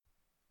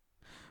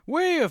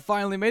We have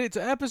finally made it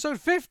to episode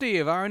 50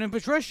 of Arun and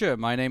Patricia.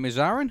 My name is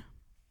Arun.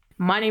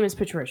 My name is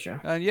Patricia.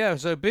 And yeah,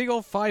 so big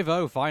old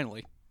 5-0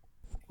 finally.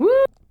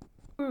 Woo!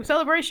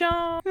 Celebration!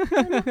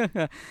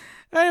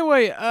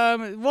 Anyway,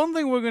 one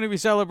thing we're going to be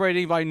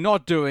celebrating by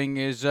not doing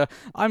is,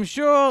 I'm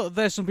sure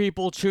there's some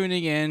people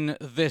tuning in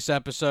this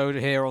episode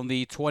here on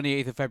the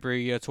 28th of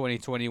February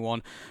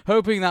 2021,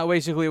 hoping that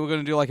basically we're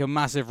going to do like a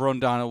massive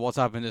rundown of what's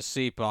happened at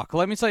Sea Park.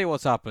 Let me tell you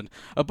what's happened.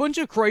 A bunch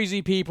of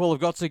crazy people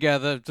have got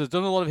together,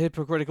 done a lot of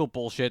hypocritical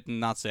bullshit,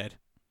 and that's it.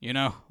 You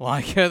know,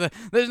 like,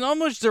 there's not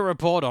much to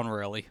report on,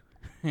 really.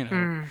 You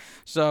know,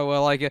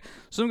 so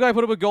some guy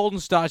put up a golden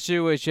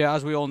statue, which,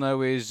 as we all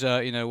know, is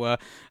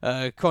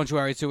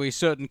contrary to a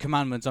certain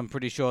commandment. I'm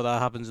pretty sure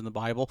that happens in the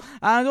Bible.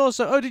 And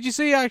also, did you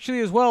see actually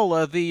as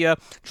well the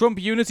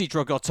Trump Unity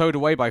truck got towed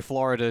away by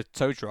Florida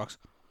tow trucks?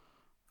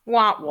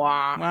 Wah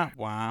wah. Wah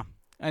wah.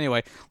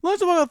 Anyway, let's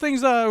talk about things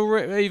that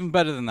are even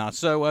better than that.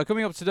 So,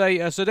 coming up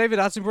today, Sir David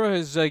Attenborough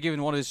has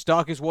given one of his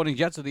starkest warnings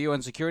yet to the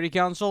UN Security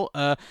Council.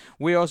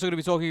 We're also going to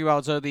be talking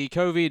about the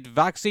COVID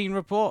vaccine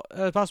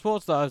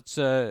passports that's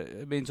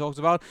being talked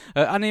about.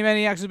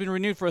 Animanics has been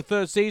renewed for a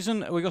third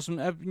season. We got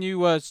some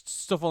new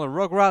stuff on the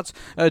Rugrats.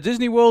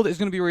 DisneyWorld is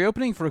going to be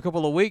reopening for a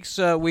couple of weeks.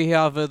 We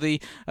have the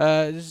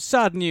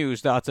sad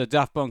news that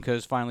Daft Punk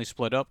has finally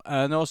split up.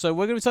 And also,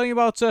 we're going to be telling you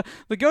about the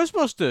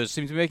Ghostbusters.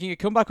 Seem to be making a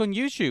comeback on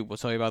YouTube. We'll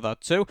tell you about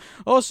that too.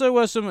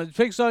 Also, some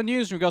Pixar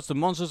news in regards to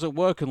Monsters at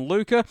Work and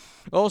Luca.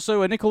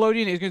 Also,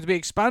 Nickelodeon is going to be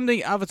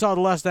expanding Avatar: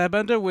 The Last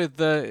Airbender with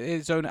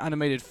its own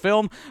animated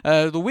film.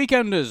 The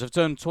Weekenders have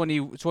turned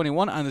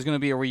 21, and there's going to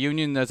be a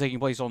reunion taking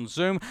place on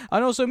Zoom.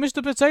 And also,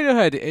 Mr.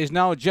 Potatohead is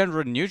now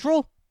gender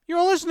neutral.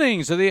 You're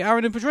listening to the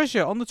Arun and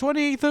Patricia on the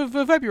 28th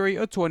of February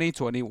of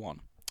 2021.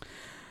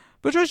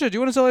 Patricia, do you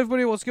want to tell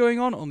everybody what's going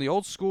on the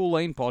Old School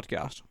Lane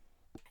podcast?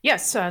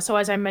 Yes, so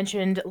as I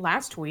mentioned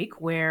last week,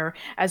 where,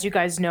 as you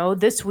guys know,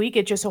 this week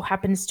it just so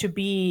happens to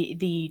be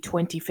the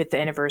 25th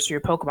anniversary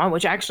of Pokemon,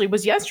 which actually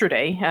was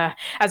yesterday,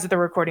 as of the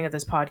recording of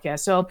this podcast.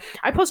 So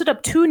I posted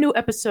up 2 new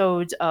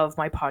episodes of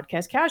my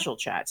podcast, Casual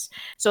Chats.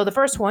 So the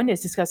first one is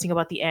discussing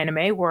about the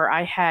anime, where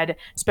I had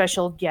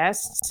special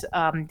guests,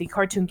 the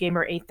Cartoon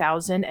Gamer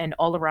 8000 and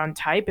All Around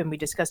Type, and we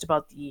discussed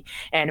about the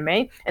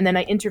anime. And then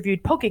I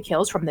interviewed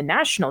Pokekills from the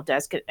National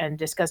Desk and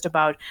discussed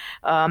about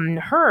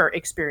her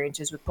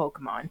experiences with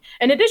Pokemon.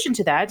 In addition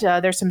to that,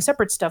 there's some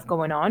separate stuff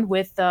going on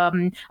with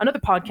another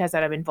podcast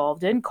that I'm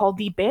involved in called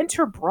the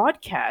Banter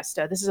Broadcast.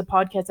 This is a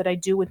podcast that I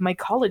do with my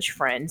college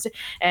friends,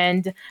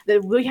 and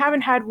we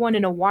haven't had one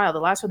in a while. The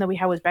last one that we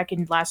had was back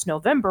in last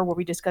November, where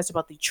we discussed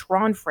about the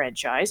Tron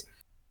franchise.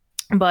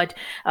 But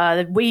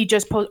I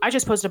just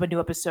posted up a new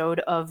episode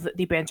of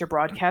the Banter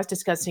Broadcast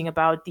discussing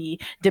about the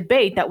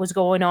debate that was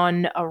going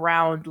on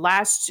around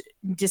last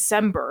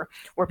December,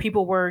 where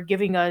people were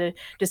giving a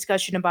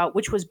discussion about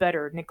which was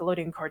better,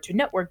 Nickelodeon Cartoon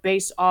Network,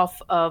 based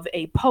off of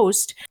a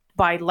post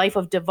by Life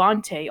of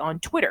Devante on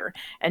Twitter.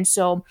 And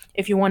so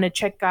if you want to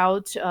check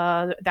out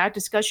that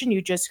discussion,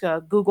 you just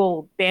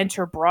Google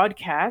Banter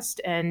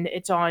Broadcast, and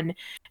it's on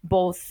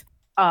both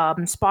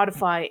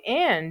Spotify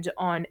and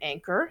on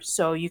Anchor,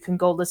 so you can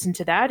go listen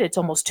to that. It's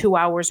almost 2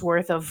 hours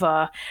worth of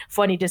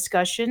funny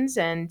discussions,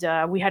 and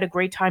we had a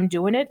great time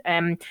doing it.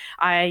 And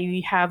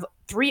I have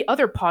 3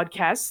 other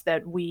podcasts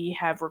that we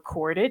have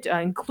recorded,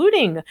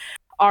 including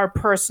our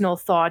personal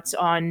thoughts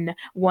on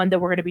one that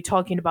we're going to be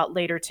talking about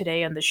later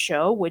today on the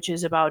show, which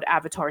is about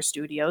Avatar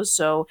Studios.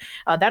 So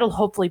that'll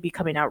hopefully be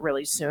coming out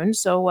really soon.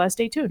 So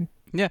stay tuned.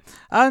 Yeah,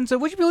 and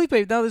would you believe,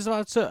 babe, now there's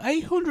about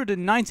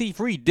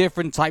 893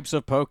 different types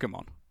of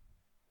Pokemon.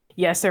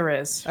 Yes, there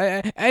is.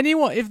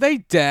 Anyone, if they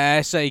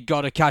dare say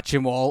gotta catch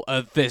 'em all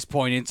at this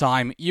point in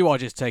time, you are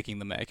just taking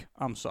the mick.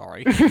 I'm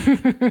sorry.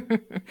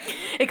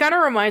 It kind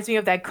of reminds me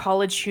of that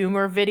College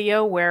Humor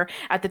video where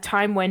at the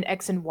time when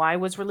X and Y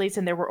was released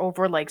and there were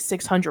over like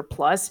 600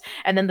 plus,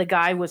 and then the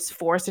guy was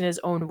forced in his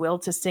own will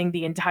to sing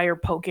the entire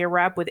Poke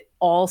Rap with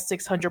all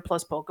 600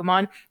 plus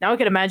Pokemon. Now I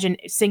can imagine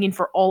singing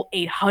for all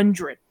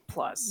 800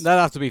 plus. That'd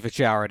have to be for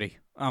charity.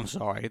 I'm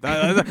sorry.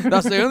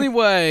 That's the only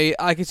way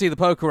I can see the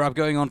Poke Rap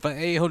going on for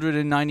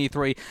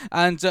 893.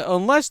 And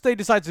unless they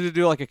decide to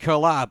do like a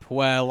collab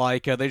where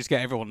like they just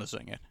get everyone to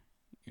sing it.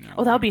 You know?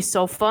 Oh, that would be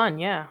so fun,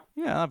 yeah.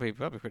 Yeah, that'd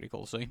be pretty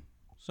cool to see.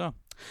 So,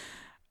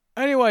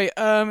 anyway,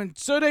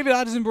 Sir David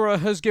Attenborough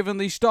has given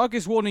the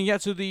starkest warning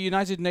yet to the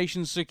United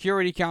Nations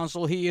Security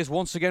Council. He is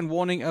once again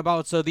warning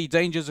about the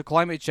dangers of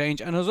climate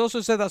change, and has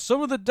also said that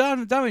some of the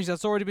damage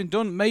that's already been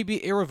done may be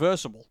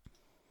irreversible.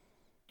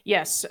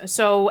 Yes.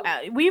 So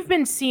we've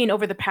been seeing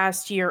over the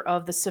past year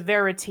of the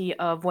severity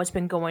of what's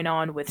been going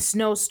on with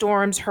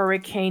snowstorms,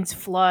 hurricanes,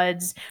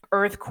 floods,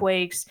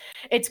 earthquakes.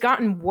 It's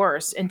gotten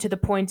worse, and to the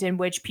point in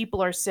which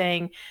people are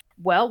saying,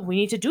 well, we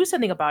need to do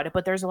something about it.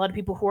 But there's a lot of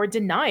people who are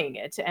denying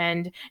it.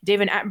 And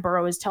David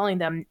Attenborough is telling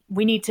them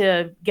we need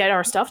to get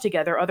our stuff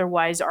together.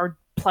 Otherwise, our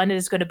planet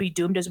is going to be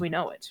doomed as we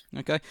know it.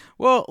 Okay.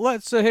 Well,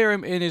 let's hear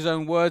him in his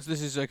own words.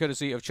 This is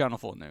courtesy of Channel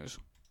 4 News.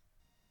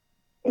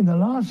 In the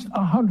last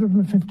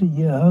 150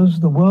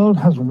 years, the world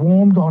has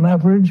warmed on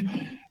average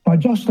by by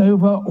just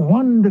over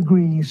 1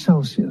 degree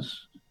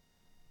Celsius.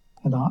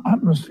 And our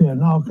atmosphere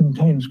now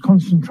contains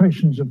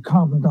concentrations of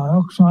carbon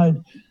dioxide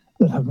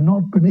that have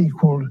not been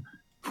equaled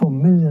for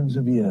millions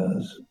of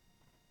years.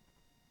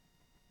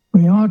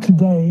 We are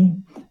today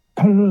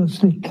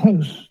perilously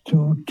close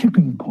to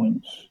tipping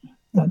points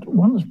that,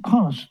 once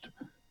passed,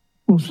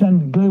 will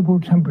send global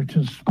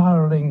temperatures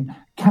spiraling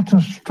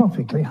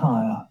catastrophically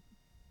higher.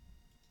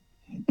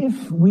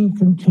 If we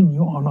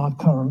continue on our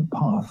current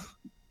path,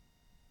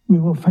 we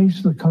will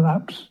face the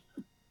collapse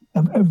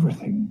of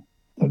everything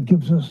that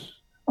gives us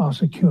our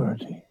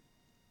security.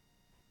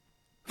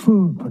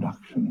 Food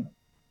production,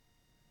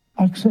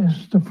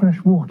 access to fresh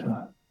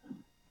water,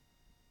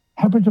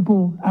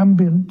 habitable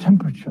ambient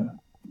temperature,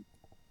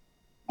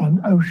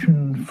 and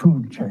ocean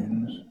food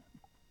chains.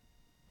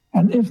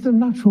 And if the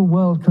natural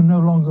world can no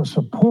longer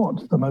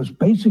support the most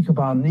basic of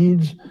our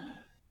needs,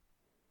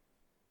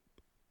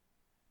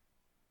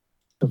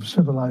 of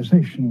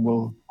civilization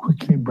will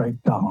quickly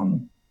break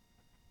down.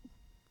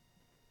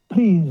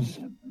 Please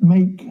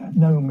make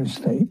no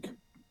mistake.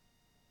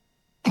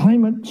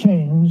 Climate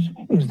change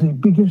is the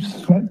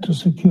biggest threat to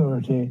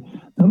security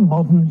that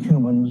modern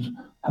humans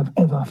have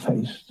ever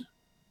faced.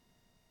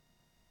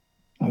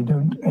 I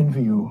don't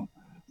envy you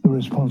the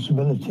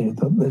responsibility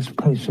that this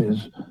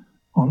places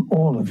on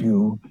all of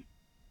you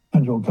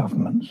and your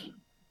governments.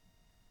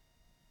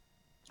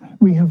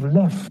 We have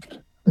left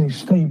the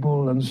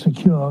stable and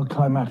secure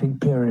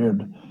climatic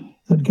period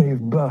that gave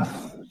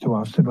birth to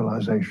our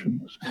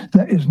civilizations.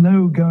 There is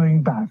no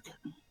going back.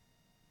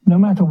 No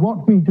matter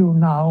what we do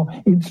now,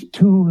 it's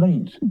too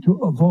late to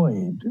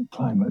avoid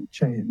climate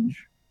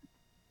change.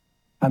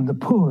 And the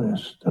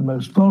poorest and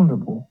most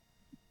vulnerable,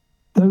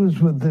 those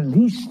with the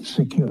least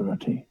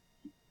security,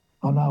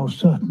 are now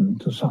certain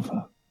to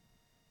suffer.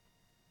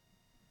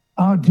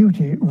 Our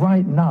duty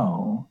right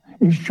now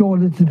is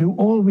surely to do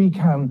all we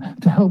can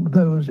to help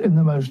those in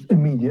the most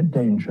immediate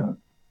danger.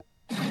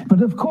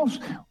 But of course,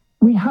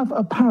 we have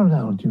a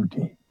parallel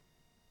duty.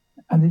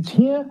 And it's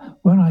here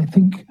where I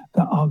think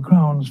there are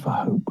grounds for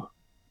hope.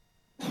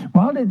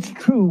 While it's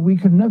true we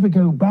can never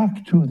go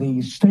back to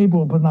the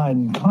stable,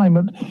 benign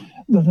climate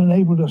that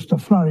enabled us to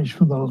flourish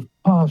for the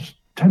past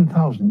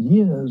 10,000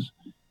 years,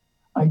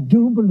 I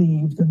do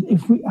believe that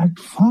if we act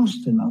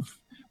fast enough,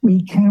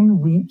 we can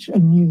reach a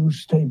new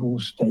stable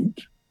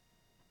state.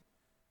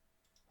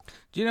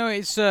 Do you know,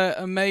 it's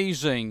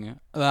amazing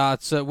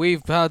that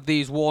we've had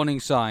these warning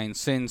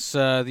signs since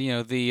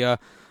the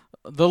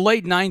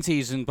late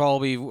 90s and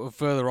probably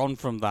further on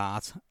from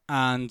that,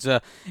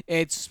 and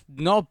it's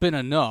not been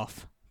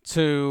enough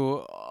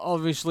to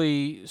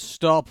obviously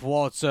stop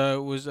what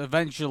was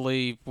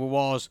eventually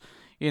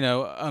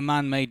a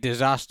man-made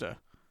disaster.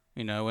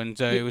 And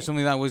it was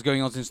something that was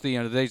going on since the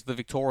days of the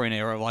Victorian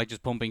era, like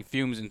just pumping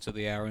fumes into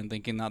the air and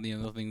thinking that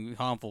nothing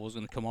harmful was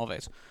going to come of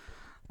it.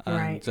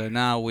 And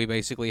now we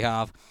basically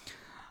have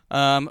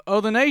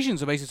other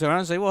nations are basically turn around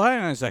and say, well, hang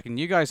on a second,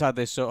 you guys had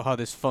this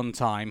fun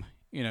time,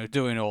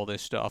 doing all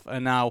this stuff,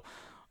 and now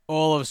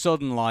all of a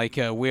sudden,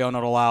 we are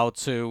not allowed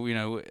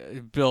to,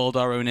 build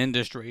our own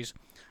industries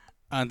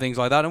and things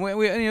like that. And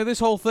we this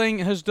whole thing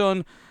has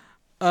done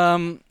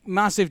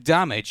massive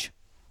damage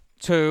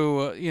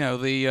to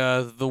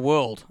the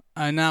world.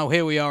 And now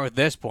here we are at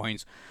this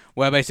point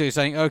where basically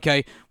saying,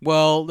 okay,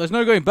 well, there's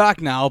no going back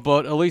now,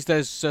 but at least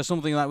there's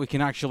something that we can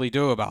actually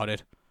do about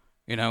it.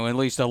 At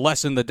least to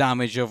lessen the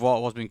damage of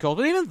what was being caused.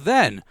 But even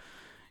then,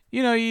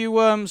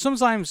 you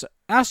sometimes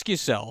ask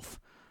yourself,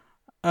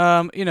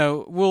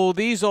 will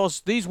these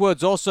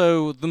words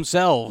also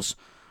themselves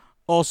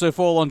also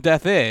fall on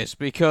deaf ears?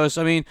 Because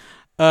look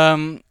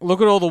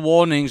at all the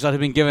warnings that have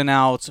been given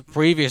out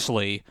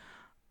previously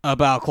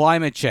about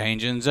climate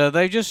change, and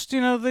they've just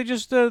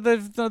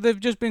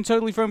been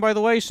totally thrown by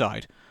the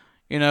wayside.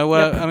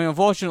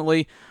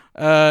 Unfortunately,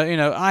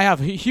 I have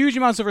huge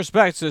amounts of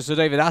respect to Sir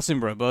David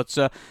Attenborough, but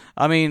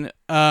I'm not.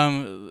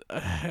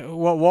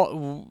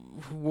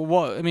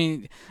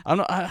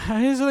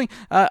 Here's the thing.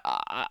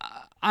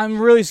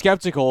 I'm really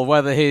skeptical of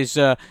whether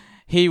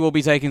he will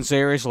be taken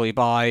seriously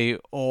by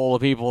all the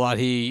people that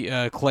he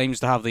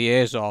claims to have the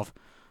ears of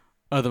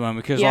at the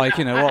moment. Because I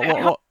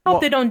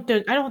hope they don't.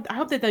 I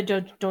hope that they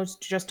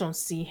don't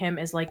see him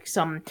as like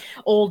some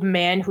old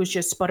man who's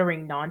just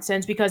sputtering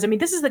nonsense. Because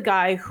this is the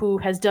guy who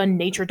has done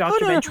nature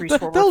documentaries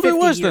for over 50 years. They'll do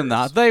worse than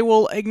that. They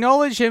will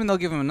acknowledge him. They'll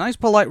give him a nice,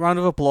 polite round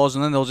of applause,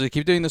 and then they'll just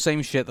keep doing the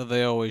same shit that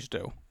they always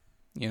do.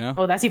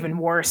 Oh, that's even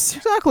worse.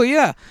 Exactly,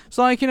 yeah. It's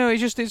like,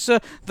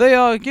 they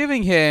are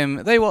giving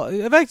him, they will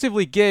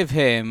effectively give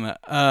him,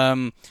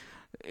 they'll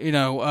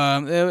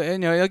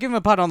give him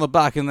a pat on the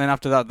back, and then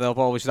after that, they'll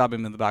probably stab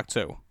him in the back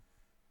too.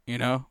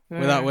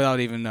 Without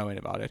even knowing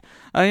about it.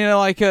 And,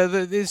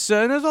 this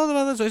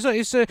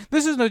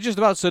isn't just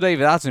about Sir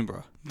David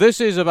Attenborough.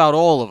 This is about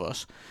all of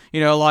us.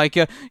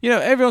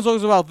 Everyone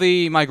talks about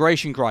the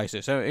migration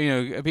crisis.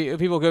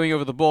 People going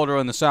over the border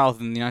in the South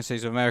in the United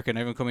States of America, and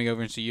everyone coming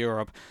over into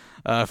Europe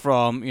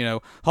from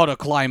hotter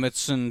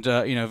climates and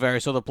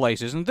various other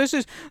places. And this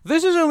is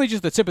only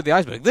just the tip of the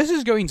iceberg. This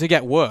is going to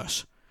get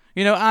worse.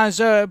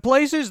 As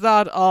places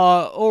that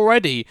are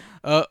already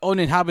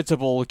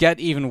uninhabitable get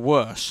even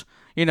worse.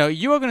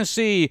 You are going to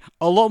see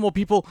a lot more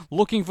people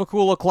looking for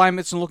cooler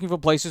climates and looking for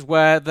places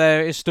where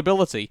there is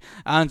stability.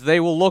 And they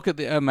will look at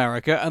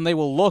America, and they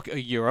will look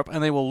at Europe,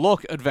 and they will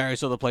look at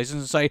various other places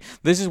and say,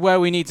 this is where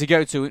we need to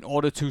go to in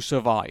order to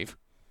survive.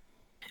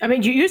 I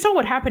mean, you saw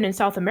what happened in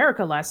South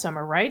America last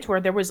summer, right?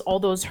 Where there was all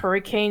those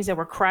hurricanes that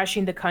were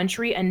crashing the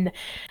country, and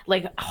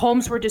like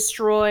homes were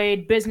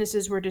destroyed,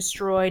 businesses were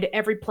destroyed,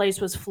 every place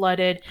was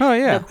flooded. Oh,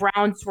 yeah. The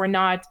grounds were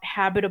not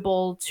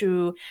habitable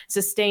to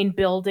sustain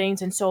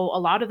buildings, and so a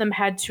lot of them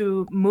had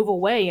to move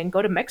away and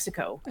go to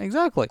Mexico.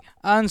 Exactly.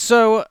 And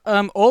so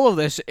all of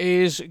this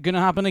is going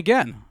to happen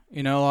again.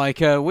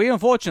 We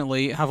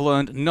unfortunately have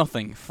learned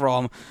nothing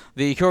from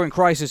the current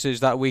crises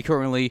that we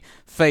currently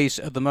face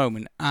at the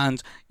moment.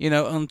 And,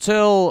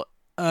 until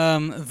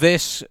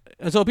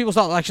people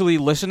start actually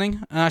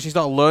listening and actually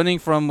start learning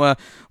from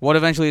what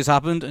eventually has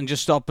happened, and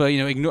just stop,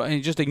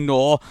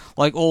 ignore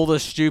like all the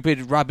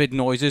stupid, rabid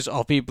noises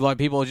of people, like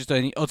people are just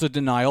in utter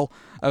denial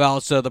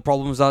about the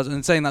problems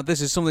and saying that this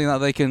is something that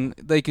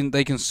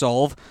they can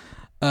solve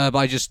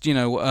by just,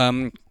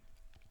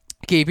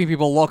 keeping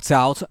people locked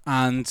out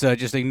and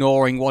just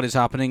ignoring what is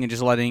happening and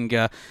just letting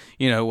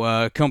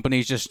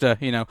companies just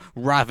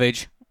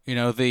ravage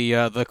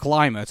the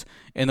climate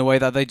in the way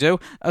that they do.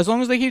 As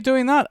long as they keep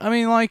doing that, I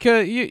mean,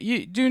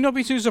 you do not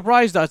be too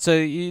surprised that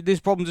this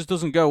problem just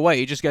doesn't go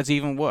away. It just gets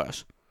even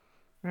worse.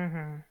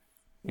 Mm-hmm.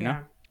 You know?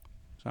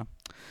 So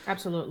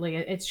absolutely,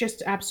 it's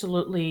just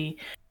absolutely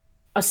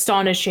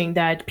astonishing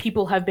that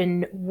people have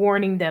been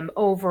warning them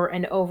over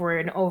and over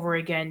and over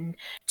again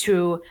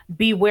to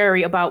be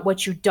wary about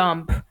what you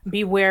dump,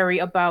 be wary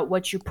about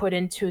what you put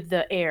into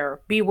the air,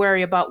 be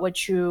wary about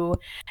what you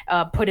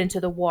put into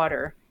the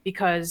water,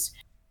 because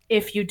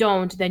if you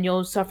don't, then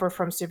you'll suffer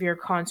from severe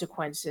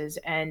consequences.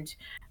 And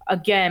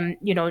again,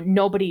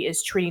 nobody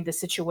is treating the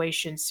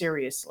situation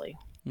seriously.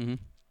 Mm-hmm.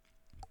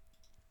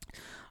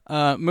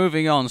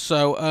 Moving on,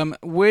 so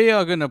we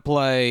are going to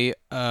play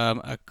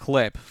a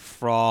clip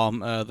from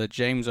the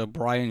James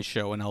O'Brien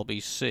show on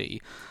LBC.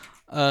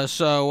 Just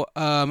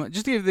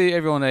to give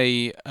everyone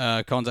a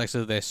context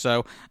of this,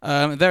 so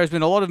there has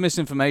been a lot of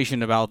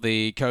misinformation about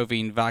the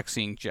COVID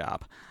vaccine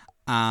jab,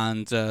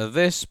 and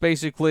this is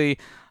basically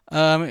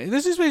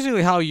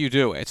how you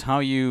do it, how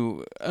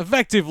you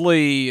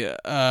effectively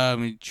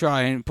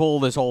try and pull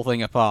this whole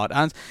thing apart.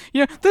 And,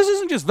 this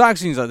isn't just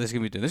vaccines that this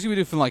can be doing. This can be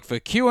doing for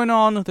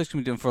QAnon, this can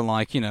be done for,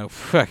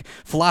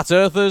 flat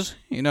earthers,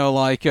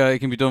 it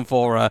can be done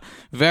for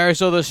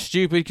various other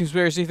stupid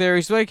conspiracy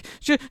theories.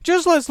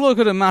 Just let's look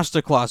at a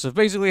masterclass of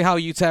basically how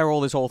you tear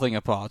all this whole thing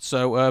apart.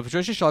 So,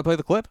 Patricia, shall I play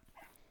the clip?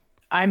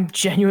 I'm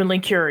genuinely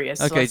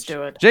curious, okay, so let's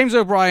do it. James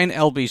O'Brien,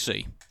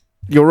 LBC.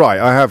 You're right.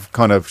 I have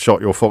kind of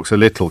shot your fox a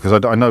little because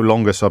I no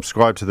longer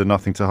subscribe to the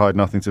nothing to hide,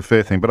 nothing to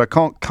fear thing. But I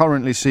can't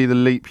currently see the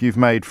leap you've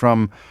made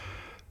from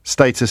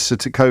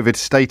COVID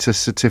status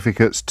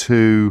certificates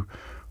to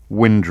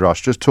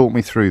Windrush. Just talk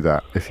me through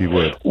that, if you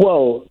would.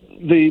 Well,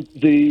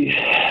 the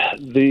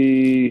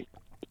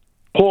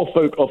poor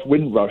folk of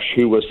Windrush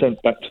who were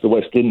sent back to the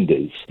West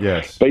Indies,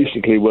 yes,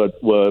 basically were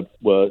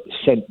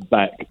sent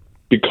back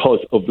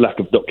because of lack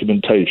of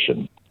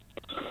documentation.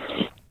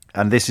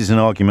 And this is an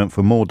argument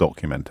for more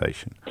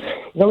documentation.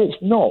 No, it's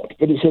not.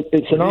 But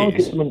it's an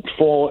argument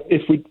for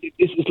if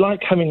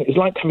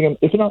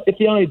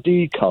the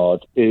ID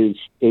card is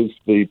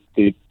the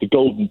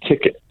golden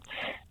ticket.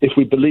 If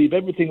we believe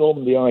everything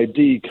on the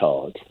ID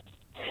card,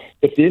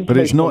 but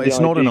it's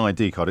not an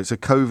ID card. It's a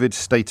COVID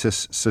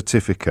status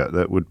certificate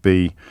that would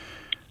be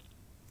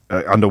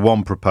under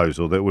one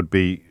proposal that would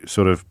be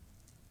sort of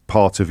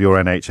part of your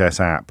NHS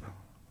app.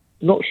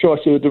 Not sure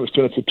I see the difference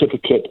between a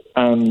certificate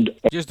and...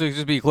 Just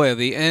to be clear,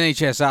 the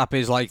NHS app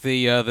is like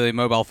the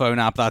mobile phone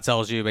app that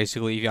tells you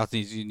basically if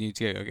you need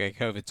to get a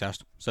COVID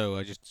test.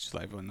 So just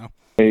let everyone know.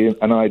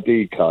 An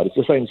ID card. It's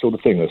the same sort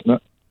of thing, isn't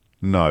it?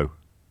 No.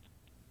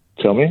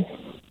 Tell me.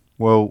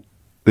 Well,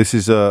 this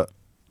is a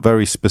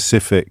very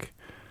specific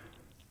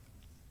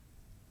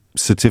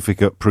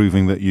certificate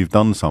proving that you've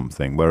done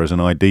something, whereas an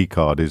ID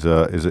card is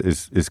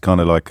kind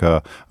of like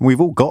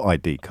we've all got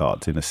ID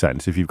cards in a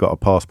sense. If you've got a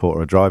passport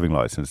or a driving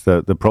license,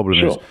 the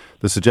problem is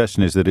the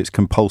suggestion is that it's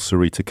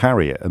compulsory to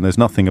carry it, and there's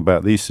nothing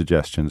about these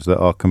suggestions that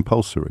are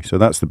compulsory. So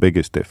that's the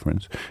biggest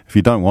difference. If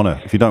you don't want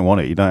it, you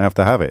don't have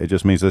to have it. It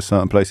just means there's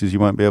certain places you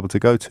won't be able to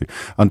go to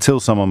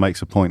until someone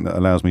makes a point that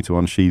allows me to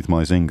unsheath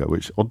my Zynga,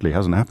 which oddly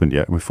hasn't happened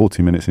yet. We're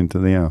 40 minutes into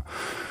the hour.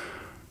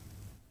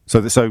 So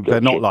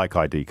they're not like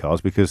ID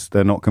cards because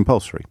they're not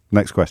compulsory.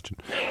 Next question.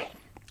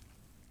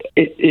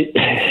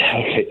 It's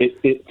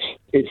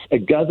a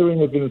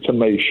gathering of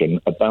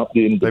information about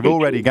the individual. They've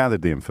already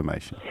gathered the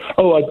information.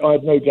 Oh, I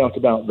have no doubt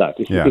about that.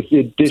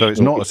 So it's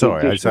not.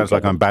 Sorry, it sounds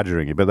like I'm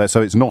badgering you, but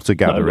so it's not a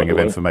gathering of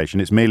information.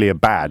 It's merely a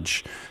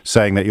badge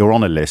saying that you're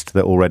on a list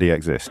that already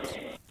exists,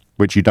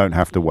 which you don't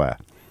have to wear.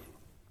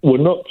 We're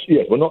not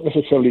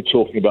necessarily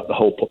talking about the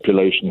whole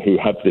population who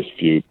have this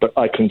view, but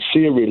I can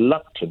see a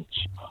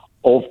reluctance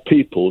of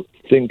people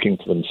thinking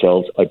to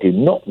themselves, I do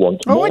not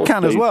want more. I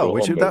can as well,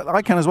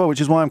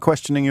 which is why I'm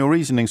questioning your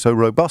reasoning so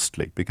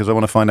robustly, because I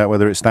want to find out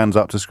whether it stands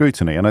up to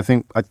scrutiny. And I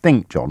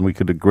think, John, we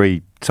could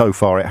agree so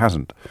far it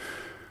hasn't.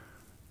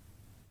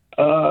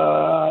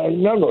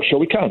 No, I'm not sure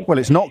we can. Well,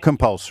 it's not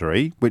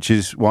compulsory, which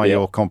is why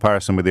your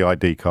comparison with the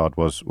ID card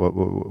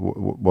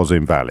was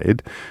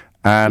invalid,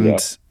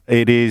 and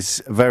it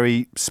is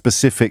very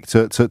specific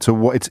to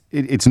what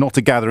it's not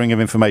a gathering of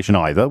information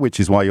either, which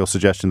is why your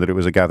suggestion that it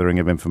was a gathering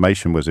of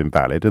information was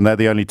invalid. And they're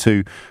the only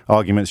two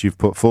arguments you've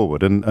put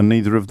forward, and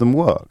neither of them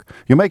work.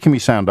 You're making me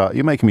sound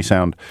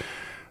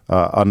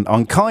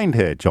unkind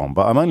here, John,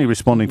 but I'm only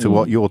responding to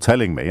what you're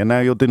telling me, and now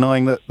you're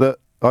denying that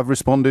I've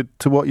responded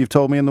to what you've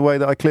told me in the way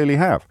that I clearly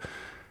have.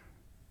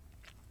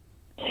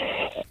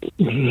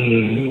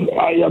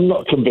 I am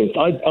not convinced.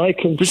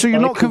 So you're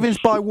not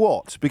convinced by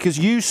what? Because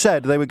you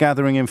said they were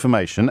gathering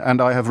information, and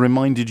I have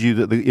reminded you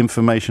that the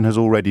information has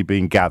already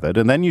been gathered,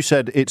 and then you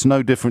said it's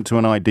no different to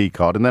an ID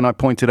card, and then I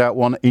pointed out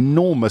one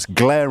enormous,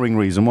 glaring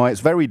reason why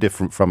it's very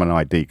different from an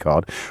ID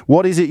card.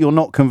 What is it you're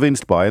not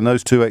convinced by in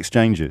those two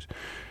exchanges?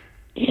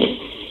 Yeah,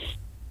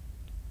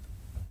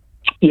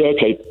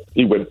 okay,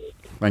 you win.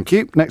 Thank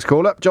you. Next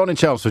call up, John in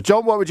Chelmsford.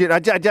 John, what would you...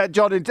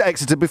 John in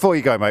Exeter, before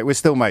you go, mate, we're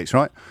still mates,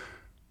 right?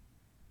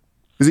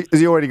 Is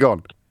he already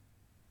gone?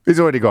 He's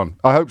already gone.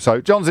 I hope so.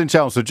 John's in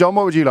Chelmsford. John,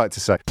 what would you like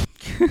to say?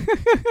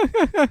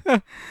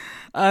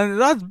 And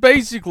that's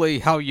basically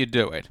how you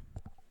do it.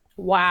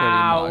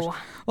 Wow.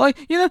 Like,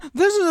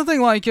 this is the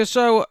thing, like,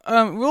 so,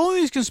 with all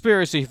these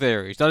conspiracy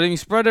theories that are being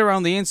spread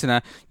around the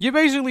internet, you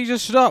basically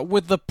just start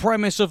with the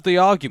premise of the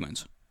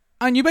argument.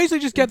 And you basically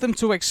just get them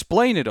to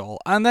explain it all,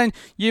 and then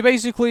you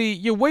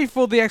wait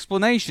for the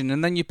explanation,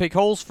 and then you pick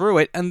holes through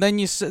it, and then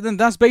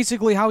that's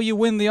basically how you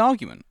win the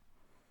argument.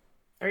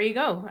 There you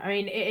go. I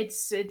mean,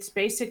 it's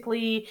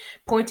basically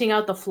pointing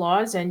out the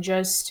flaws and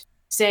just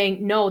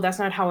saying, no, that's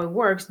not how it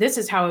works. This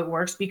is how it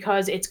works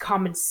because it's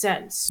common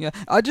sense. Yeah,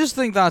 I just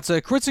think that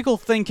critical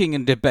thinking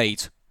and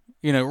debate,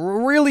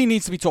 really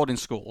needs to be taught in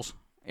schools.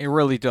 It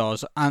really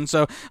does. And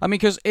so, I mean,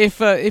 because if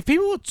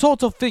people were taught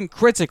to think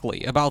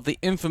critically about the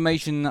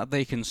information that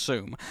they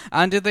consume,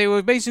 and if they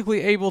were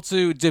basically able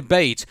to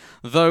debate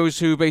those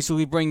who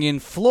basically bring in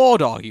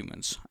flawed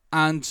arguments,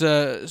 and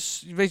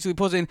basically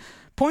put in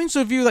points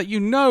of view that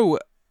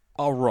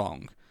are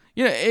wrong.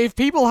 If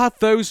people had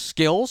those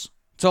skills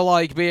to,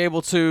 like, be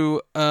able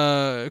to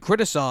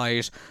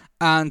criticize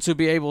and to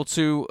be able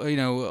to,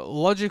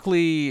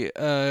 logically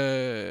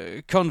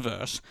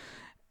converse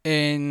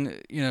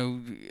in,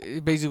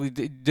 basically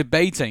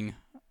debating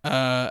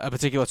a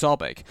particular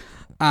topic,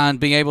 and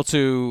being able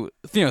to,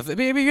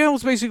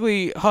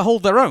 basically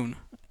hold their own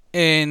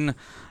in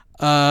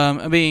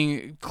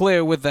being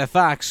clear with their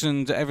facts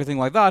and everything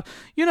like that,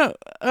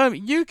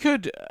 you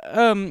could,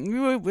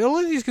 all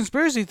of these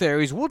conspiracy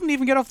theories wouldn't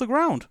even get off the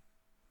ground.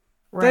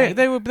 Right.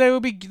 They would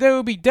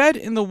be dead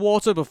in the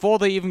water before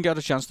they even got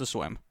a chance to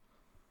swim.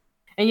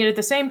 And yet at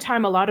the same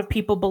time, a lot of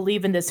people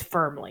believe in this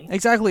firmly.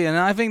 Exactly, and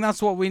I think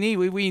that's what we need.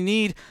 We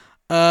need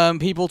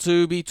people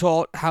to be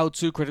taught how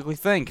to critically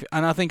think,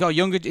 and I think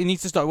it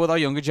needs to start with our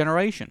younger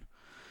generation.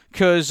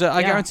 Because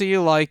I guarantee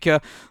you, like,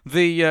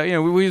 we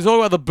talk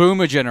about the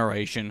boomer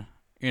generation,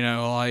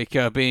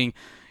 being,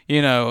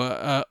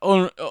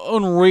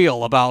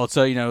 unreal about,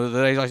 the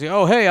days like,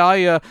 oh, hey,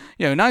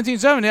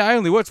 1970, I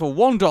only worked for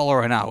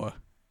 $1 an hour,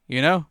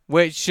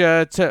 which, or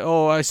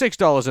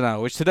 $6 an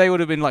hour, which today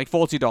would have been like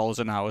 $40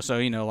 an hour. So,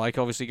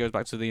 obviously goes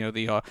back to the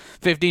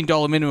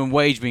 $15 minimum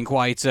wage being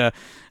quite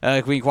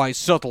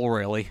subtle,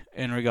 really,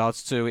 in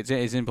regards to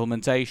its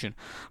implementation.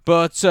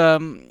 But,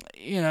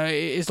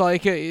 it's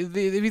like,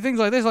 things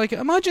like this, like,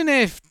 imagine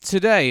if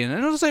today,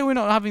 and not to say we're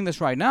not having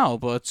this right now,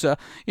 but,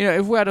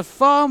 if we had a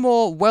far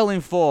more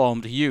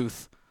well-informed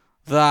youth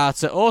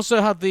that also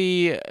had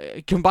the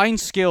combined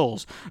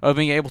skills of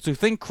being able to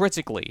think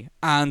critically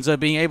and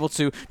being able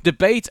to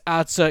debate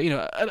at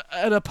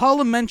a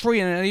parliamentary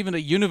and even a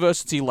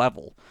university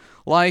level.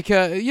 Like,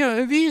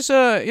 these,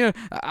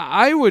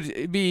 I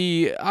would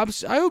be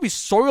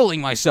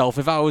soiling myself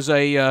if I was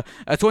a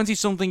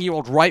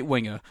 20-something-year-old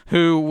right-winger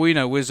who,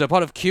 was a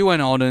part of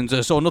QAnon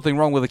and saw nothing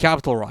wrong with the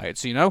Capitol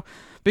riots,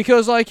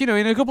 Because,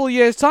 in a couple of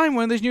years' time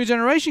when this new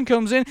generation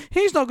comes in,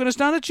 he's not going to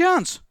stand a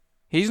chance.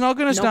 He's not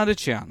going to stand a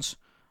chance.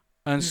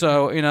 And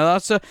so,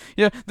 that's this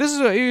is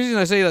the reason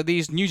I say that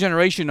these new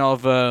generation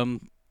of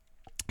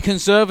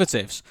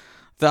conservatives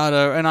that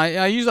are, and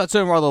I use that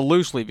term rather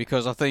loosely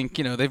because I think,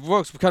 they've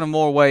worked kind of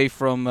more away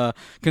from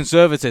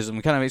conservatism.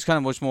 It's kind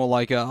of much more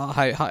like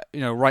a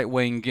right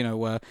wing,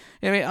 I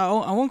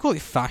won't call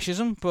it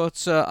fascism,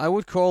 but I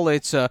would call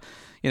it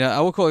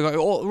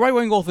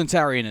right-wing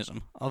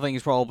authoritarianism. I think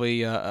is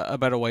probably a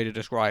better way to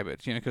describe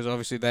it. Because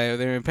obviously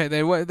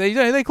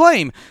they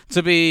claim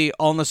to be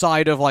on the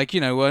side of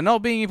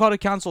not being a part of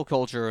cancel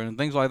culture and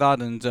things like that,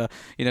 and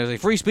say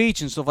free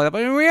speech and stuff like that.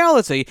 But in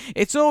reality,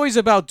 it's always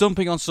about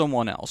dumping on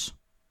someone else.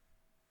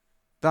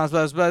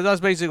 That's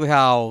basically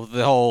how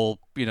the whole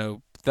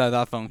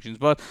that functions.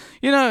 But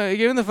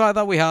given the fact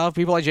that we have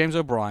people like James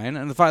O'Brien,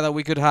 and the fact that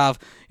we could have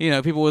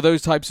people with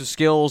those types of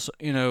skills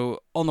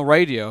on the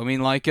radio, I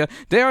mean, like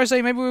dare I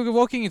say, maybe we're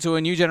walking into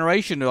a new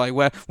generation like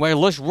where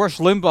Rush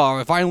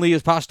Limbaugh finally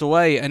has passed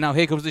away, and now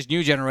here comes this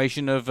new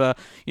generation of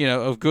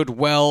of good,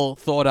 well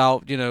thought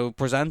out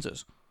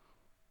presenters.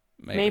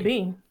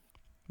 Maybe.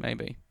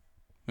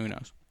 Who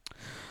knows?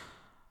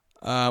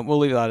 We'll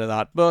leave that at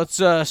that. But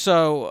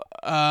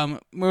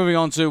moving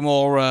on to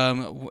more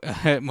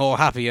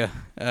happier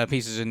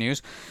pieces of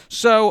news.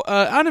 So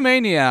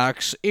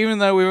Animaniacs, even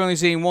though we've only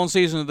seen one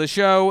season of the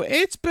show,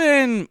 it's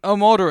been a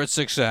moderate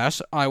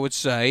success, I would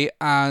say,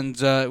 and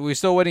we're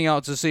still waiting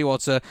out to see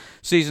what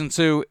season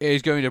 2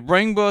 is going to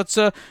bring. But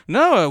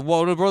no,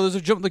 Warner Brothers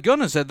have jumped the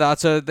gun and said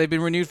that they've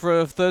been renewed for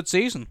a 3rd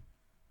season.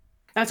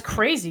 That's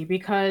crazy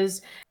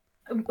because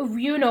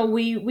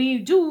we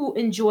do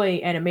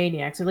enjoy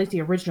Animaniacs, at least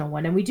the original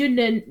one, and we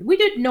didn't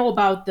know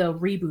about the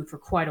reboot for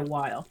quite a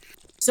while.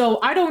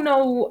 So I don't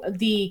know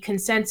the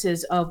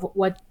consensus of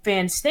what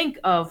fans think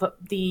of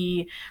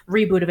the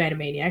reboot of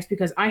Animaniacs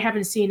because I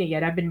haven't seen it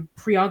yet. I've been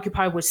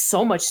preoccupied with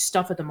so much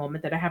stuff at the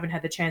moment that I haven't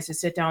had the chance to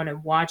sit down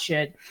and watch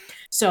it.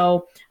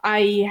 So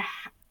I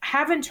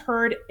haven't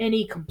heard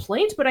any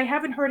complaints, but I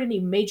haven't heard any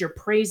major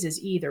praises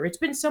either. It's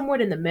been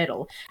somewhat in the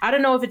middle. I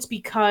don't know if it's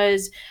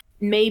because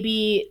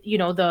maybe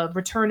the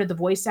return of the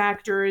voice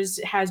actors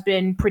has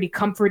been pretty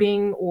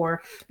comforting, or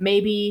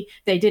maybe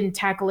they didn't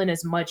tackle in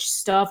as much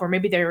stuff, or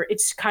maybe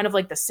it's kind of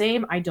like the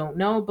same. I don't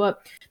know,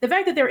 but the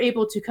fact that they're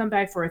able to come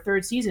back for a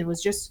 3rd season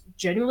was just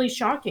genuinely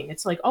shocking.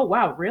 It's like, oh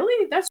wow,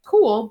 really? That's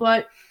cool,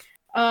 but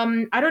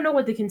I don't know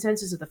what the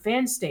consensus of the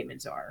fan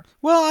statements are.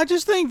 Well, I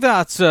just think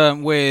that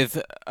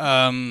with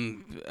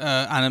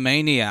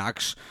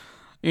Animaniacs,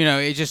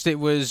 it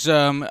was,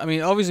 I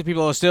mean, obviously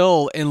people are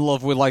still in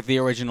love with, like, the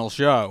original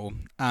show,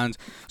 and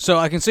so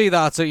I can see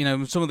that,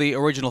 some of the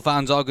original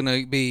fans are going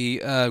to be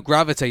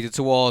gravitated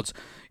towards,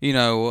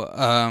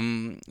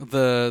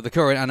 the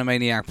current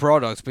Animaniac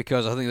product,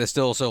 because I think they're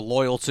still so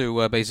loyal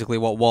to basically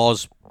what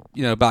was,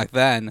 back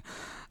then.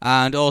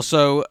 And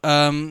also,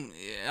 I think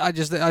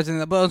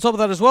that, but on top of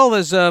that as well,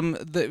 there's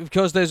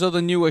because there's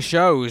other newer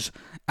shows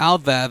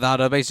out there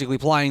that are basically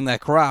plying their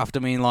craft.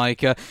 I mean, like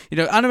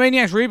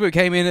Animaniacs reboot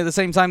came in at the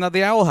same time that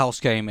the Owl House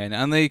came in,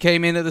 and they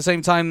came in at the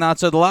same time that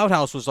the Loud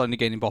House was starting to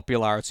gain in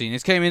popularity, and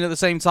it came in at the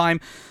same time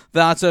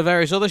that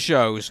various other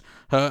shows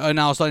are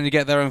now starting to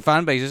get their own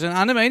fan bases, and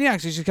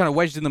Animaniacs is just kind of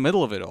wedged in the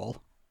middle of it all.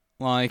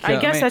 Like, I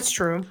guess that's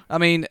true. I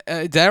mean,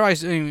 dare I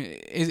say,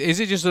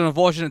 is it just an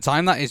unfortunate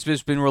time that it's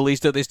just been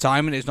released at this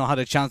time and it's not had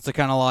a chance to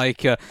kind of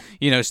like,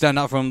 stand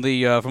out from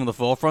the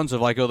forefront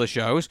of like other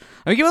shows?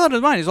 I mean, keep that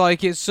in mind. It's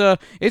like it's on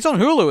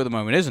Hulu at the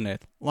moment, isn't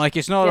it? Like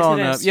it's not on.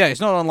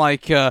 It's not on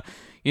like as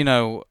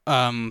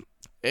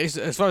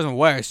far as I'm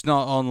aware, it's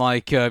not on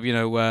like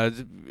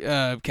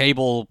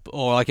cable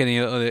or like any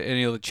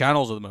other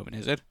channels at the moment,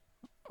 is it?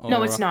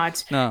 No, it's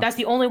not. No. That's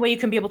the only way you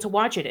can be able to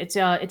watch it. It's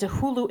a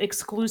Hulu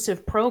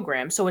exclusive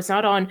program, so it's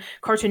not on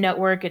Cartoon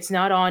Network. It's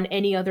not on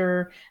any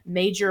other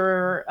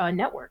major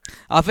network.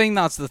 I think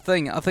that's the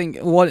thing. I think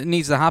what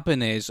needs to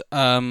happen is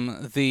I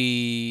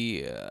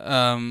think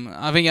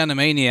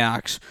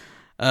Animaniacs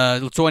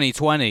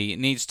 2020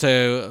 needs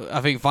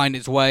to find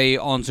its way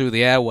onto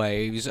the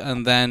airwaves,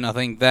 and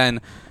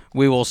then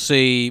we will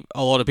see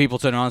a lot of people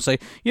turn around and say,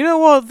 you know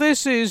what,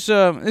 this is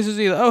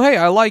either, oh, hey,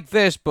 I like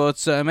this,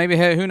 but maybe,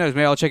 hey, who knows,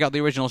 maybe I'll check out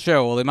the original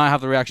show, or they might have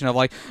the reaction of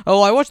like,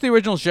 oh, I watched the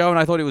original show and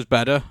I thought it was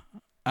better,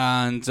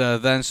 and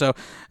then, so,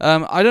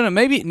 I don't know,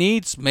 maybe it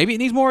needs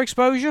more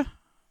exposure.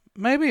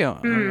 Maybe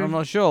I'm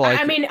not sure. Like,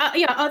 I mean,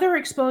 other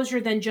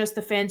exposure than just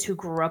the fans who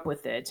grew up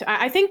with it.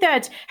 I think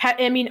that.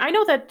 I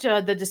know that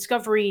the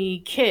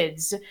Discovery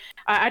Kids.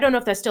 I don't know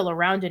if that's still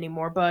around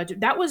anymore, but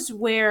that was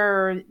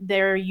where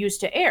they're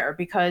used to air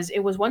because it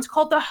was once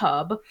called the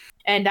Hub,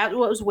 and that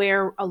was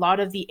where a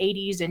lot of the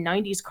 80s and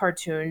 90s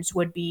cartoons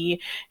would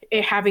be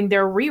having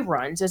their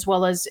reruns, as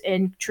well as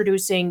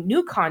introducing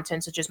new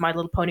content such as My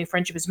Little Pony: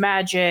 Friendship is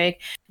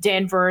Magic,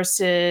 Dan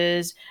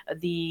Versus,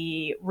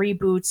 the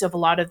reboots of a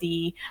lot of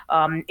the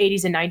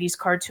 80s and 90s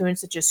cartoons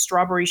such as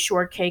Strawberry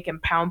Shortcake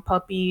and Pound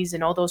Puppies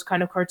and all those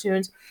kind of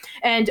cartoons.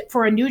 And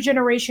for a new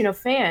generation of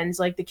fans,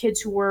 like the kids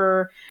who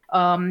were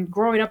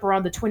growing up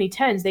around the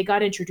 2010s, they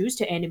got introduced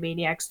to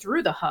Animaniacs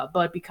through the Hub.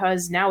 But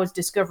because now it's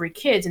Discovery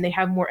Kids and they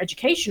have more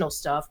educational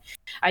stuff,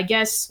 I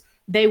guess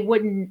they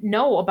wouldn't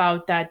know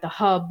about that. The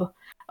Hub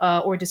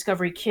or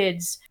Discovery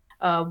Kids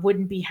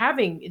wouldn't be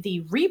having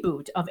the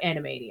reboot of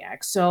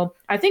Animaniacs. So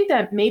I think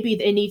that maybe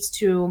it needs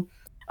to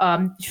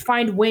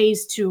find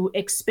ways to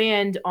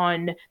expand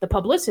on the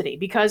publicity,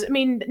 because I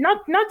mean,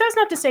 that's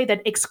not to say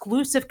that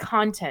exclusive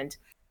content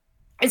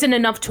isn't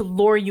enough to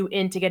lure you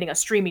into getting a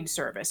streaming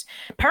service.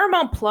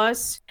 Paramount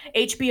Plus,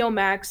 HBO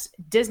Max,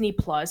 Disney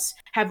Plus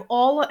have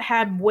all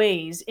had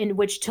ways in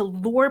which to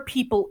lure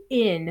people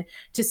in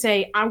to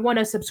say, I want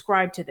to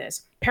subscribe to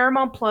this.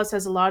 Paramount Plus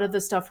has a lot of the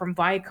stuff from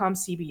Viacom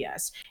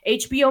CBS.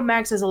 HBO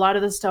Max has a lot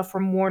of the stuff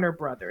from Warner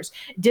Brothers.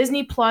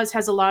 Disney Plus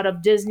has a lot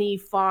of Disney,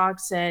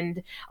 Fox,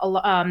 and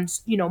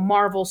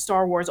Marvel,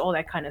 Star Wars, all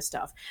that kind of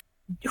stuff.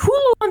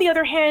 Hulu, on the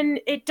other hand,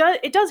 it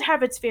does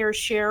have its fair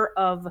share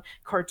of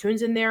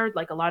cartoons in there,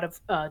 like a lot of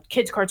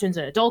kids cartoons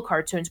and adult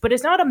cartoons, but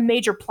it's not a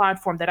major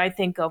platform that I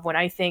think of when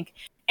I think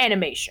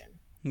animation.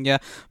 Yeah,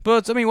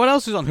 but I mean, what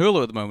else is on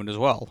Hulu at the moment as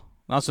well?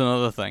 That's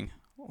another thing.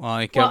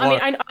 Like,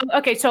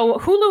 okay, so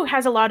Hulu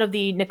has a lot of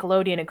the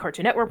Nickelodeon and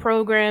Cartoon Network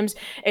programs.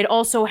 It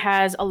also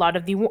has a lot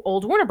of the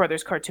old Warner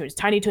Brothers cartoons.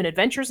 Tiny Toon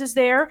Adventures is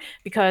there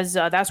because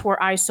that's where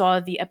I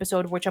saw the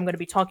episode, which I'm going to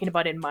be talking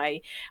about in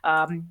my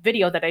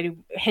video that I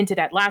hinted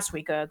at last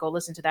week. Go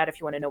listen to that if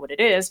you want to know what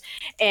it is.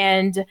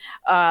 And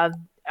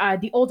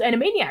the old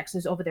Animaniacs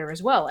is over there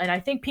as well. And I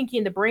think Pinky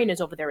and the Brain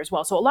is over there as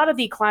well. So a lot of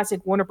the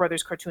classic Warner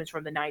Brothers cartoons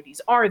from the 90s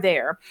are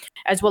there,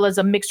 as well as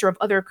a mixture of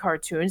other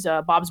cartoons.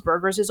 Bob's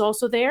Burgers is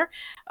also there.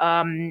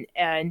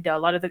 And a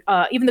lot of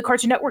the, even the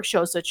Cartoon Network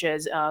shows such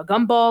as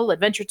Gumball,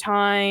 Adventure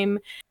Time,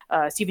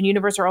 Steven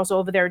Universe are also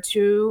over there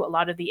too. A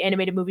lot of the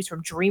animated movies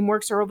from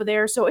DreamWorks are over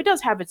there. So it does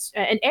have its,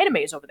 and anime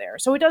is over there.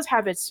 So it does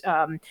have its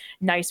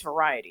nice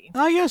variety.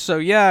 I guess so,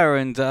 yeah.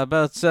 And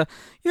but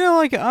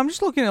like I'm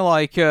just looking at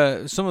like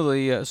some of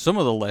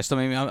the list. I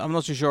mean, I'm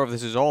not too sure if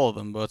this is all of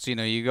them, but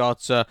you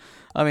got.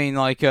 Okay,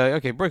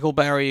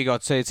 Brickleberry, you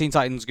got Teen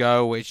Titans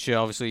Go, which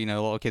obviously,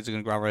 a lot of kids are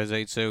going to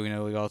gravitate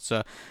to. We got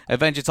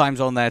Adventure Time's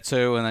on there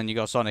too, and then you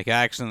got Sonic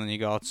X, and then you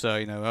got,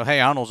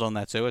 Hey Arnold's on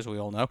there too, as we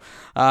all know.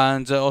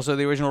 And also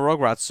the original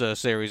Rugrats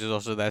series is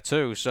also there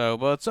too. So,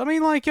 but, I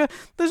mean,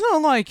 there's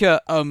not,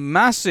 a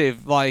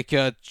massive,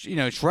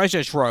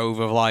 treasure trove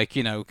of,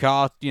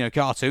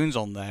 cartoons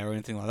on there or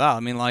anything like that. I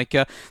mean,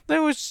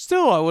 there was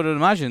still, I would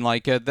imagine,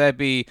 there'd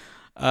be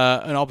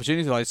an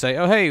opportunity to say,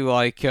 oh hey,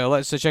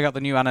 let's check out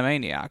the new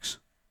Animaniacs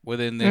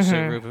within this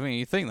group. I mean,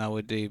 you think that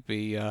would be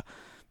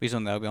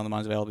something that would be on the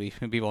minds of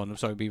people on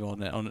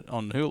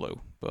Hulu,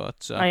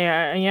 but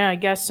yeah, I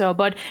guess so.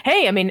 But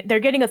hey, I mean, they're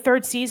getting a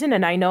third season,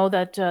 and I know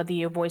that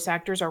the voice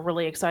actors are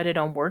really excited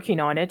on working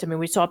on it. I mean,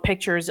 we saw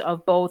pictures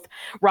of both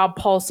Rob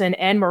Paulsen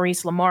and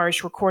Maurice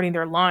LaMarche recording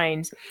their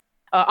lines.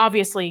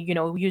 Obviously,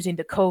 using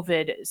the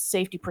COVID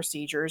safety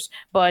procedures.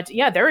 But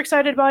yeah, they're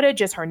excited about it.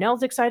 Jess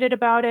Harnell's excited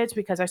about it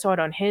because I saw it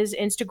on his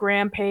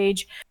Instagram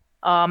page.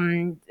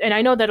 And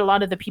I know that a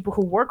lot of the people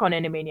who work on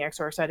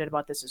Animaniacs are excited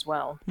about this as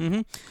well.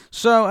 Mm-hmm.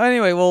 So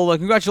anyway, well,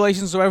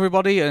 congratulations to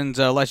everybody, and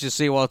let's just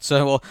see what.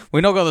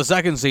 We've not got the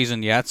second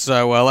season yet,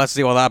 so let's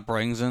see what that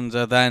brings, and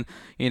then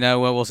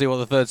we'll see what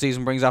the third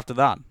season brings after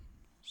that.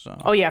 So.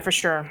 Oh yeah, for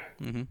sure.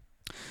 Mm-hmm.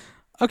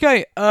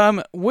 Okay,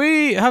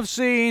 we have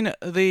seen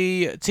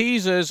the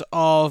teasers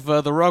of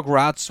the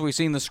Rugrats. We've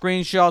seen the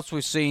screenshots.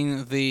 We've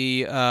seen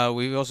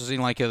we've also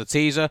seen the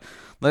teaser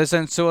that is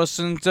sent to us.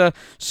 And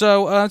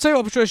so, I'll tell you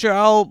what,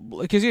 Patricia,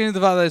 because the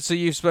fact that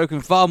you've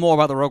spoken far more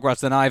about the Rugrats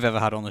than I've ever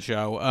had on the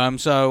show.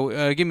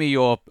 So give me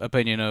your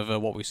opinion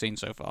of what we've seen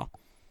so far.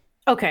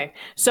 Okay,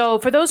 so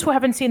for those who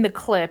haven't seen the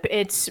clip,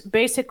 it's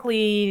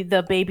basically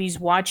the babies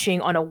watching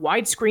on a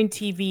widescreen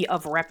TV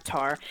of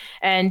Reptar.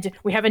 And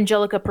we have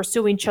Angelica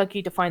pursuing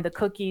Chucky to find the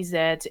cookies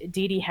that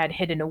Dee Dee had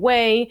hidden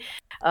away,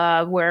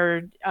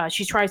 where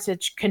she tries to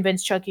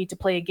convince Chucky to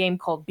play a game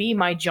called Be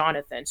My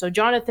Jonathan. So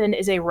Jonathan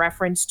is a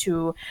reference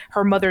to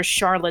her mother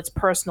Charlotte's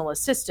personal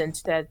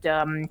assistant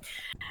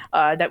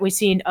that we've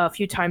seen a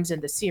few times in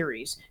the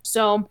series.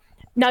 So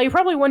now, you're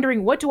probably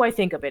wondering, what do I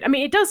think of it? I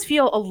mean, it does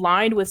feel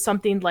aligned with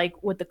something like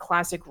what the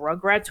classic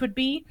Rugrats would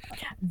be.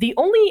 The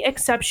only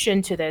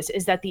exception to this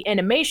is that the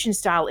animation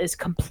style is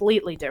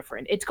completely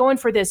different. It's going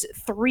for this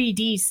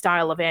 3D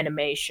style of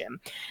animation.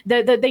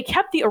 They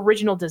kept the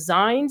original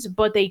designs,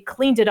 but they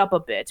cleaned it up a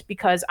bit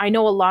because I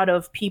know a lot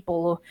of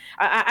people...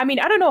 I mean,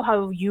 I don't know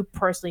how you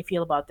personally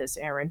feel about this,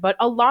 Aaron, but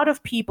a lot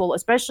of people,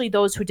 especially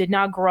those who did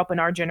not grow up in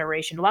our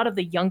generation, a lot of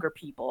the younger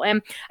people,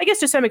 and I guess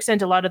to some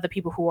extent, a lot of the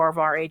people who are of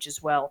our age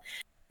as well,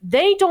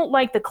 they don't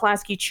like the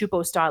Klasky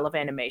Chupo style of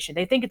animation.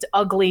 They think it's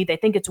ugly. They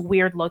think it's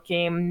weird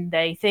looking.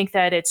 They think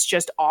that it's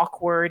just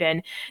awkward,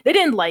 and they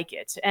didn't like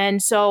it.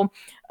 And so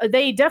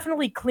they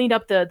definitely cleaned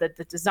up the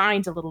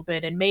designs a little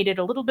bit and made it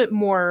a little bit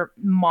more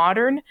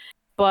modern.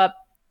 But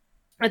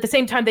at the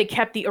same time, they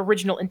kept the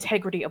original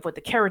integrity of what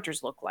the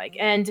characters look like.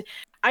 And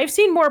I've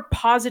seen more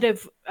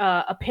positive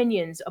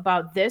opinions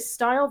about this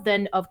style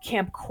than of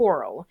Camp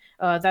Coral.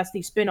 That's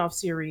the spin-off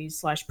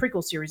series /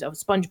 prequel series of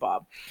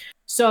SpongeBob.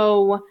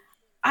 So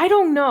I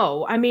don't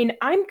know. I mean,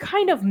 I'm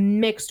kind of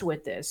mixed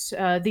with this,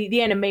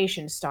 the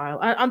animation style.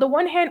 On the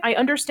one hand, I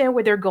understand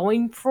what they're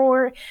going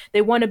for.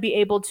 They want to be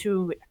able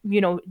to,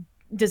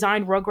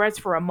 designed Rugrats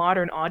for a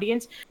modern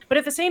audience. But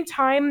at the same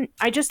time,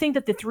 I just think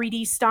that the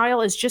 3D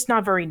style is just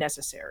not very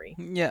necessary.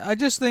 Yeah, I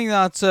just think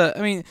that,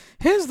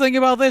 here's the thing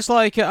about this,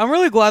 I'm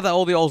really glad that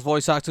all the old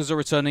voice actors are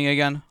returning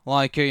again.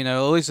 At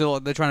least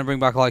they're trying to bring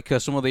back,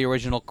 some of the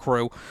original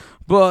crew.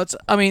 But,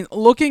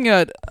 looking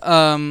at,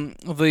 looking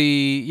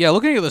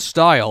at the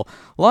style,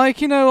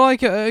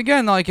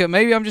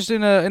 maybe I'm just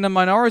in a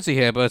minority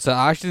here, but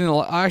I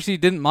actually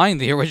didn't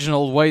mind the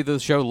original way the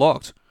show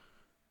looked.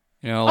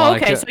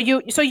 Okay,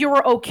 so you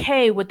were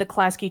okay with the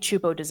Klasky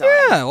Csupo design?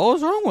 Yeah, what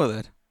was wrong with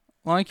it?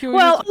 A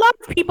lot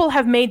of people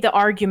have made the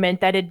argument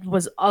that it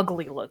was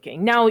ugly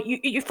looking. Now,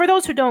 for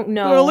those who don't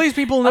know, but at least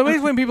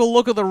when people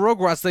look at the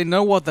Rugrats, they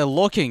know what they're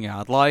looking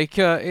at.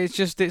 This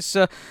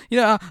is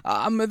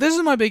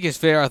my biggest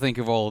fear, I think,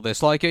 of all of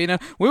this. We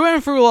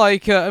went through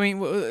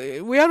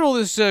we had all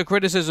this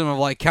criticism of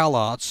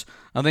CalArts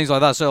and things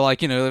like that. So,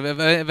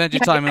 Adventure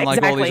Time and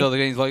all these other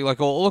games,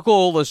 look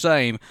all the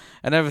same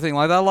and everything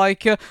like that.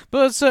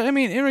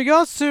 In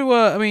regards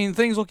to,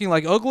 things looking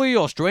ugly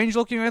or strange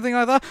looking or anything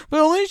like that, but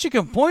at least you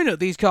can point at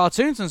these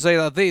cartoons and say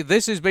that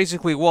this is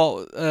basically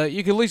what,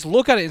 you can at least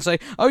look at it and say,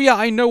 oh yeah,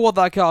 I know what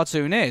that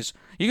cartoon is.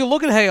 You can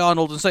look at Hey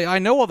Arnold and say, I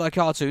know what that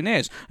cartoon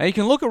is. And you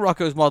can look at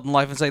Rocko's Modern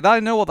Life and say, I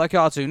know what that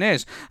cartoon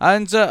is.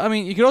 And,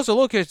 you can also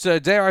look at,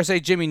 dare I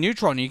say, Jimmy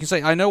Neutron, and you can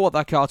say, I know what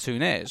that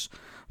cartoon is.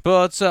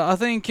 But I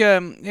think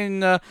there's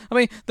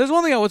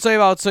one thing I would say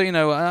about,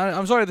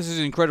 I'm sorry this is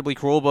incredibly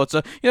cruel, but,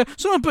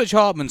 some of Butch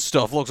Hartman's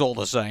stuff looks all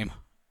the same.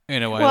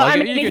 In a way. Well,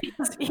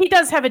 he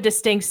does have a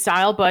distinct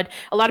style, but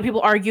a lot of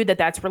people argue that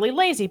that's really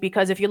lazy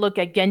because if you look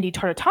at Gendy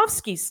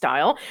Tartakovsky's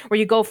style, where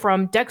you go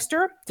from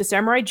Dexter to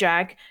Samurai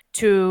Jack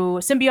to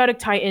Symbiotic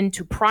Titan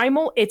to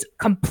Primal, it's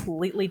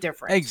completely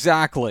different.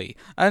 Exactly.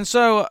 And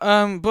so,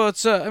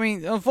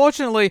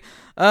 unfortunately,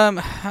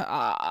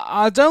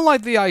 I don't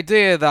like the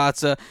idea that,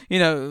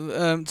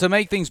 to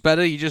make things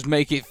better, you just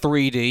make it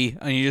 3D,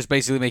 and you just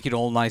basically make it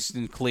all nice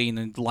and clean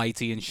and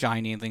lighty and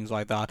shiny and things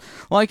like that.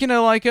 I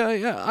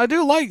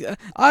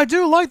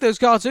do like those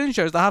cartoon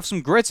shows that have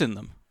some grit in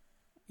them.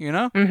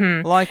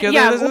 Mm-hmm.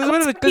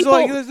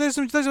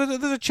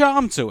 There's a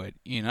charm to it,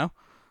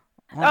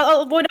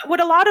 What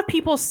a lot of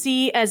people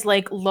see as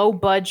low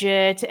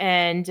budget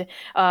and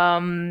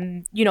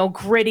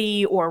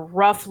gritty or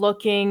rough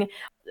looking,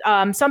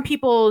 some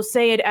people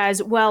say it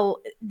as, well,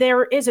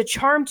 there is a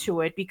charm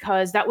to it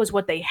because that was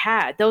what they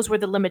had. Those were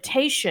the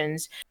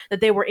limitations that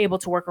they were able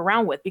to work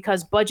around with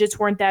because budgets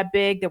weren't that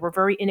big. They were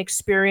very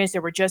inexperienced. They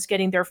were just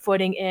getting their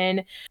footing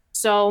in.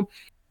 So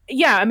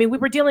yeah, we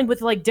were dealing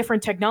with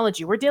different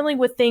technology. We're dealing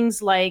with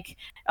things like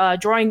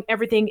drawing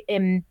everything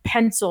in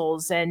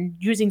pencils and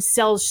using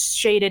cel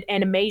shaded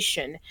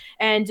animation.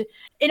 And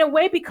in a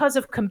way, because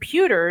of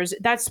computers,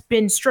 that's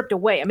been stripped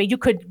away.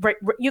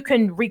 You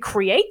can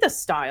recreate the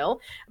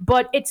style,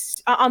 but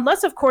it's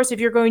unless, of course, if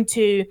you're going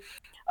to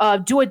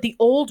do it the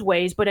old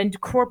ways, but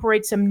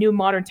incorporate some new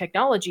modern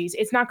technologies,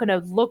 it's not going to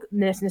look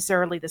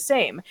necessarily the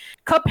same.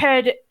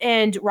 Cuphead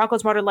and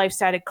Rocko's Modern Life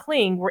Static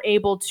Cling were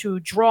able to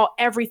draw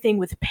everything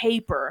with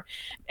paper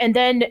and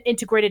then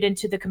integrate it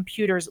into the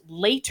computers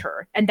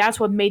later. And that's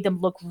what made them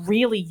look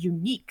really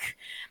unique.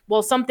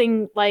 Well,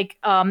 something like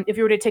if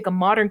you were to take a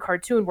modern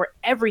cartoon where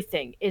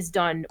everything is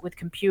done with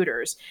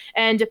computers,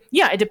 and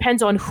yeah, it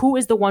depends on who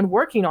is the one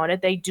working on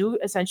it, they do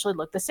essentially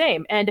look the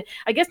same. And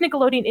I guess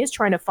Nickelodeon is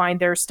trying to find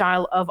their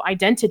style of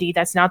identity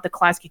that's not the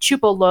Klasky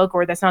Csupo look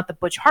or that's not the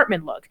Butch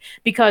Hartman look,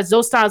 because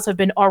those styles have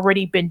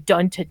already been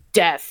done to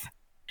death.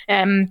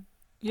 Yeah,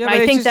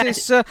 I think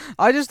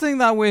I just think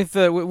that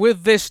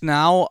with this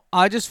now,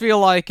 I just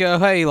feel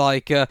imagine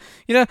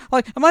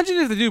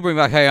if they do bring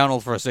back Hey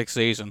Arnold for a 6th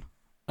season.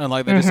 And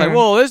they just say,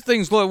 well, this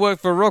thing's work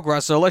for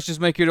Rugrats, so let's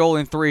just make it all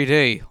in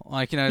 3D.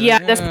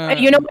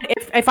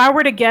 If I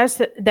were to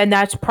guess, then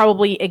that's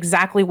probably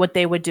exactly what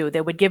they would do.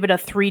 They would give it a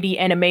 3D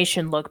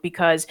animation look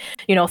because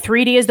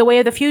 3D is the way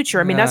of the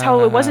future. That's how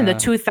it was in the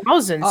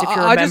 2000s. If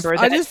you remember,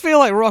 I just feel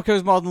like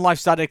Rocko's Modern Life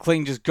Static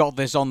Cling just got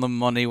this on the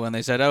money when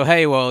they said, oh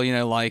hey, well we're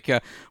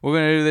gonna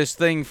do this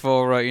thing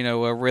for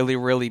a really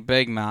really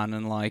big man,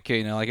 and oh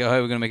hey,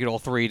 we're gonna make it all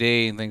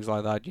 3D and things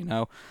like that.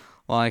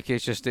 I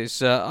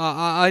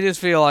just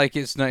feel like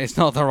it's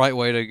not the right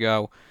way to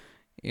go.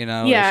 And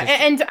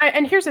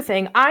here's the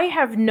thing. I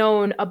have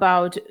known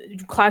about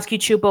Klasky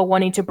Csupo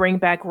wanting to bring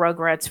back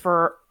Rugrats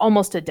for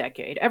almost a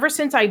decade. Ever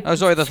since Oh,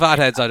 sorry, the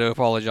fatheads, I do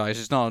apologize.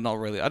 It's not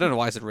really... I don't know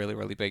why I said really,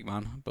 really big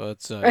man, but...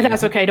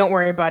 That's okay, don't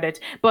worry about it.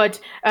 But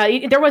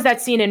there was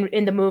that scene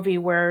in the movie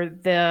where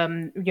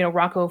the,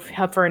 Rocco,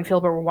 Huffer, and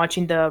Filbert were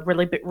watching the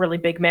really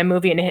big man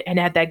movie and it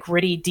had that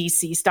gritty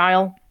DC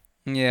style.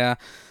 Yeah.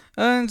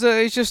 And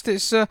there's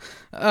some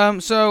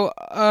other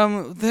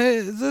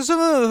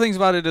things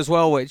about it as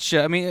well, which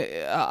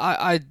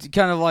I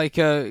kind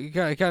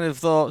of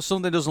thought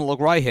something doesn't look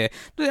right here.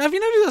 Have you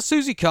noticed that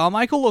Susie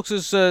Carmichael looks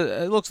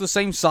the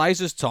same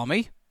size as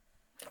Tommy?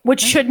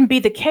 Which shouldn't be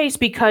the case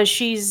because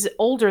she's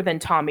older than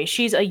Tommy.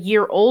 She's a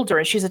year older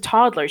and she's a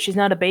toddler. She's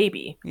not a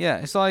baby.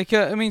 Yeah, it's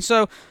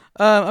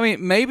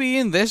maybe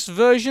in this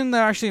version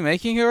they're actually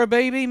making her a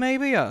baby.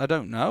 Maybe I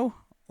don't know.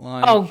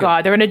 Oh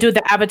God, they're going to do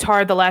the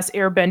Avatar: The Last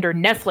Airbender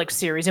Netflix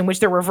series in which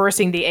they're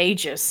reversing the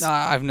ages.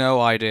 I have no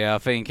idea. I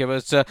think it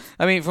was. I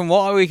mean, from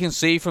what we can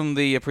see from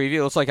the preview,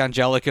 it looks like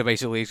Angelica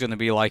basically is going to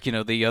be like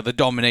the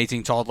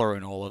dominating toddler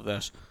in all of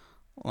this.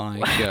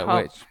 Like,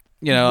 which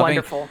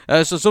wonderful. I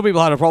think, so some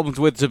people had a problem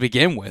with to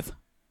begin with.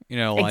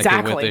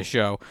 Exactly. With this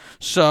show.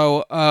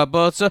 So,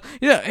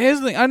 here's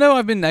the thing. I know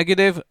I've been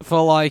negative for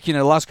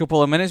the last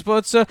couple of minutes,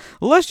 but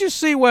let's just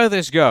see where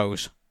this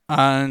goes.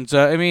 And,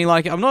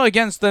 I'm not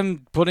against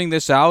them putting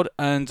this out,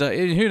 and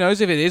who knows,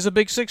 if it is a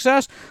big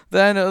success,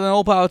 then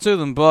all power to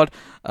them. But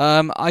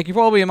I can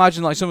probably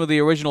imagine, some of the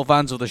original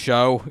fans of the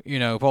show,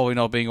 probably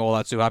not being all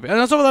that too happy. And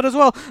on top of that as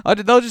well,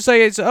 they'll just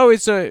say this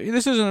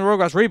isn't a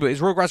Rugrats reboot,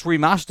 it's Rugrats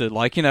remastered.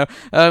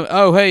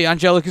 Hey,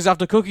 Angelica's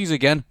after cookies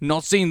again.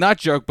 Not seen that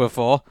joke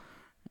before.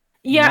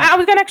 Yeah, I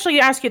was going to actually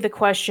ask you the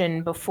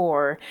question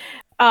before.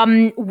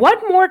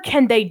 What more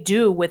can they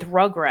do with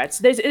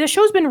Rugrats? The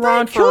show's been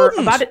around for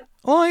about it.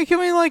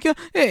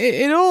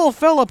 It all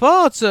fell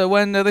apart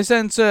when they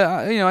sent,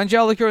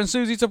 Angelica and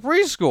Susie to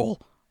preschool.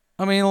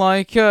 I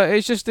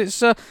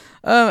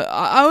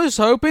was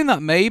hoping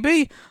that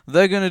maybe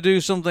they're going to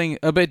do something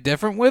a bit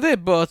different with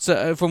it, but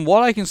from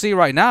what I can see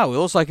right now, it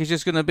looks like it's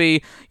just going to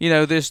be,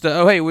 we're just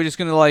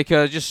going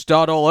to, just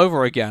start all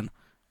over again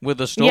with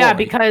the story. Yeah,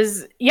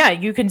 because,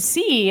 you can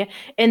see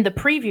in the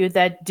preview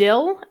that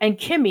Dill and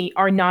Kimmy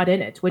are not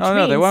in it, which means...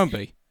 no, they won't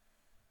be.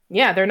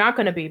 Yeah, they're not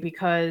going to be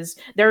because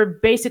they're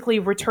basically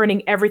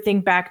returning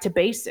everything back to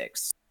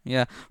basics.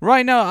 Yeah,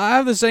 right now I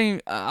have the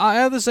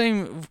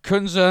same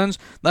concerns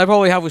that I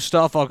probably have with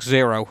Star Fox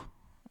Zero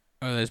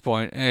at this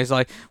point. It's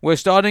like we're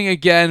starting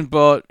again,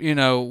 but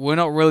we're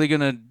not really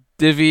going to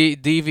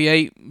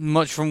deviate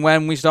much from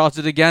when we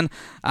started again,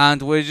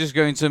 and we're just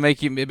going to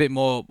make it a bit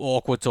more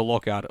awkward to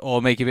look at,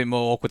 or make it a bit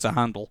more awkward to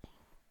handle.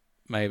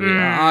 Maybe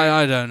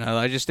I don't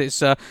know.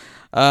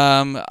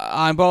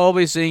 I'm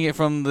probably seeing it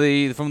from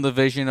the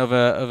vision of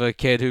a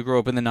kid who grew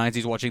up in the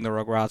 90s watching the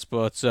Rugrats,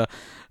 but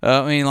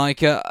I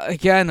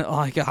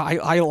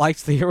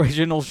liked the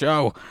original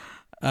show,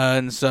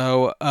 and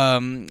so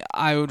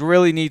I would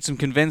really need some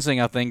convincing.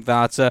 I think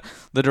that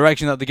the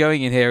direction that they're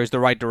going in here is the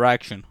right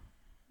direction.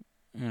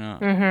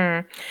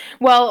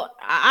 Well,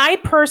 I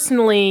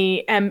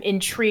personally am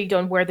intrigued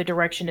on where the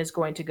direction is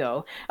going to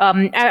go.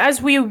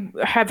 As we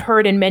have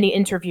heard in many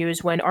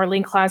interviews, when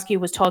Arlene Klasky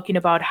was talking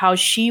about how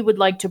she would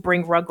like to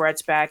bring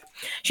Rugrats back,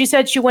 she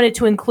said she wanted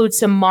to include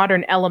some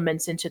modern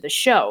elements into the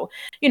show.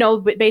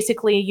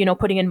 Basically,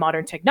 putting in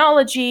modern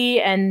technology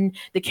and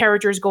the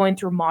characters going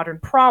through modern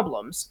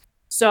problems.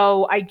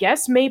 So I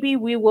guess maybe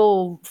we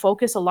will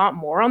focus a lot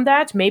more on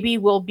that. Maybe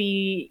we'll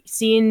be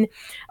seeing,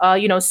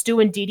 Stu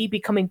and Dee Dee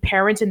becoming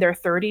parents in their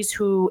 30s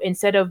who,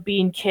 instead of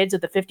being kids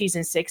of the 50s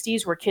and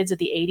 60s, were kids of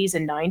the 80s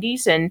and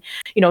 90s. And,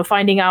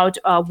 finding out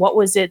what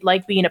was it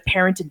like being a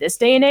parent in this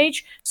day and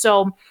age.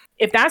 So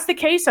if that's the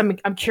case,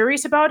 I'm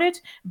curious about it.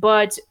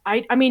 But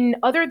I mean,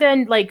 other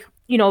than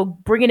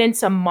bringing in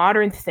some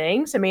modern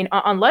things,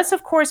 unless,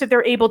 of course, if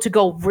they're able to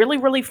go really,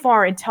 really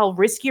far and tell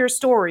riskier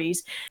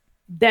stories,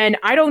 then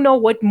I don't know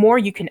what more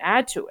you can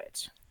add to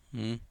it.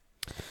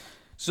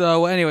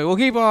 So anyway, we'll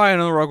keep our eye on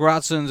the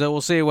Rugrats, and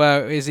we'll see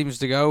where it seems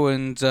to go,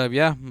 and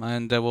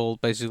we'll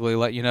basically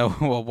let you know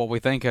what we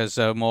think as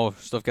more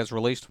stuff gets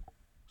released.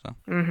 So.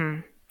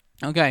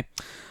 Okay.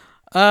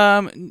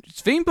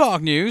 Theme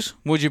park news,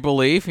 would you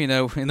believe, in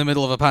the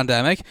middle of a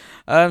pandemic.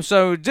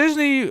 So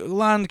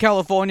Disneyland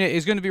California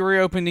is going to be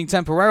reopening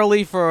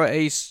temporarily for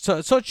a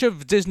touch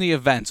of Disney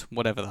event,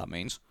 whatever that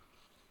means.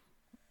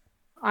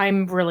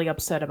 I'm really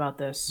upset about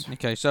this.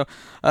 Okay, so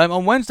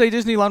on Wednesday,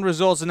 Disneyland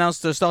Resorts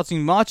announced that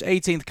starting March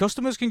 18th,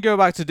 customers can go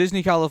back to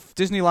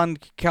Disneyland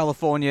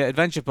California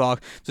Adventure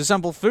Park to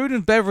sample food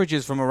and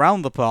beverages from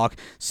around the park,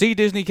 see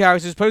Disney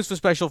characters, post for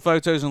special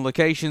photos and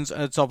locations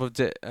at top of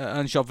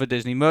and shop for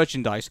Disney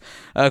merchandise.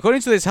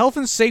 According to this, health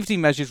and safety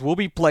measures will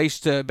be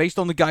placed based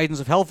on the guidance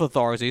of health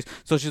authorities,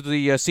 such as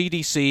the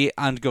CDC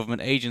and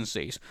government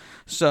agencies.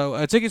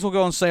 So tickets will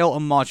go on sale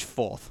on March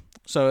 4th.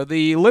 So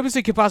the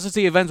limited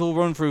capacity event will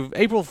run through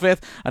April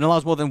 5th and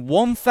allows more than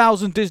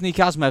 1,000 Disney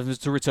cast members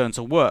to return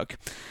to work.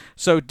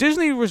 So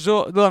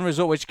Disneyland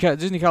Resort, which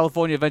Disney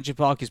California Adventure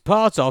Park is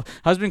part of,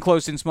 has been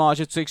closed since March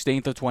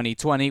 16th of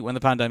 2020 when the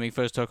pandemic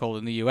first took hold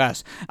in the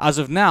US. As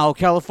of now,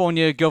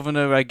 California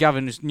Governor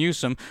Gavin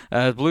Newsom,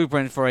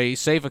 blueprint for a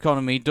safe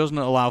economy, doesn't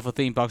allow for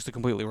theme parks to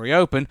completely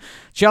reopen,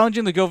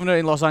 challenging the governor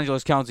in Los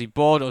Angeles County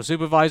Board of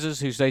Supervisors,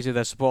 who stated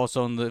their support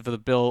for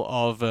the bill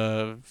of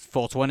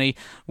 420,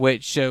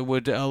 which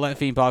would let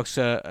theme parks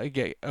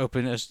get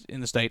open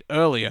in the state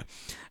earlier.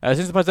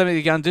 Since the pandemic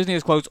began, Disney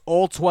has closed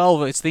all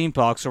 12 of its theme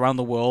parks around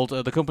the world.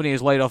 The company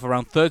has laid off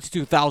around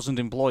 32,000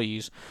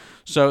 employees.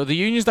 So the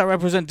unions that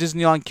represent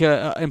Disneyland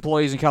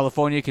employees in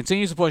California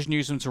continue to push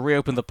Newsom to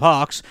reopen the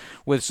parks,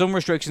 with some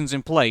restrictions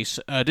in place.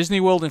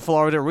 DisneyWorld in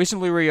Florida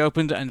recently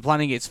reopened and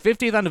planning its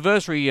 50th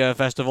anniversary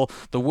festival,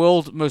 the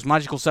World Most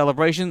Magical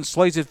Celebration,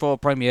 slated for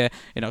premiere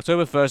in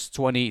October 1st,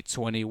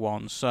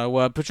 2021.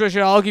 So,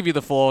 Patricia, I'll give you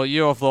the floor.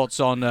 Your thoughts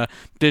on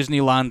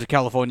Disneyland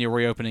California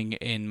reopening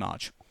in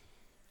March.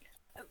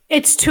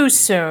 It's too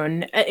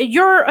soon.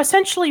 You're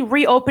essentially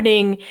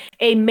reopening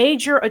a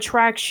major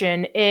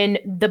attraction in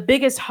the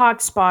biggest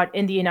hotspot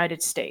in the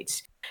United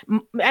States.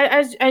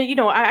 As you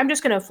know, I'm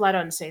just going to flat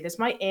out and say this.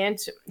 My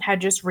aunt had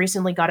just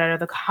recently got out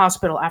of the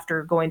hospital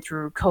after going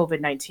through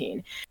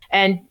COVID-19,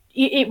 and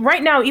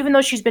right now, even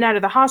though she's been out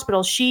of the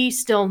hospital, she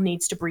still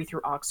needs to breathe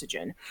through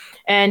oxygen.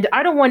 And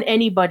I don't want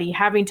anybody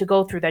having to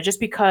go through that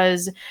just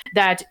because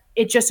that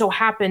it just so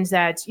happens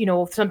that, you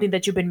know, something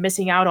that you've been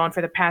missing out on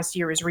for the past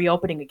year is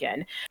reopening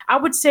again. I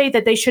would say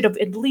that they should have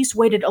at least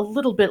waited a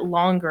little bit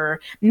longer,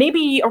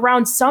 maybe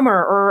around summer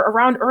or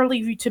around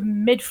early to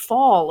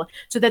mid-fall,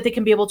 so that they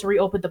can be able to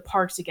reopen the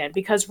parks again.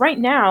 Because right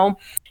now,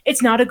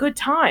 it's not a good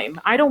time.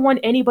 I don't want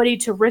anybody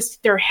to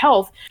risk their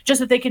health just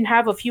so they can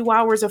have a few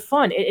hours of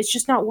fun. It's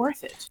just not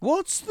worth it.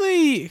 What's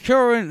the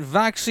current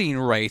vaccine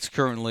rate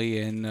currently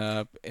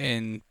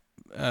in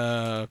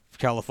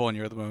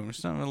California at the moment?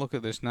 Just having a look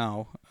at this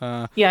now.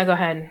 Yeah, go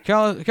ahead.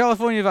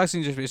 California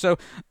vaccine distribution. So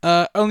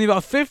only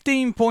about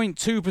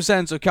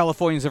 15.2% of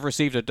Californians have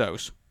received a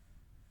dose.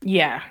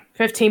 Yeah,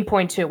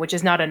 15.2, which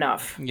is not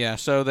enough. Yeah,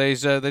 so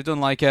they've done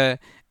like 8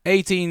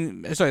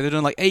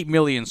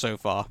 million so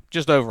far,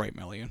 just over 8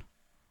 million.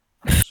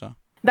 So.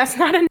 That's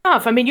not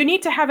enough. I mean, you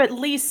need to have at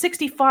least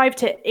 65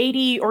 to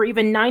 80 or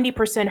even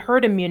 90%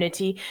 herd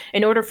immunity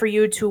in order for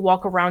you to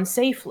walk around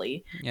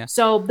safely. Yeah.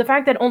 So the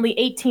fact that only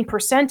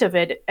 18% of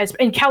it, as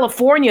in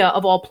California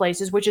of all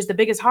places, which is the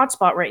biggest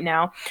hotspot right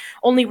now,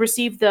 only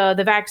received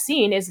the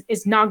vaccine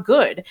is not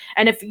good.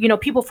 And if, you know,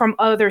 people from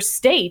other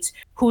states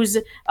whose,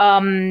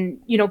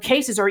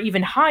 cases are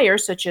even higher,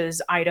 such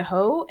as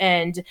Idaho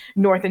and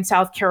North and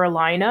South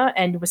Carolina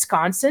and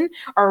Wisconsin,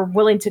 are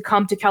willing to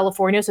come to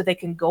California so they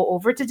can go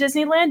over to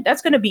Disneyland,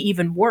 that's going to be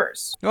even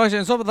worse. Right,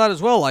 and on top of that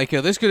as well, like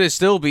this could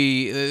still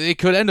be, it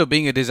could end up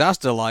being a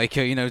disaster. Like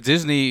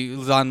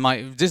Disneyland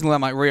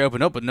might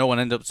reopen up, but no one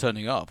end up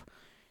turning up.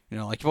 You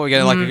know, like you probably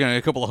get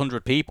a couple of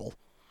hundred people.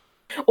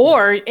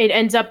 Or it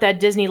ends up that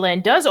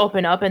Disneyland does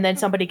open up, and then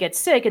somebody gets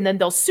sick, and then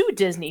they'll sue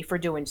Disney for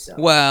doing so.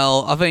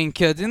 Well, I think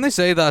didn't they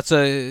say that?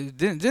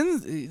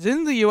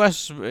 Didn't the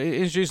U.S.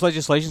 introduce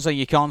legislation saying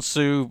you can't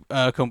sue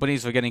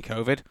companies for getting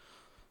COVID?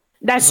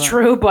 That's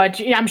true, but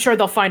I'm sure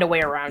they'll find a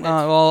way around it.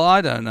 Well, I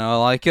don't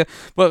know.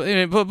 But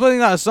putting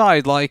that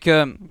aside,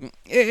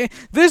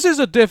 this is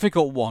a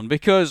difficult one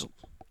because.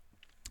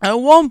 At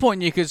one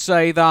point, you could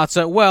say that,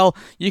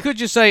 you could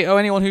just say,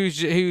 anyone who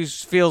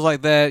feels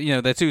like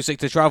they're too sick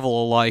to travel,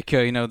 or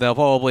they'll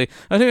probably,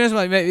 I think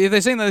if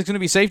they're saying that there's going to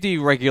be safety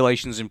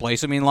regulations in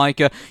place, I mean,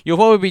 you'll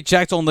probably be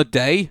checked on the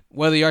day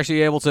whether you're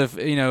actually able to,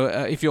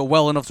 if you're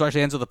well enough to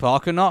actually enter the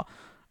park or not,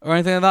 or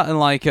anything like that,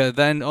 and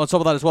then on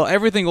top of that as well,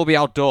 everything will be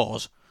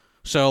outdoors.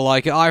 So,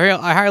 I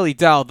highly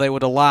doubt they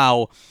would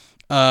allow.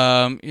 Who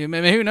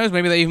knows?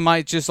 Maybe they even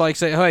might just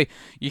say, "Hey,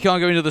 you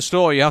can't go into the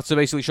store. You have to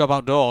basically shop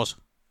outdoors."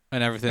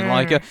 And everything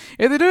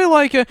if they do you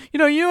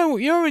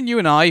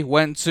and I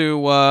went to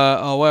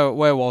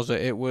where was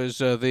it? It was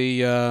not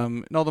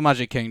the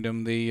Magic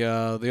Kingdom, the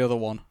other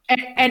one.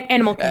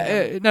 Animal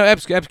Kingdom. No,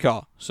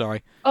 Epcot.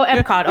 Sorry. Oh,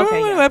 Epcot.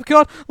 Okay. Yeah.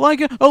 Epcot.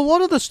 A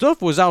lot of the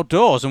stuff was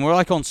outdoors, and we're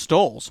on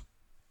stalls.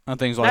 And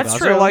things like That's that.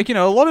 True. So,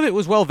 a lot of it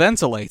was well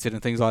ventilated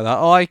and things like that.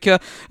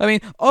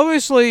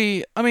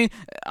 Obviously, I'm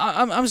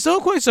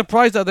still quite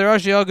surprised that they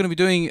actually are going to be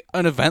doing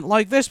an event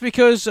like this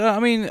because,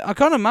 I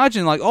can't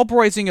imagine,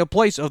 operating a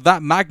place of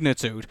that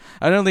magnitude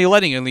and only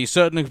letting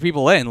certain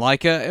people in.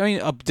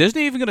 Are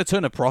Disney even going to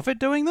turn a profit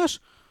doing this?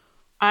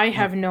 I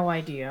have no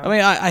idea.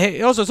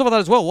 I also some of that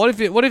as well. What if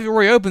it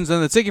reopens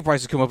and the ticket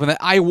prices come up and they're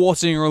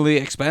eye-wateringly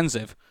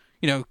expensive?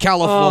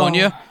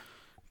 California. Oh.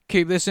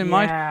 Keep this in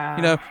mind.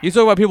 You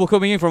talk about people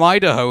coming in from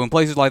Idaho and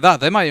places like that.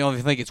 They might not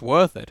even think it's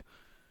worth it.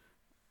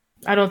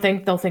 I don't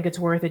think they'll think it's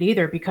worth it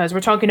either because we're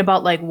talking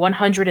about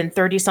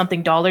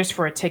 $130-something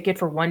for a ticket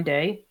for one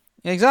day.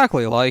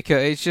 Exactly.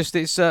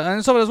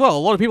 And some as well. A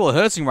lot of people are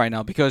hurting right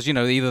now because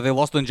either they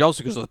lost their jobs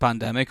because of the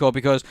pandemic or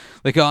because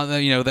they can't.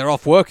 They're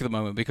off work at the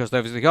moment because they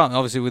obviously can't.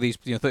 Obviously, with these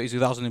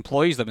 32,000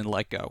 employees that've been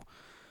let go.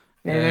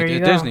 There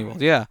you go.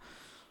 DisneyWorld. Yeah.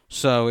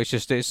 So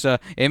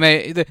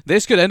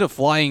this could end up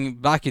flying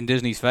back in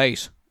Disney's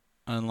face,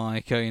 and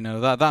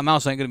that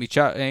mouse ain't gonna be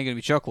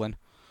chuckling.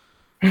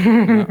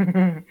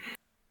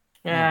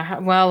 Yeah,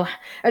 well,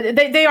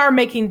 they are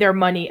making their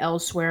money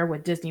elsewhere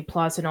with Disney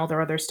Plus and all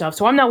their other stuff,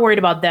 so I'm not worried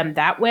about them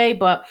that way.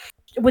 But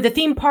with the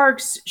theme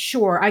parks,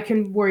 sure, I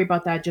can worry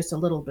about that just a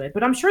little bit.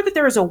 But I'm sure that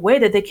there is a way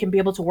that they can be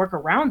able to work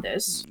around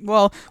this.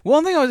 Well,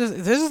 one thing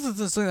this is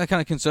the thing that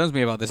kind of concerns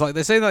me about this.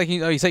 They say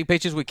you take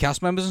pictures with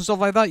cast members and stuff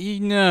like that.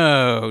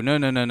 No.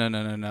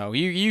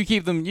 You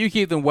keep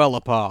them well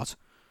apart.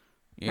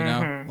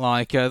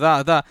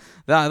 That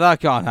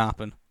can't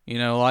happen.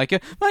 Mind you,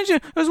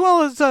 as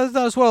well as that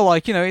as well.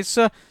 It's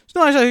not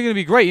actually going to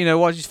be great.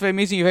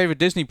 Meeting your favorite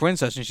Disney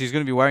princess and she's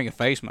going to be wearing a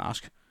face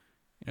mask.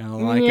 Yeah,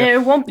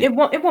 it won't. It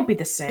won't be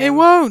the same. It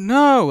won't.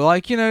 No,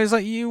 it's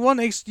like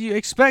you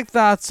expect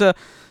that.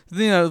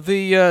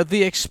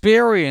 The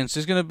experience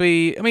is going to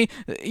be. I mean,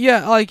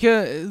 yeah,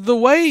 the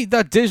way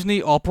that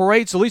Disney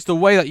operates, at least the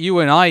way that you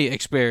and I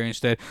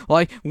experienced it,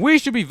 we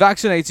should be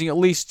vaccinating at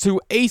least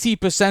to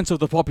 80% of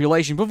the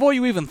population before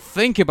you even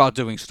think about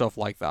doing stuff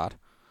like that.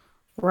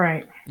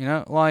 Right.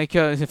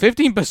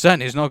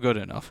 15% is not good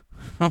enough.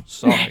 I'm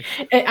sorry.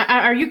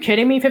 Are you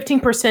kidding me?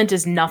 15%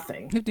 is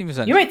nothing.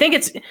 15%. You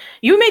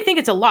may think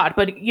it's a lot,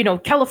 but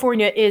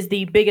California is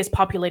the biggest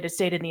populated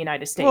state in the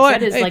United States. Well,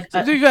 that is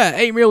to be fair,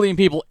 8 million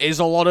people is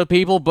a lot of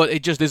people, but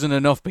it just isn't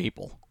enough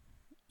people.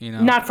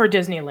 Not for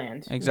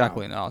Disneyland.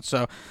 Exactly not.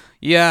 So,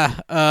 yeah.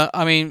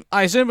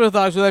 I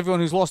sympathize with everyone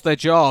who's lost their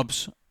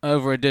jobs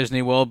over at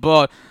Disney World,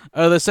 but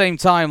at the same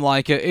time,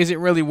 is it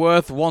really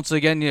worth once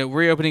again,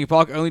 reopening a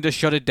park only to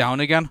shut it down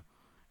again?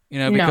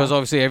 Because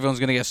obviously everyone's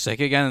going to get sick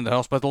again, and the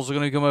hospitals are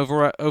going to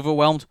become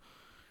overwhelmed.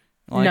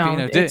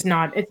 It's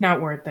not. It's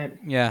not worth it.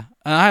 Yeah,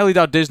 and I highly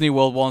doubt Disney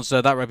World wants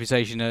that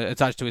reputation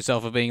attached to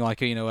itself of being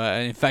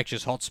an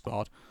infectious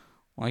hotspot.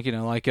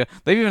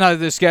 They've even had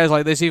this scares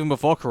like this even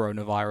before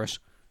coronavirus.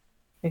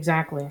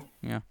 Exactly.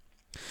 Yeah.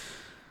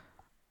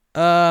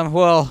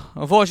 Well,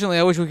 unfortunately,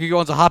 I wish we could go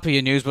on to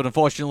happier news, but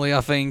unfortunately,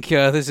 I think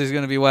this is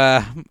going to be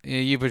where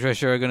you,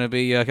 Patricia, are going to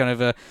be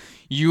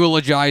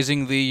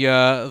eulogizing the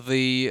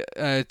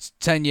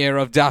 10-year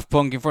of Daft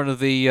Punk in front of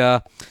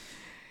the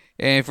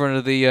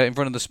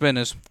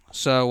Spinners.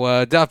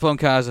 So Daft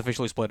Punk has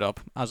officially split up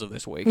as of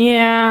this week.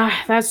 Yeah,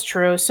 that's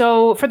true.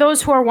 So for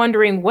those who are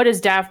wondering, what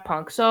is Daft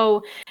Punk?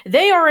 So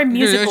they are a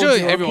musical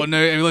duo. Everyone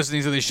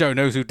listening to this show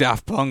knows who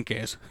Daft Punk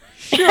is.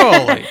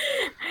 Surely.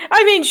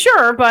 I mean,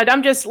 sure, but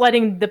I'm just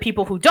letting the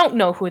people who don't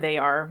know who they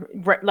are,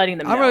 letting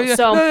them know.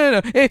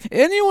 No. If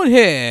anyone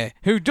here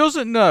who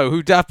doesn't know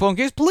who Daft Punk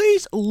is,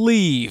 please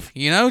leave.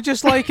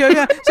 Just take your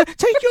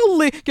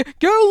leave.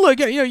 Go look.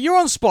 You're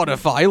on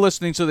Spotify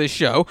listening to this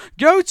show.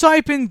 Go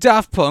type in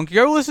Daft Punk.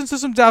 Go listen to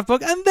some Daft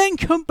Punk, and then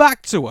come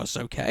back to us,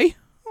 okay?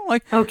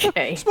 Okay. All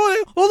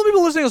the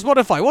people listening on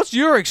Spotify, what's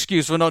your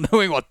excuse for not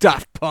knowing what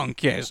Daft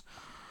Punk is?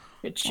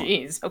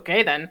 Jeez.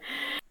 Okay, then.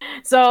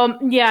 So,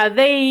 yeah,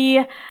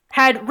 they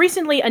had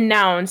recently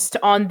announced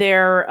on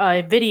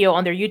their video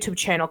on their YouTube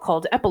channel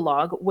called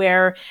Epilogue,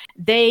 where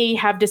they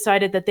have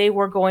decided that they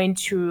were going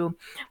to,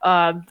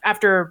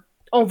 after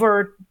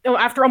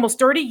almost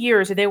 30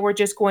 years, they were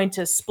just going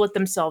to split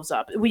themselves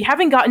up. We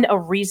haven't gotten a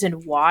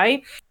reason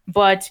why,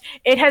 but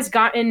it has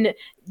gotten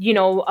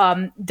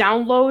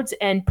downloads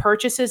and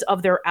purchases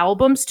of their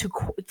albums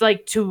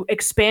to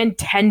expand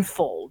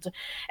tenfold,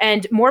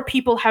 and more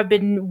people have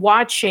been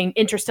watching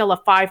Interstellar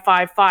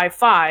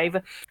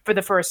 5555 for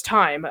the first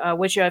time,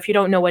 which if you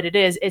don't know what it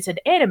is, it's an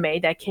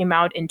anime that came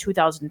out in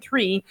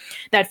 2003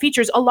 that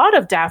features a lot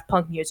of Daft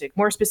Punk music,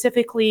 more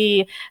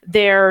specifically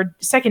their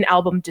second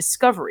album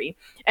Discovery.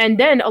 And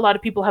then a lot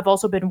of people have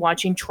also been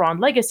watching Tron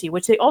Legacy,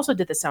 which they also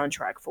did the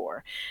soundtrack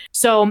for.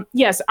 So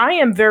yes, I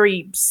am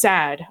very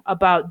sad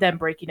about them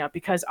breaking up,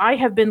 because I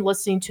have been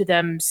listening to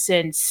them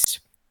since,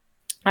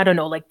 I don't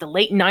know, the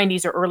late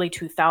 90s or early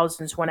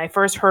 2000s, when I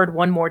first heard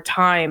One More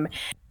Time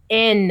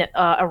in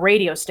a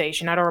radio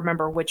station. I don't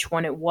remember which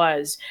one it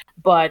was,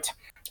 but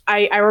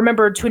I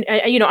remember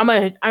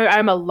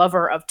I'm a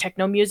lover of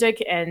techno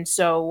music, and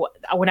so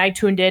when I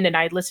tuned in and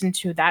I listened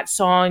to that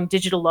song,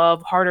 Digital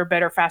Love, Harder,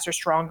 Better, Faster,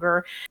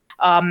 Stronger,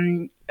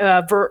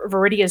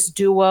 Viridius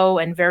Duo,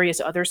 and various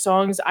other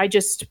songs, I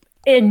just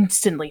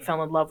instantly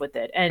fell in love with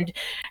it. And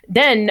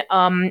then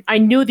I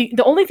knew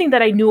the only thing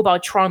that I knew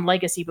about Tron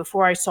Legacy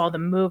before I saw the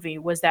movie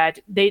was that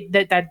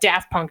that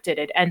Daft Punk did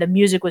it, and the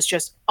music was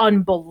just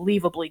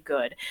unbelievably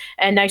good.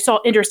 And I saw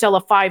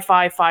Interstellar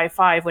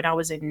 5555 when I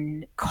was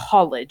in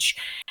college,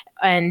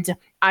 and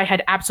I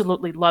had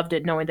absolutely loved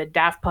it, knowing that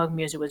Daft Punk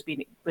music was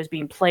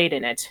being played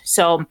in it.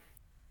 So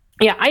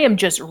yeah, I am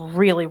just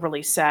really,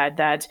 really sad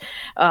that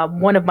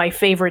one of my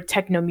favorite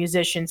techno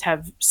musicians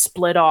have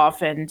split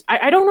off, and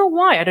I don't know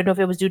why. I don't know if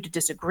it was due to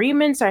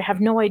disagreements. I have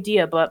no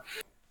idea, but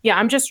yeah,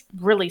 I'm just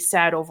really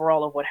sad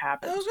overall of what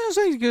happened. I was gonna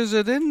say, because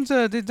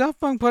did Daft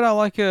Punk put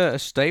out a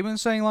statement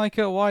saying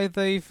why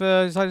they've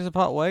decided to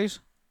part ways?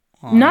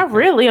 Not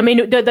really. I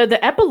mean, the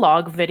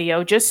epilogue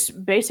video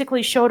just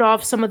basically showed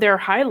off some of their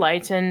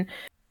highlights and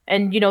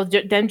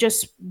them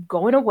just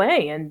going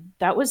away, and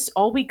that was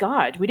all we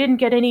got. We didn't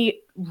get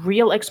any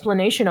real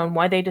explanation on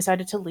why they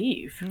decided to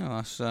leave.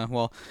 No, that's keep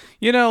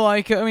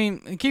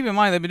in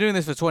mind they've been doing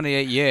this for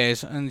 28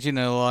 years, and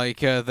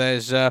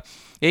there's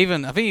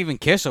even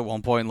Kiss at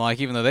one point,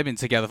 even though they've been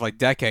together for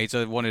decades,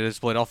 they wanted to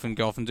split off and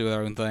go off and do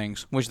their own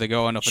things, which they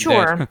go on up and did,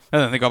 and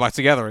then they got back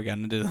together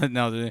again.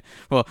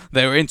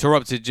 They were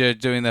interrupted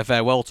doing their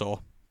farewell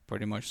tour,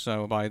 pretty much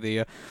so by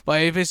a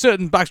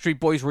certain Backstreet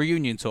Boys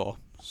reunion tour.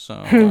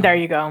 So there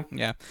you go.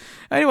 Yeah.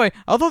 Anyway,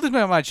 I thought this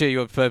might cheer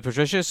you up,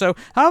 Patricia. So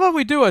how about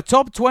we do a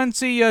top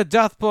 20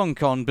 Daft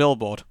Punk on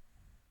Billboard?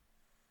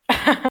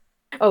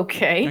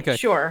 Okay,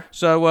 sure.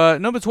 So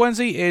number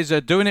 20 is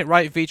Doing It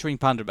Right featuring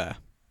Panda Bear.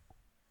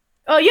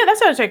 Oh, yeah, that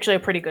sounds actually a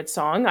pretty good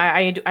song.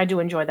 I do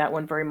enjoy that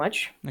one very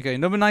much. Okay,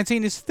 number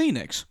 19 is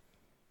Phoenix.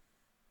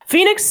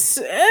 Phoenix,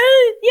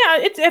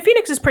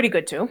 Phoenix is pretty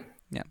good too.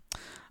 Yeah.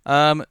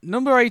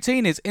 Number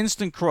 18 is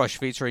Instant Crush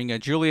featuring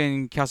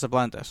Julian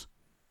Casablancas.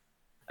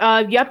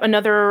 Yep,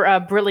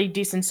 another really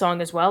decent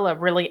song as well.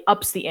 Really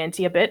ups the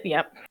ante a bit.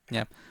 Yep.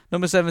 Yeah.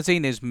 Number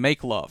 17 is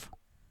Make Love.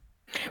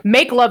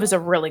 Make Love is a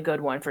really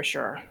good one for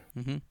sure.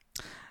 Mm-hmm.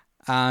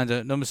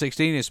 And number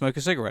 16 is Smoke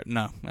a Cigarette.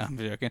 No, I'm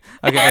joking.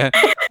 Okay.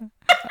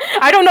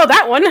 I don't know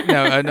that one.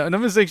 No,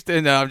 number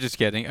 16. No, I'm just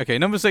kidding. Okay,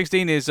 number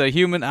 16 is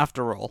Human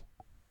After All.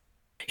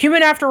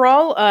 Human After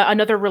All,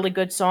 another really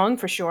good song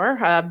for sure.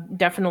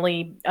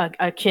 Definitely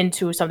akin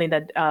to something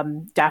that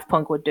Daft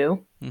Punk would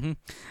do.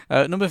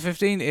 Mm-hmm. Number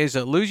 15 is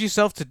Lose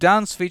Yourself to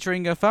Dance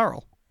featuring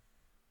Farrell.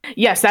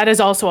 Yes, that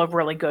is also a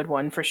really good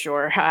one for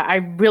sure. I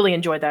really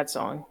enjoyed that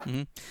song.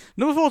 Mm-hmm.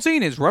 Number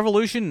 14 is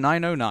Revolution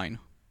 909.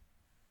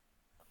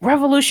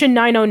 Revolution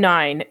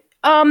 909.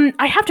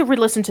 I have to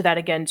re-listen to that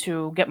again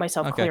to get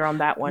myself clear on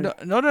that one.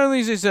 Not only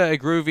is a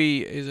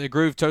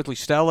groove totally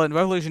stellar,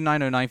 Revolution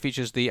 909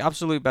 features the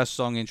absolute best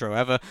song intro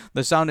ever.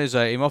 The sound is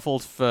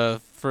muffled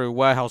through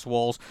warehouse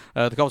walls.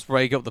 The cops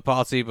break up the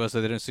party, but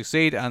they don't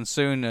succeed, and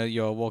soon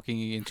you're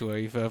walking into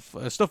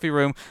a stuffy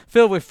room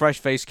filled with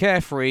fresh-faced,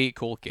 carefree,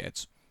 cool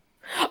kids.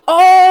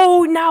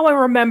 Oh, now I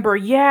remember.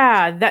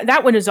 Yeah,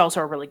 that one is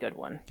also a really good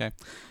one. Okay,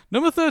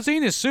 number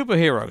 13 is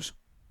Superheroes.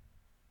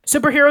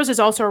 Superheroes is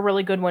also a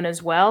really good one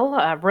as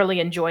well.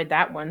 Really enjoyed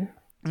that one.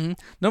 Mm-hmm.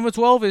 Number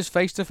 12 is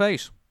Face to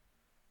Face.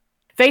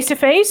 Face to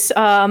Face?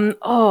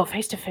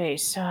 Face to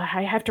Face.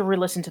 I have to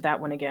re-listen to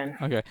that one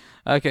again.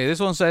 Okay, this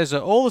one says,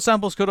 all the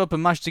samples cut up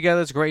and mashed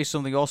together to create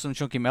something awesome,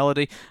 chunky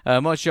melody.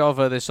 Much of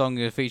this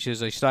song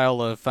features a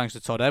style thanks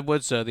to Todd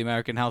Edwards, the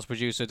American house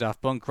producer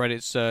Daft Punk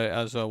credits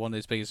as one of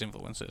his biggest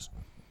influences.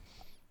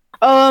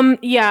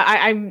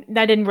 I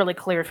that didn't really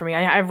clear it for me.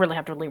 I really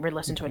have to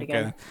re-listen to it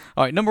again. Okay.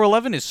 All right, number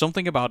 11 is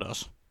Something About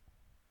Us.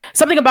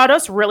 Something About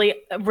Us, really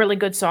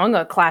good song,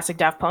 a classic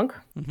Daft Punk.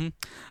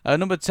 Mm-hmm.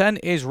 Number 10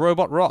 is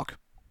Robot Rock.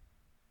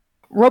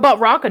 Robot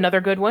Rock, another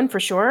good one for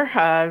sure.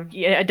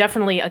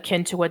 Definitely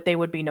akin to what they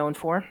would be known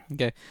for.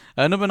 Okay.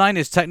 Number 9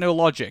 is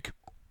Technologic.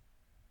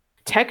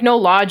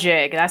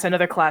 Technologic, that's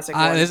another classic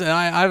one.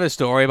 I have a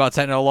story about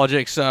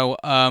Technologic. So,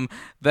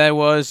 there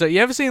was.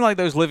 You ever seen like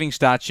those living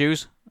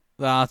statues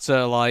that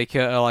like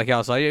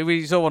outside?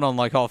 We saw one on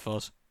like Hot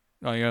Fuzz.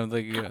 Oh, you know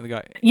the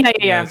guy.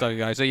 Yeah.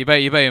 Guy. So you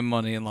pay him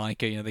money and like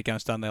they kind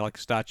of stand there like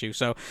a statue.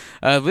 So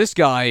this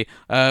guy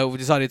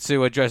decided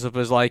to dress up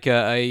as like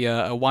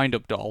a wind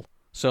up doll.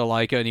 So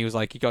like, and he was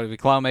like, he got to be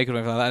clown makeup and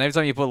everything like that. And every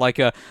time you put like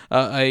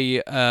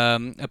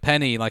a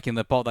penny like in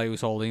the pot that he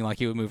was holding, like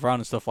he would move around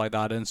and stuff like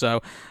that. And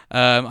so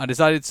I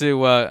decided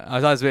to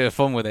have a bit of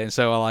fun with it. And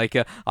so I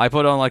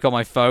put it on like on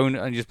my phone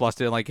and just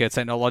blasted like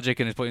Technologic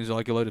and just put into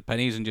like a load of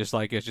pennies and just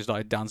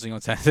started dancing on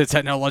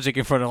Technologic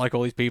in front of like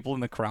all these people in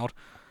the crowd.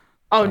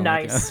 Oh, so,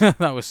 nice.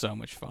 That was so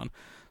much fun.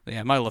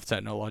 Yeah, I love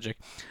Technologic.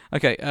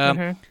 Okay,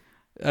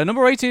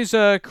 number 8 is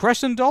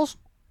Crescent Dolls.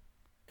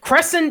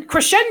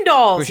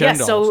 Crescendolls.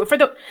 Yes. So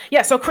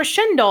so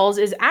Crescendolls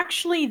is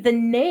actually the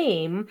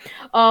name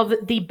of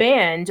the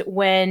band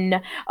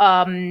when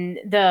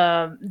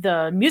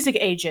the music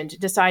agent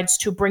decides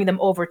to bring them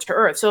over to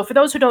Earth. So for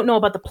those who don't know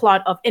about the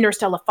plot of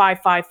Interstellar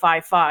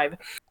 5555,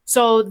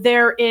 so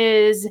there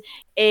is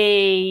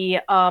a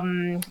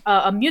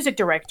music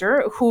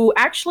director who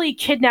actually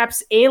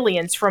kidnaps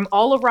aliens from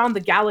all around the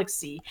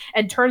galaxy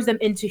and turns them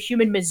into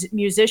human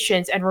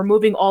musicians and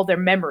removing all their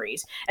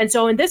memories. And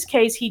so in this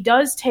case, he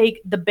does take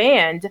the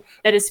band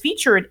that is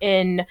featured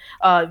in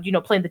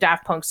playing the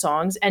Daft Punk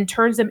songs and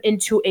turns them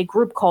into a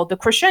group called the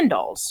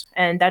Crescendolls,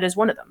 and that is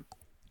one of them.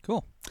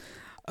 Cool.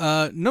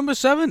 Number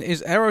 7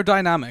 is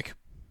Aerodynamic.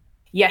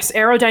 Yes,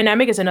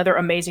 Aerodynamic is another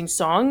amazing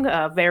song,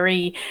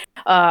 very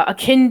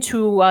akin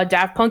to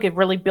Daft Punk. It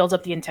really builds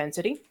up the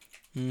intensity.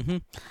 Mm-hmm.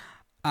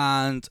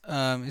 And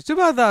it's too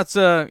bad that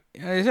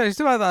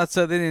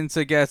they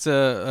didn't get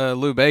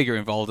Lou Bega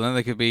involved, and then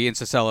they could be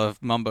Interstellar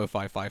Mambo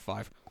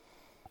 555.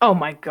 Oh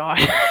my god.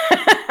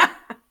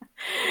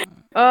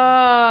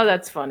 Oh,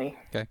 that's funny.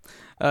 Okay.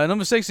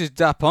 Number 6 is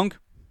Daft Punk.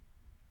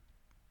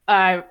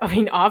 I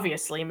mean,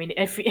 obviously. I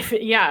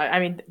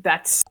mean,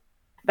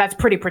 that's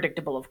pretty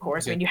predictable, of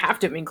course. Okay. I mean, you have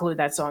to include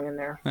that song in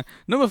there.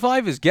 Number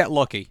 5 is Get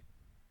Lucky.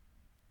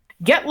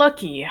 Get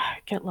Lucky.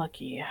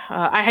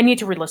 I need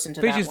to re-listen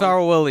to that one. Features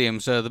Pharrell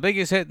Williams. The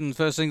biggest hit and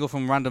first single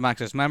from Random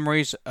Access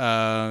Memories.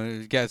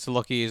 Get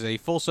Lucky is a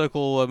full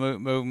circle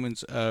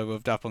movement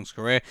of Daft Punk's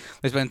career.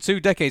 They spent 2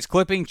 decades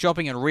clipping,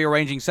 chopping, and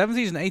rearranging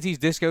 70s and 80s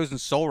discos and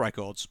soul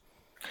records.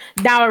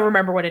 Now I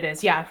remember what it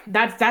is. Yeah,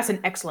 that's an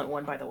excellent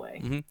one, by the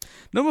way. Mm-hmm.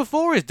 Number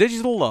 4 is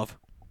Digital Love.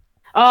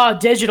 Oh,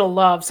 Digital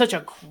Love, such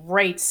a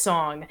great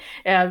song.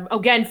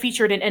 Again,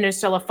 featured in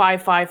Interstellar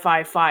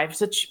 5555.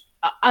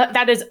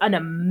 That is an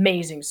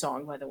amazing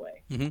song, by the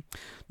way. Mm-hmm.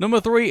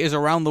 Number 3 is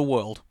Around the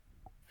World.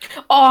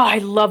 Oh, I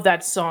love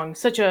that song.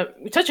 Such an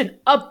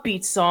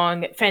upbeat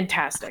song.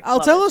 Fantastic. I'll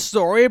tell a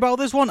story about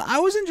this one. I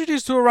was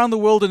introduced to Around the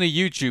World in a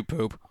YouTube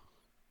poop.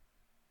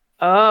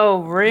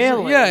 Oh,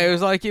 really?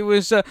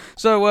 So, yeah,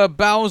 so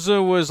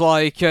Bowser was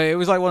like it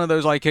was like one of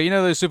those like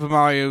those Super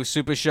Mario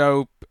Super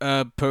Show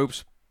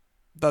poops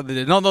that they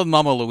did, not the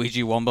Mama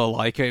Luigi one, but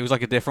like it was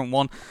like a different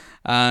one,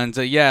 and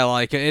yeah,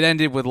 like it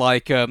ended with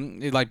like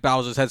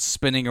Bowser's head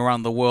spinning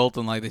around the world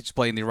and like they just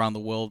playing the around the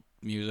world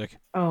music.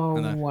 Oh,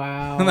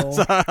 wow.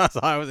 That's how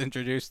I was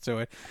introduced to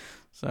it.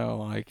 So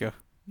like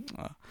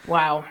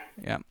wow.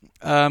 Yeah.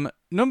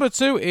 Number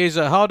 2 is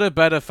Harder,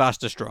 Better,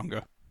 Faster,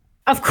 Stronger.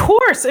 Of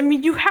course. I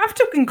mean, you have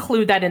to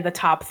include that in the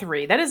top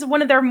 3. That is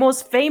one of their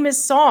most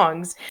famous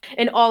songs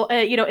in all,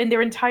 in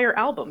their entire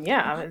album.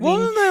 Yeah. I mean,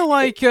 wasn't there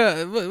like,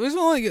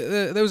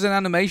 there was an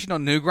animation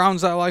on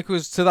Newgrounds that like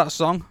was to that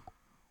song?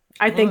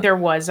 I think there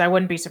was. I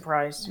wouldn't be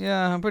surprised.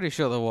 Yeah, I'm pretty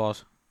sure there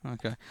was.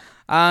 Okay.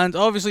 And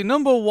obviously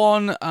number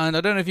 1, and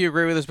I don't know if you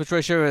agree with this,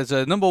 Patricia, is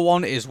number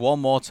 1 is One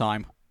More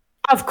Time.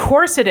 Of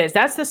course it is.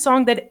 That's the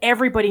song that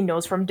everybody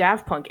knows from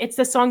Daft Punk. It's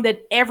the song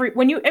that you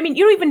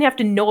don't even have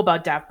to know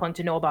about Daft Punk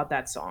to know about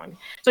that song.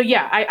 So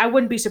yeah, I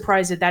wouldn't be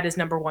surprised that is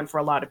number 1 for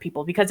a lot of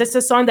people because it's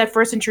the song that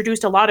first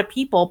introduced a lot of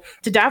people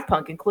to Daft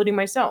Punk, including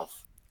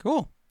myself.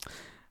 Cool.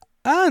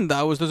 And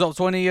that was the top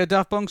 20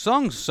 Daft Punk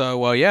songs.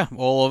 So yeah,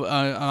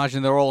 I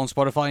imagine they're all on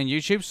Spotify and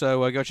YouTube.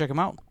 So go check them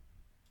out.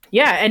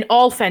 Yeah, and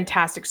all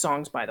fantastic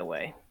songs, by the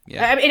way.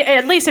 Yeah. I mean,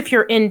 at least if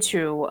you're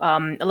into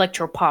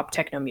electro pop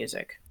techno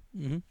music.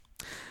 Mm-hmm.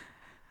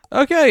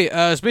 Okay,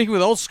 speaking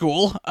with old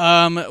school,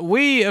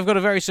 we have got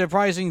a very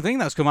surprising thing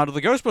that's come out of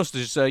the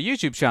Ghostbusters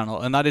YouTube channel,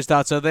 and that is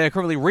that they are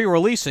currently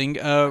re-releasing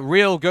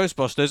Real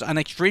Ghostbusters and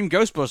Extreme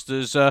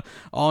Ghostbusters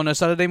on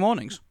Saturday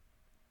mornings.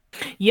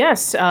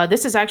 Yes,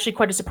 this is actually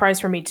quite a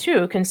surprise for me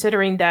too,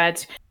 considering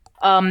that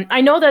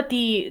I know that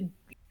the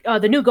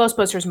new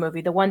Ghostbusters movie,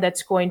 the one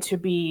that's going to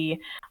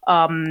be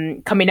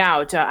coming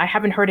out, I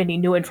haven't heard any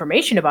new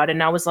information about it,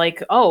 and I was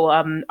like,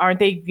 aren't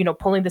they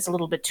pulling this a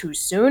little bit too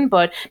soon?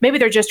 But maybe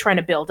they're just trying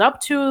to build up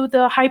to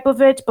the hype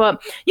of it.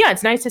 But yeah,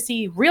 it's nice to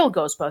see Real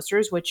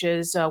Ghostbusters, which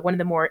is one of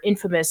the more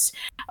infamous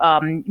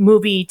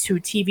movie to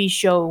TV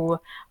show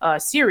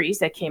series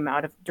that came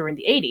out during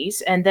the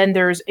 80s. And then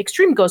there's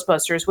Extreme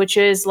Ghostbusters, which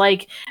is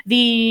like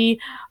the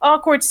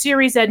awkward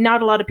series that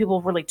not a lot of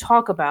people really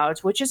talk about,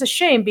 which is a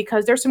shame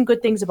because there's some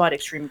good things about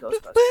Extreme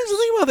Ghostbusters. But here's the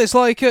thing about this,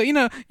 like, you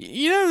know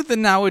that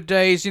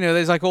nowadays,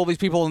 there's like all these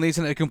people on the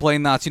internet who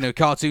complain that,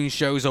 cartoon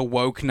shows are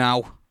woke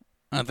now.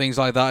 And things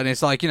like that, and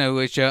it's like,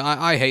 which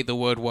I hate the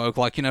word woke.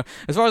 Like,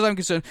 as far as I'm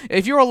concerned,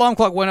 if your alarm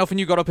clock went off and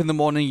you got up in the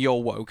morning,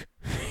 you're woke.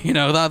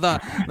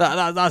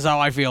 That's how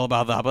I feel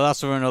about that. But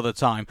that's for another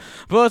time.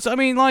 But I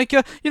mean, like,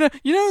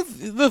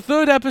 the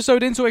third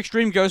episode into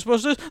Extreme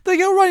Ghostbusters, they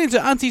go right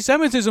into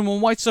anti-Semitism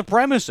and white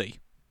supremacy.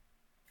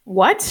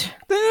 What?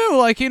 They do,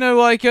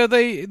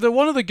 the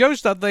one of the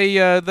ghosts that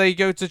they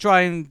go to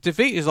try and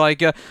defeat is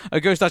like a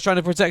ghost that's trying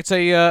to protect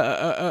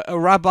a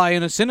rabbi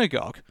in a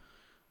synagogue.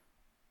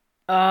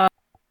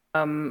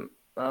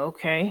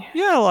 Okay.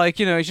 Yeah,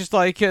 it's just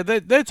like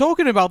they're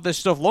talking about this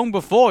stuff long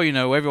before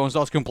everyone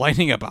starts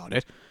complaining about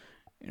it.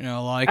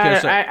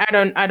 I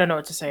don't know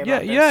what to say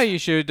about this. Yeah, you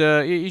should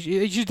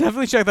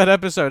definitely check that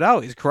episode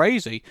out. It's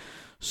crazy.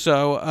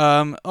 So,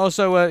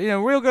 also,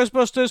 Real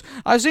Ghostbusters,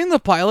 I've seen the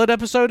pilot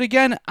episode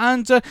again,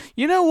 and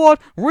you know what?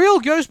 Real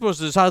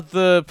Ghostbusters had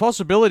the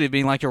possibility of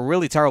being like a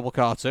really terrible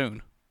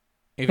cartoon.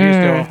 If you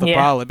just go off the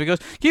pilot, because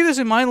keep this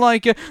in mind,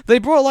 they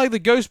brought the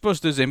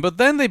Ghostbusters in, but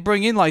then they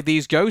bring in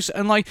these ghosts,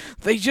 and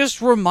they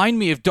just remind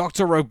me of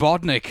Dr.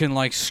 Robotnik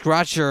and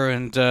Scratcher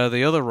and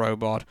the other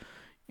robot.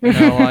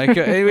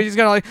 It was just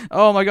kind of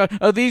oh my god,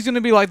 are these going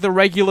to be the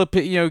regular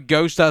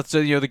ghosts that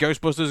the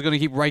Ghostbusters are going to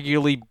keep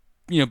regularly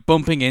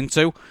bumping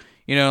into?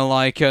 And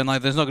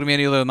there's not going to be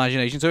any other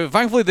imagination. So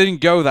thankfully they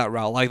didn't go that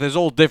route. There's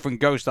all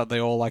different ghosts that they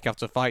all have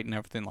to fight and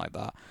everything like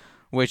that.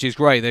 Which is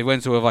great. They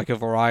went to a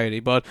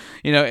variety, but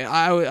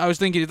I was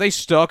thinking if they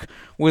stuck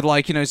with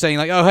saying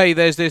oh hey,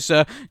 there's this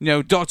Dr.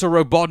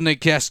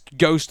 Robotnik-esque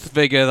ghost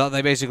figure that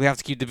they basically have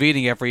to keep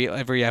defeating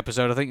every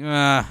episode. I think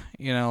I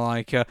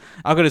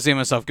could have seen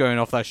myself going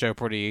off that show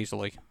pretty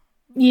easily.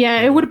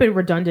 Yeah, it would have been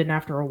redundant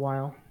after a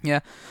while. Yeah,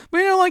 but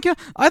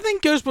I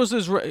think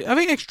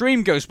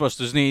Extreme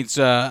Ghostbusters needs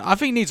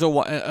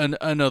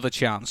another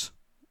chance.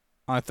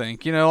 I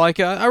think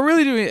I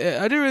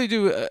really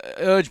do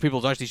urge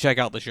people to actually check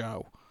out the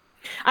show.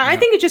 I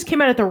think it just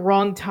came out at the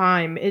wrong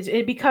time.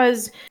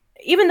 Because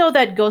even though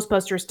that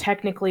Ghostbusters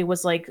technically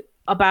was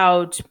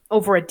about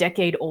over a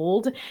decade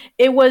old,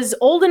 it was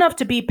old enough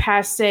to be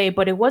passé,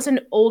 but it wasn't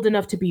old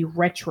enough to be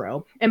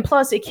retro. And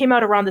plus, it came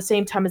out around the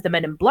same time as the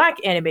Men in Black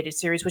animated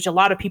series, which a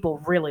lot of people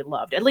really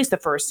loved, at least the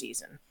first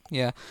season.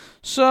 Yeah.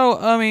 So,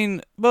 I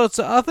mean, but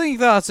I think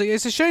that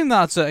it's a shame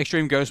that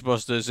Extreme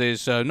Ghostbusters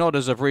is not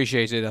as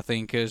appreciated, I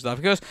think, as that.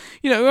 Because,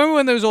 remember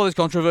when there was all this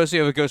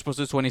controversy over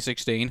Ghostbusters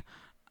 2016?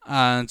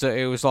 And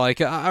it was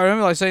like I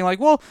remember like saying like,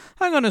 well,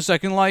 hang on a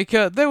second, like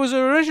there was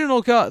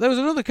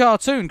another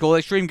cartoon called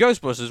Extreme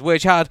Ghostbusters,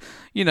 which had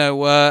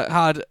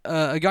had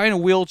a guy in a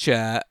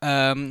wheelchair,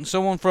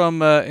 someone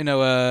from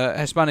a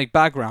Hispanic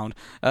background,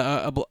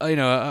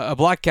 a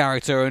black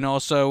character, and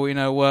also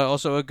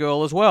also a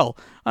girl as well.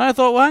 And I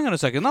thought, well, hang on a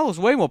second, that was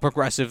way more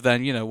progressive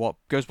than what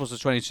Ghostbusters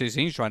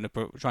 2016 is trying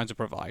to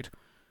provide.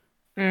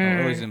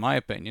 At least in my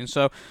opinion.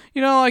 So,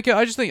 I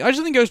just think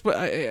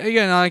Ghostbusters,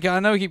 again, I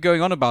know I keep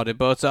going on about it,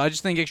 but I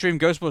just think Extreme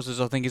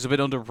Ghostbusters, I think, is a bit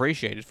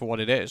underappreciated for what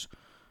it is.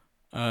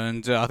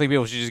 And I think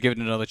people should just give it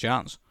another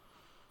chance.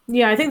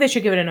 Yeah, I think they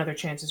should give it another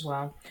chance as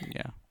well.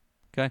 Yeah.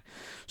 Okay.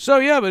 So,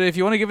 yeah, but if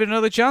you want to give it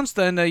another chance,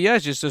 then,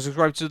 just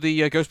subscribe to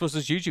the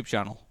Ghostbusters YouTube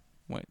channel.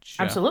 Which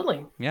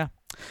Absolutely. Yeah.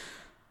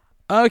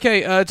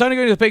 Okay, time to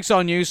go into the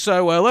Pixar news.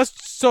 So,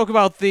 let's talk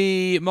about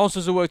the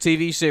Monsters at Work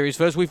TV series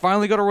first. We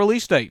finally got a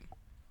release date.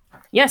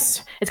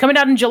 Yes, it's coming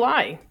out in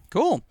July.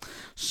 Cool.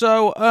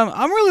 So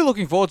I'm really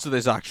looking forward to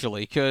this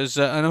actually, and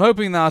I'm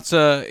hoping that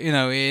it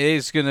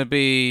is going to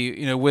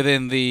be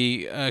within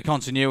the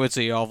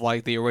continuity of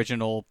like the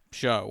original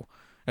show.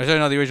 Sorry,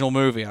 not the original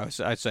movie,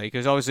 I'd say,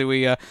 because obviously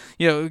we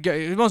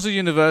Monsters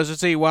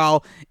University,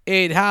 while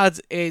it had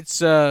its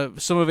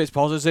some of its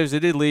positives, it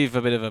did leave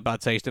a bit of a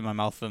bad taste in my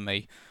mouth for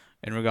me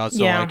in regards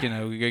to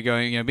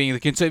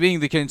being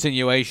the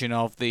continuation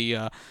of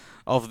the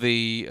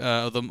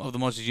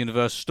Monsters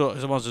Universe,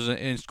 the Monsters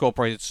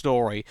Incorporated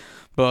story,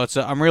 but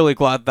I'm really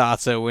glad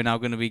that we're now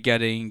going to be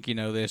getting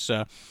this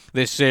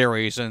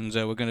series, and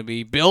we're going to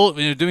be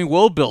doing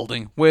world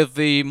building with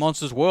the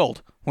Monsters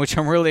world, which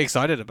I'm really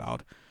excited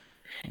about.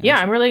 Yeah,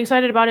 I'm really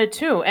excited about it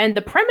too. And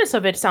the premise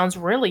of it sounds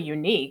really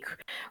unique.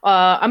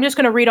 I'm just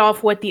going to read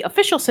off what the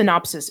official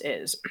synopsis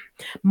is.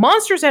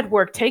 Monsters at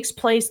Work takes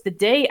place the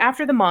day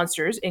after the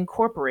Monsters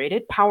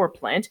Incorporated power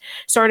plant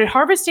started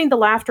harvesting the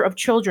laughter of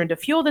children to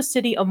fuel the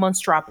city of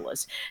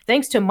Monstropolis,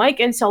 thanks to Mike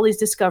and Sully's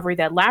discovery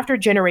that laughter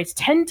generates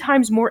 10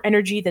 times more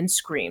energy than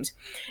screams.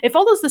 It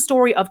follows the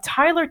story of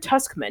Tyler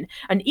Tuskman,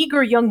 an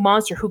eager young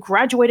monster who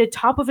graduated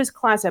top of his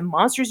class at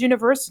Monsters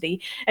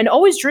University and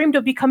always dreamed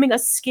of becoming a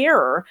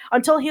scarer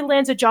until he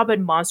lands a job at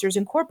Monsters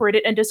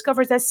Incorporated and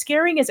discovers that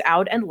scaring is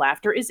out and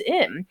laughter is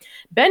in.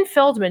 Ben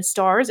Feldman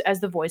stars as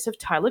the voice of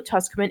Tyler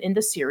Tuskman in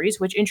the series,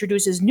 which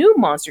introduces new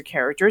monster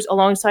characters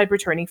alongside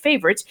returning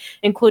favorites,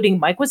 including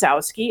Mike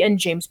Wazowski and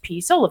James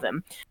P.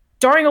 Sullivan.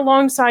 Starring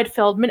alongside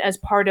Feldman as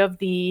part of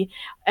the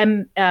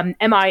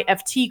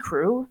MIFT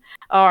crew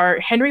are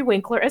Henry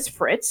Winkler as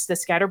Fritz, the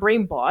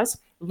scatterbrain boss,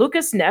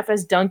 Lucas Neff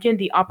as Duncan,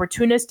 the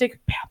opportunistic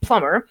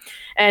plumber,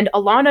 and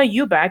Alana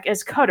Eubank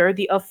as Cutter,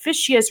 the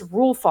officious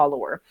rule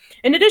follower.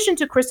 In addition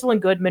to Crystal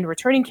and Goodman,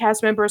 returning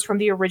cast members from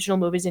the original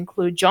movies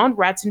include John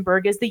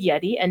Ratzenberg as the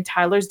Yeti and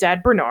Tyler's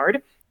dad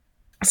Bernard.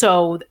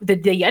 So the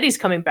Yeti's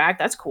coming back.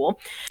 That's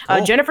cool.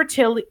 Jennifer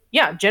Tilly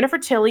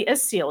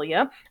as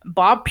Celia,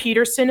 Bob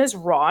Peterson as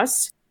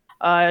Ross,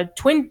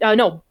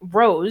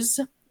 Rose.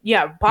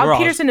 Yeah, Bob Ross.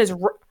 Peterson is.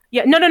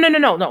 Yeah,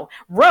 no.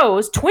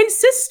 Rose, twin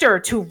sister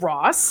to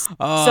Ross.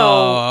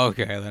 Oh,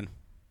 okay then.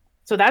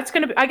 So that's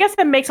gonna be. I guess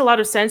that makes a lot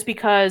of sense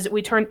because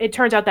it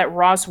turns out that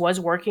Ross was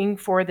working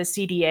for the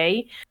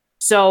CDA.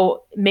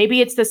 So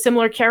maybe it's the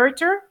similar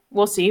character.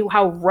 We'll see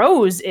how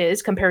Rose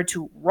is compared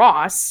to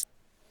Ross.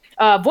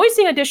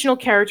 Voicing additional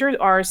characters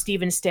are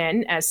Steven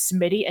Stanton as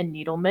Smitty and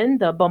Needleman,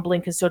 the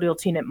bumbling custodial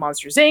teen at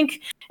Monsters, Inc.,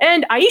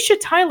 and Aisha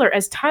Tyler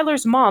as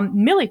Tyler's mom,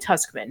 Millie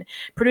Tuskman.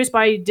 Produced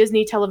by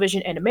Disney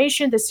Television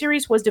Animation, the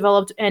series was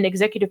developed and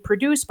executive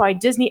produced by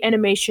Disney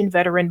Animation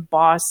veteran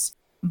boss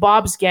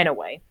Bob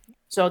Sganaway.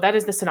 So that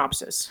is the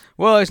synopsis.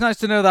 Well, it's nice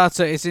to know that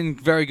it's in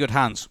very good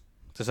hands,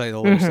 to say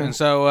the least. And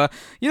so,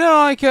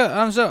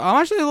 I'm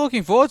actually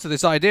looking forward to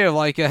this idea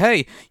of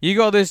hey, you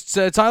got this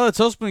Tyler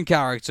Tuskman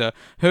character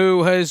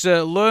who has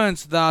learned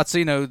that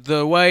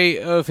the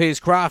way of his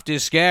craft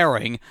is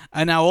scaring,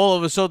 and now all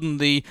of a sudden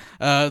the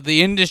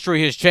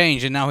industry has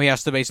changed, and now he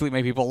has to basically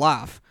make people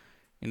laugh.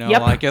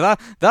 Yep.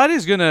 That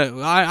is gonna.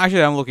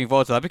 I'm looking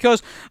forward to that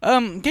because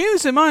keep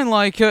this in mind.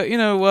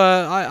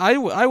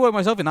 I work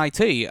myself in IT,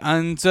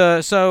 and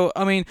so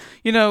I mean,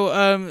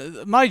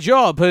 my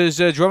job has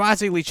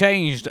dramatically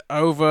changed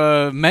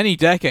over many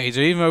decades,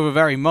 or even over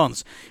very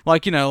months.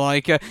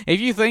 If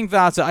you think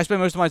that I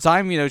spend most of my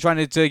time,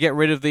 trying to get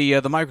rid of the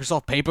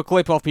Microsoft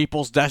paperclip off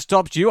people's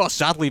desktops, you are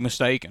sadly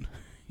mistaken.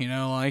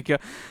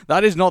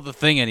 That is not the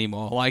thing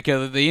anymore.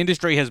 The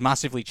industry has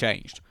massively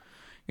changed.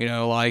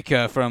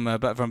 From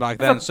back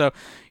then. So,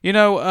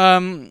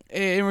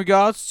 in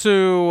regards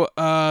to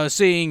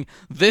seeing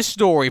this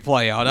story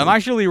play out, I'm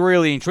actually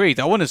really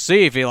intrigued. I want to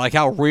see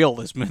how real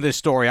this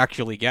story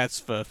actually gets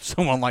for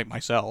someone like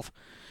myself.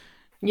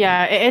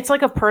 Yeah, it's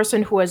like a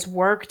person who has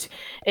worked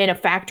in a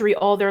factory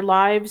all their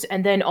lives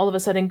and then all of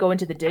a sudden go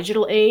into the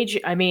digital age.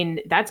 I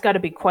mean, that's got to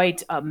be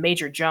quite a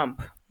major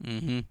jump.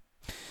 Mm-hmm.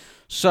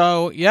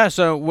 So, yeah,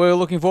 we're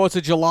looking forward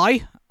to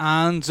July,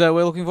 and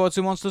we're looking forward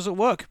to Monsters at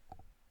Work.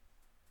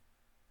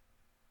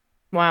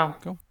 Wow.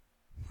 Cool.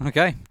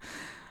 Okay.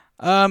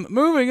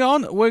 Moving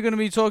on, we're going to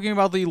be talking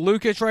about the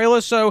Luca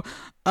trailer. So,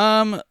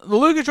 the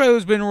Luca trailer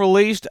has been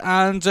released,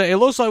 and it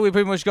looks like we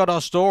pretty much got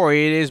our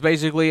story. It is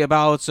basically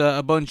about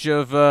a bunch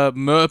of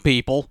mer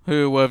people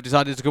who have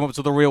decided to come up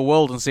to the real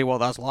world and see what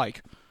that's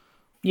like.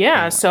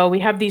 Yeah, so we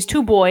have these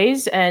two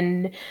boys,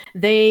 and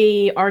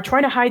they are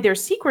trying to hide their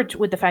secret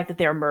with the fact that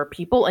they're mer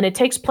people, and it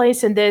takes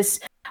place in this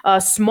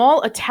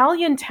small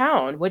Italian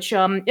town, which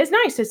is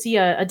nice to see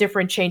a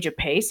different change of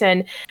pace.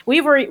 And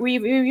we've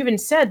even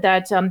said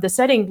that the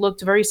setting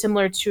looked very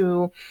similar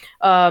to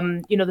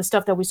the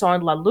stuff that we saw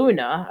in La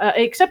Luna,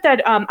 except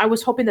that I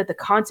was hoping that the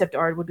concept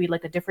art would be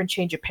like a different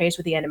change of pace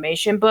with the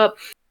animation, but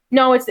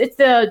no, it's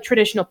the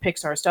traditional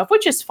Pixar stuff,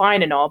 which is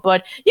fine and all.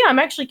 But yeah, I'm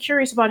actually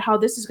curious about how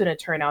this is going to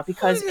turn out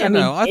because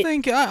I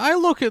think I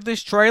look at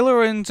this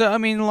trailer and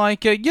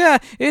yeah,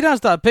 it has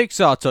that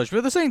Pixar touch, but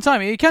at the same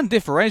time, it can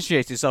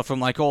differentiate itself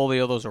from like all the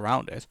others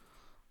around it.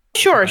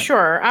 Sure,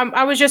 sure.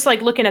 I was just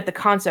like looking at the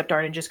concept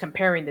art and just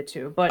comparing the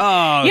two. But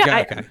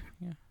okay.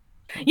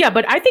 Yeah,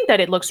 but I think that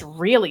it looks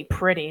really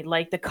pretty.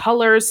 Like the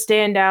colors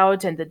stand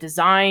out and the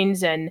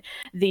designs and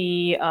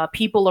the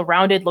people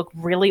around it look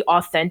really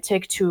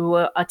authentic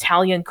to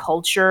Italian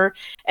culture.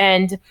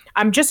 And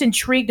I'm just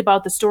intrigued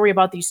about the story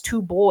about these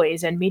two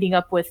boys and meeting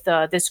up with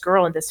this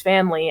girl and this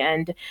family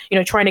and,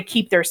 trying to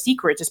keep their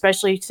secrets,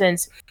 especially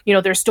since,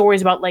 there's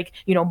stories about like,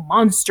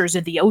 monsters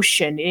in the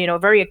ocean,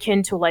 very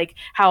akin to like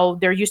how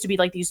there used to be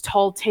like these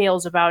tall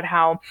tales about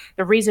how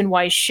the reason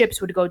why ships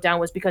would go down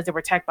was because they were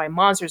attacked by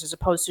monsters as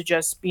opposed to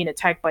just being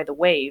attacked by the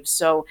waves.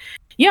 So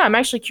yeah, I'm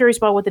actually curious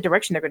about what the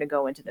direction they're going to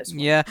go into this one.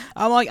 Yeah,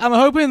 I'm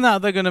hoping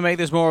that they're going to make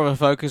this more of a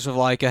focus of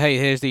like, hey,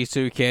 here's these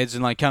two kids,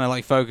 and like kind of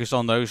like focus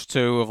on those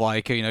two of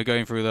like,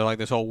 going through the like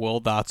this whole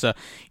world that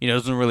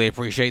doesn't really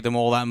appreciate them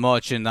all that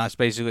much, and that's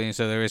basically, and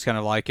so there is kind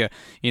of like and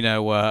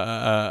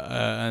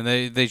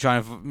they try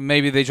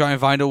and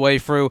find a way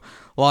through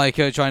like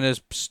trying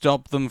to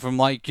stop them from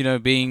like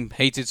being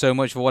hated so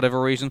much for whatever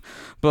reason.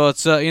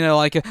 But I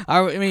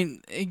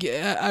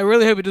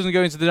really hope it doesn't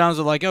go into the downs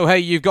of like, oh hey,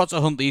 you've got to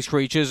hunt these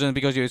creatures, and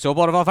because it's all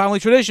part of our family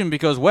tradition.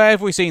 Because where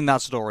have we seen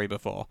that story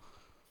before?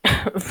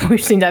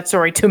 We've seen that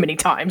story too many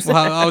times. Well,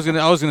 I was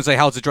gonna say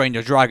How to Train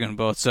Your Dragon,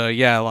 but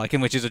yeah, like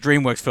which is a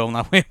DreamWorks film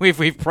that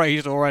we've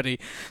praised already.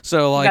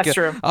 So like, that's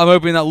true. I'm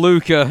hoping that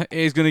Luca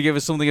is gonna give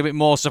us something a bit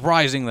more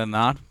surprising than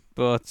that.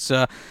 But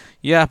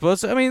yeah,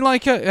 but I mean,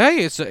 like, hey,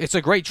 it's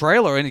a great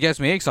trailer and it gets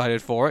me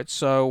excited for it.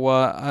 So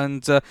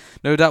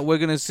no doubt we're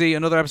gonna see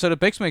another episode of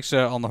Pixmix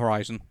on the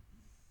horizon.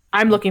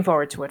 I'm looking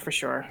forward to it for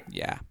sure.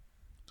 Yeah.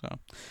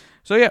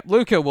 So yeah,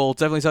 Luca will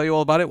definitely tell you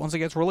all about it once it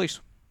gets released.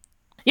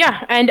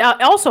 Yeah, and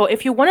also,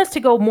 if you want us to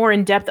go more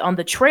in depth on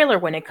the trailer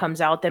when it comes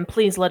out, then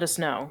please let us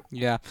know.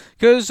 Yeah,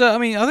 because you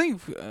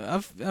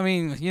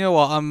know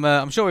what?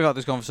 I'm sure we've had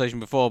this conversation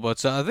before,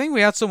 but I think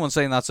we had someone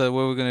saying that we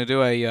were going to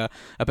do a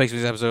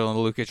Pixar's episode on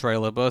the Luca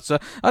trailer, but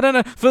I don't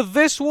know. For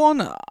this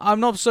one, I'm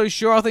not so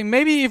sure. I think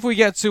maybe if we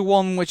get to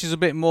one which is a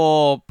bit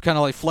more kind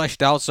of like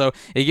fleshed out, so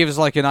it gives us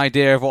like an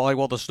idea of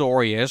what the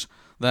story is,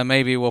 then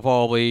maybe we'll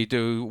probably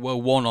do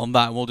one on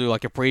that, and we'll do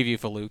like a preview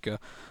for Luca.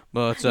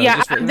 But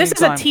this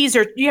is a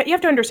teaser. You have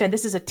to understand,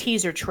 this is a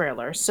teaser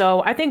trailer.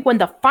 So I think when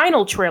the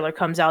final trailer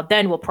comes out,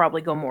 then we'll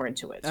probably go more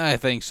into it. I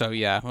think so,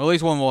 yeah. Well, at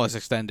least one more is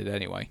extended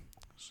anyway.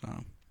 So,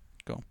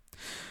 cool.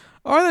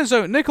 All right, then.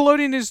 So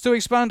Nickelodeon is to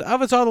expand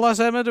Avatar: The Last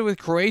Airbender with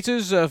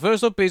creators.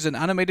 First up is an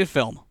animated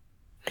film.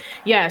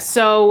 Yeah,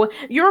 so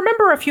you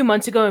remember a few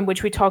months ago in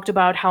which we talked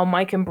about how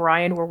Mike and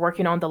Brian were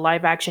working on the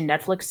live-action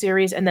Netflix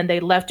series, and then they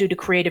left due to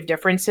creative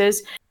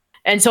differences.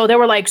 And so they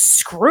were like,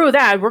 screw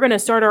that. We're going to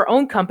start our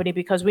own company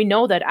because we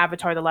know that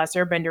Avatar: The Last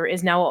Airbender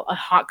is now a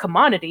hot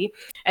commodity.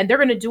 And they're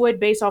going to do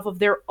it based off of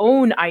their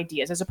own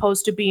ideas as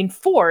opposed to being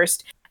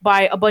forced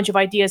by a bunch of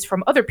ideas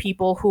from other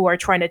people who are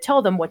trying to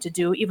tell them what to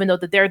do, even though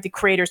that they're the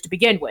creators to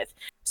begin with.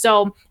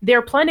 So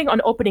they're planning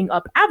on opening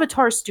up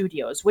Avatar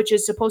Studios, which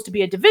is supposed to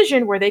be a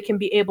division where they can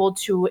be able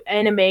to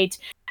animate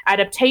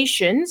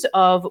adaptations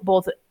of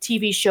both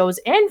TV shows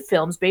and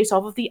films based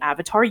off of the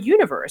Avatar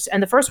universe.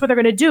 And the first one they're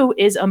going to do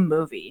is a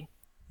movie.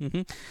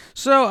 Mm-hmm.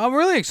 So I'm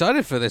really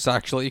excited for this,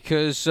 actually,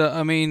 because,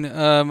 are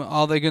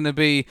they going to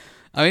be...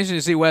 I'm interested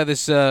to see where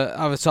this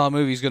Avatar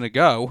movie is going to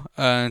go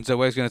and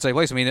where it's going to take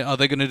place. I mean, are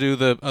they going to do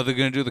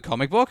the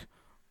comic book?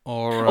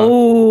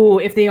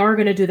 Or if they are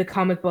going to do the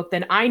comic book,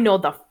 then I know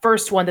the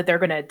first one that they're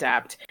going to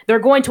adapt. They're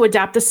going to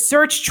adapt the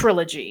Search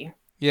trilogy.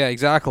 Yeah,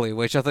 exactly.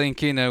 Which I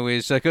think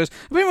is because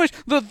pretty much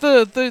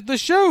the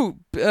show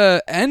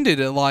ended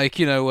at like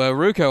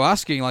Ruko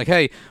asking like,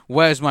 "Hey,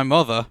 where's my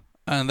mother?"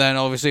 And then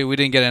obviously we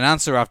didn't get an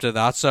answer after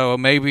that. So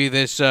maybe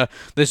this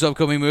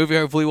upcoming movie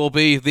hopefully will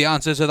be the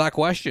answer to that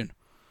question.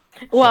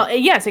 Well,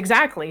 yes,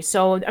 exactly.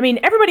 So, I mean,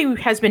 everybody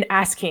has been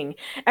asking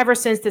ever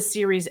since the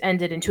series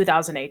ended in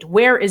 2008,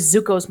 where is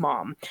Zuko's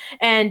mom?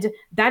 And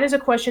that is a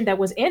question that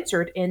was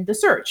answered in The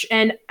Search.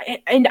 And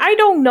I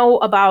don't know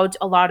about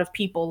a lot of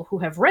people who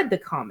have read the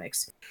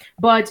comics,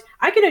 but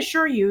I can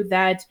assure you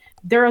that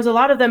there is a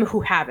lot of them who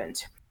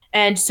haven't.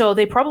 And so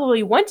they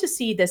probably went to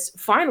see this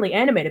finally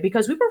animated,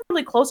 because we were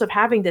really close of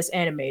having this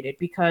animated,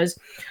 because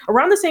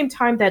around the same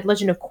time that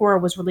Legend of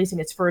Korra was releasing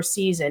its first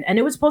season, and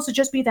it was supposed to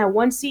just be that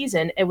one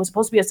season, it was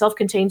supposed to be a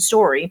self-contained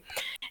story.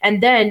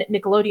 And then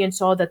Nickelodeon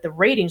saw that the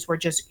ratings were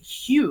just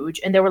huge,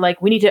 and they were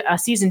like, we need a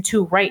season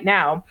 2 right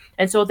now.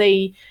 And so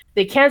they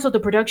canceled the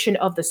production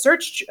of the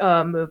Search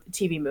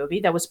TV movie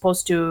that was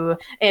supposed to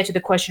answer the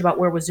question about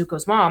where was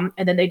Zuko's mom,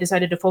 and then they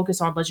decided to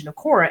focus on Legend of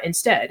Korra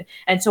instead.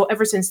 And so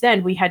ever since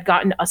then, we had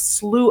gotten a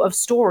slew of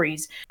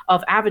stories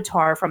of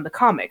Avatar from the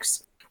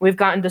comics. We've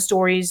gotten the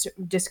stories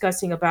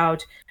discussing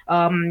about,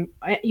 Aang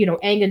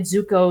and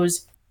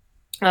Zuko's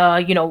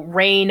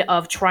reign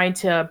of trying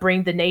to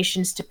bring the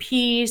nations to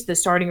peace, the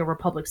starting of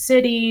Republic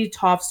City,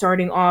 Toph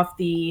starting off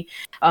the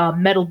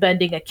Metal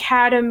Bending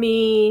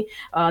Academy,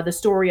 the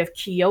story of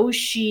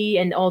Kyoshi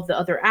and all the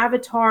other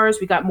avatars.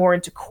 We got more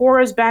into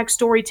Korra's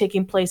backstory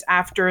taking place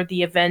after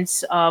the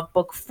events of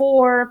Book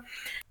 4.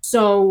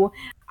 So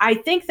I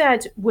think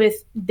that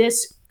with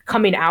this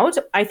coming out,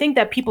 I think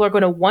that people are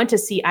going to want to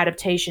see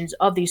adaptations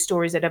of these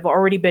stories that have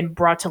already been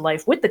brought to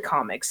life with the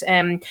comics,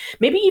 and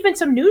maybe even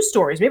some new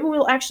stories. Maybe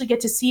we'll actually get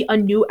to see a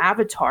new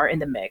Avatar in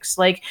the mix.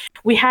 Like,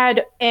 we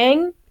had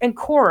Aang and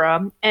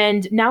Korra,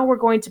 and now we're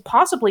going to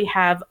possibly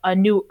have a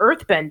new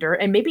Earthbender,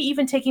 and maybe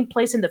even taking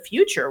place in the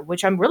future,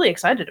 which I'm really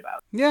excited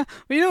about. Yeah,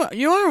 but I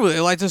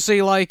really like to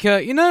see, like,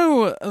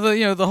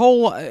 the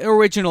whole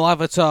original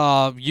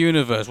Avatar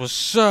universe was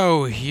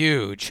so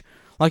huge.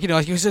 Like,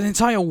 it was an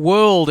entire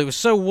world. It was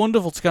so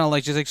wonderful to kind of,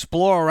 like, just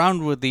explore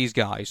around with these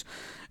guys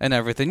and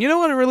everything. You know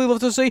what I'd really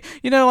love to see?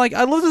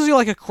 I'd love to see,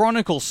 like, a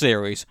Chronicle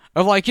series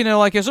of, like,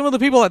 some of the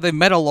people that they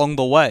met along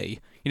the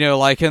way.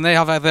 And they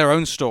have their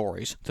own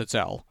stories to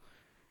tell.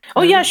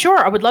 Oh, yeah,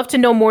 sure. I would love to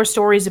know more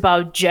stories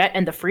about Jet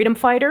and the Freedom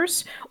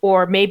Fighters,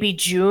 or maybe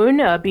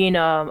June being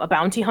a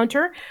bounty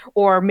hunter,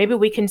 or maybe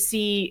we can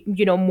see,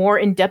 more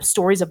in-depth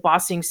stories of Ba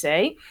Sing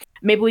Se.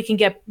 Maybe we can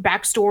get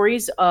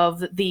backstories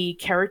of the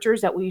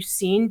characters that we've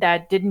seen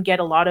that didn't get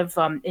a lot of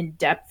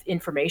in-depth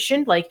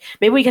information. Like,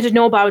 maybe we get to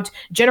know about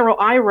General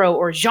Iroh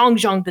or Zhang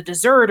Zhang the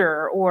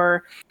Deserter,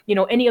 or,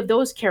 any of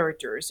those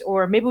characters.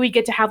 Or maybe we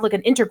get to have, like,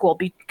 an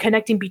interquel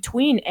connecting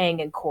between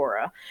Aang and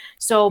Korra.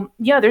 So,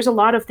 yeah, there's a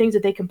lot of things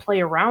that they can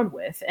play around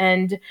with.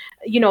 And,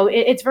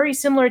 it's very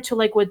similar to,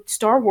 like, what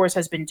Star Wars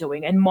has been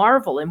doing and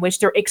Marvel, in which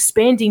they're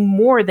expanding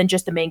more than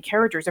just the main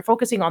characters. They're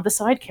focusing on the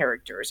side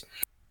characters.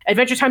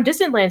 Adventure Time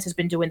Disneyland has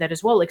been doing that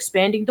as well,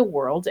 expanding the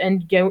world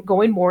and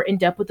going more in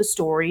depth with the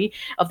story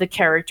of the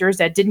characters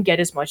that didn't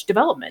get as much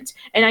development.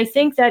 And I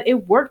think that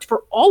it worked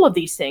for all of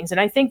these things. And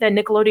I think that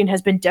Nickelodeon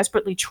has been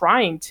desperately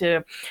trying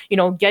to,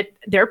 get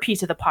their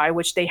piece of the pie,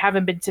 which they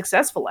haven't been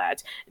successful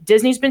at.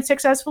 Disney's been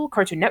successful,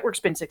 Cartoon Network's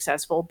been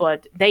successful,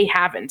 but they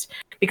haven't,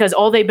 because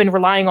all they've been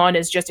relying on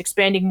is just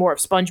expanding more of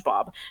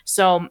SpongeBob.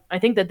 So I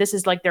think that this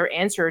is like their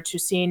answer to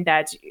seeing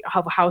that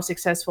how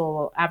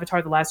successful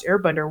Avatar: The Last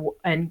Airbender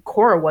and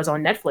Korra was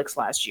on Netflix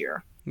last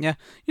year. Yeah,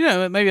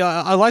 maybe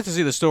I'd like to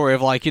see the story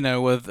of, like,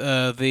 with you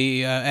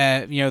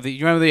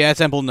remember the Air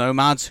Temple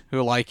nomads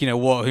who, like,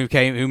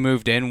 who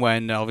moved in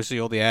when obviously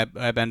all the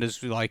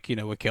airbenders, like,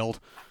 were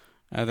killed.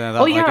 And then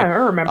I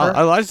remember.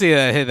 I'd like to see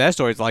hear their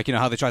stories, like,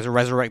 how they try to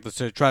resurrect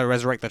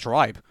the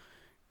tribe.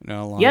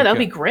 Yeah, that'd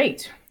be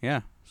great.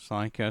 Yeah.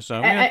 Like,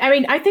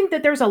 I think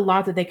that there's a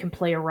lot that they can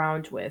play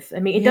around with. I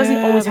mean, it doesn't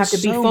always have to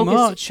be so focused.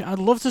 Much. I'd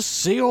love to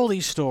see all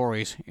these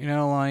stories.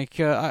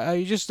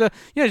 I just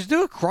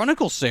do a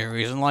Chronicle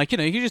series, and, like, you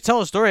can just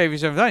tell a story every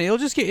time.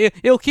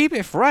 It'll keep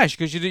it fresh,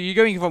 because you're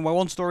going from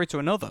one story to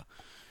another.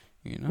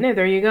 Yeah,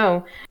 there you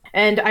go.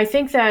 And I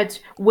think that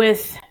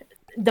with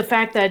the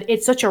fact that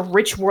it's such a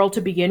rich world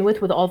to begin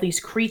with all these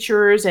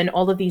creatures and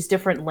all of these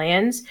different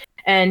lands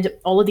and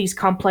all of these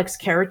complex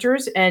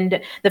characters, and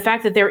the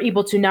fact that they're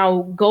able to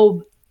now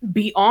go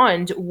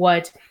beyond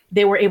what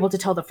they were able to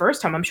tell the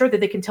first time, I'm sure that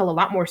they can tell a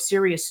lot more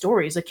serious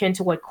stories akin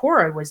to what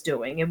Korra was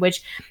doing, in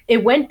which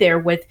it went there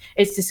with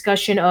its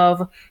discussion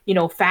of,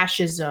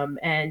 fascism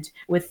and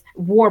with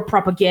war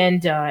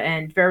propaganda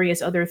and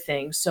various other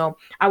things. So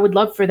I would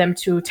love for them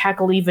to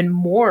tackle even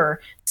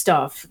more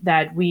stuff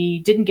that we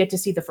didn't get to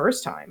see the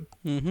first time.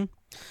 Mm-hmm.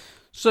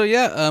 So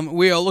yeah,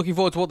 we are looking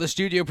forward to what the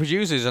studio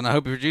produces, and I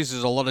hope it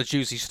produces a lot of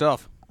juicy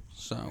stuff.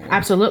 So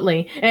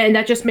absolutely, and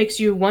that just makes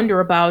you wonder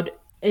about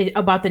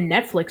the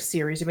Netflix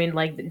series. I mean,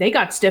 like, they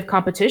got stiff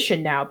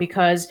competition now,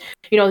 because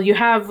you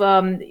have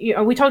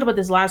we talked about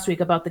this last week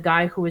about the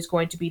guy who is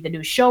going to be the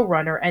new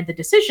showrunner and the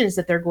decisions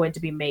that they're going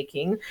to be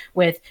making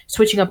with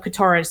switching up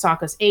Katara and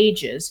Sokka's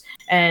ages,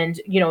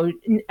 and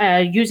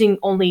using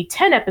only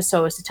 10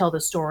 episodes to tell the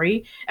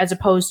story as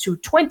opposed to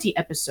 20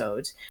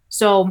 episodes.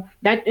 So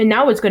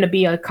now it's going to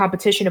be a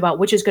competition about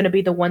which is going to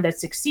be the one that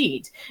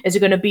succeeds. Is it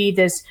going to be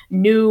this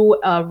new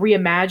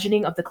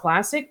reimagining of the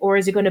classic, or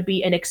is it going to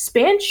be an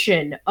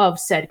expansion of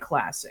said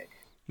classic?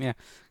 Yeah.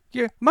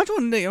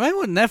 Imagine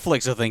what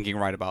Netflix are thinking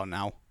right about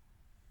now.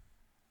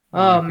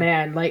 Oh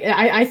man, like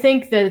I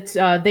think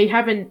that they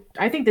haven't.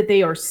 I think that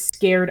they are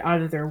scared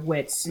out of their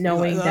wits,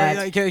 knowing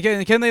that.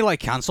 Can they,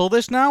 like, cancel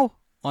this now?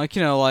 Like,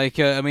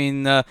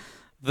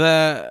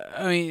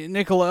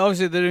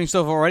 Obviously they're doing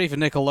stuff already for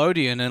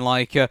Nickelodeon, and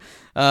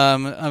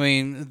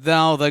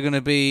now they're going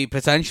to be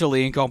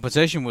potentially in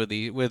competition with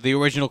the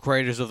original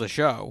creators of the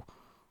show.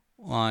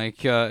 I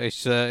can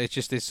just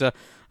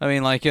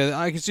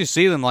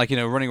see them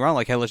running around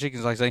like hella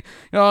chickens, like saying,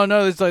 "Oh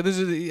no,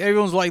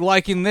 everyone's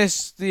liking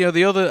this, the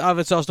other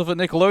Avatar stuff at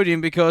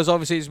Nickelodeon because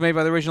obviously it's made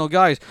by the original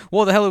guys.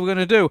 What the hell are we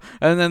gonna do?"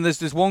 And then there's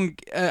this one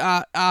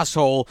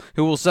asshole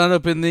who will stand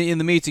up in the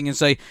meeting and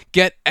say,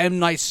 "Get M.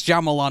 Night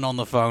Shyamalan on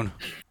the phone."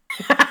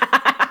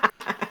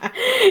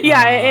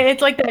 Yeah,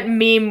 it's like that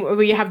meme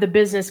where you have the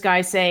business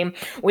guy saying,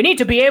 "We need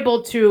to be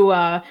able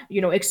to,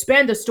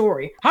 expand the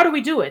story. How do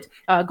we do it?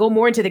 Go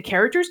more into the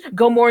characters?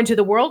 Go more into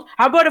the world?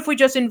 How about if we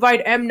just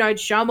invite M. Night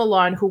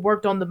Shyamalan, who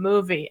worked on the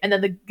movie?" And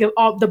then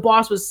the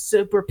boss was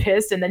super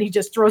pissed, and then he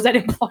just throws that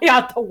employee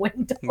out the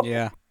window.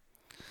 Yeah.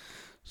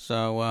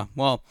 So,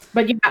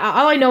 But yeah,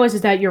 all I know is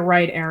that you're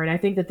right, Aaron. I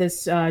think that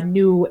this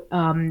new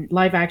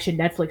live-action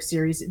Netflix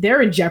series,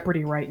 they're in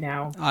jeopardy right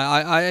now.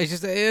 I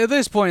just at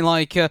this point,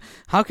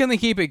 how can they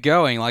keep it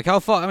going? Like, how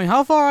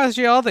far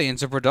actually are they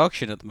into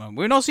production at the moment?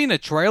 We've not seen a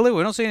trailer.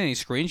 We're not seeing any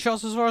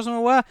screenshots, as far as I'm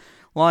aware.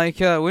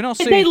 We're not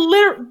seeing.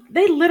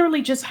 They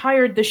literally just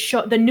hired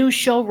the new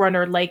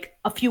showrunner like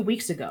a few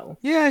weeks ago.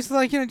 Yeah, it's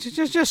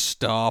just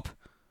stop,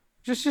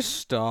 just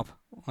stop.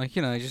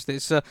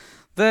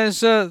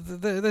 There's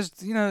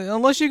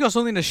unless you got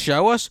something to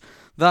show us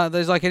that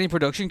there's any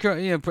production,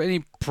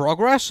 any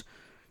progress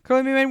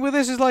currently made with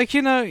this, is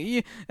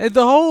the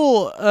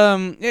whole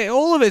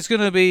all of it's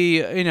going to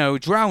be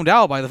drowned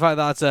out by the fact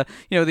that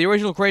the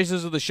original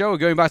creators of the show are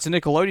going back to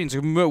Nickelodeon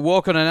to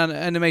work on an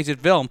animated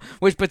film,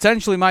 which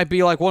potentially might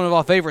be one of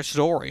our favorite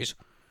stories.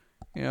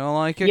 You know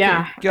what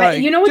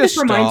this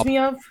reminds me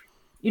of?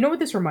 You know what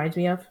this reminds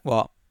me of?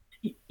 What?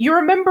 You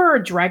remember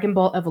Dragon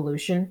Ball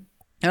Evolution?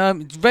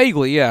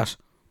 Vaguely, yes.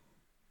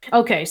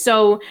 Okay,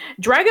 so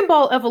Dragon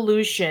Ball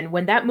Evolution,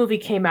 when that movie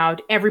came out,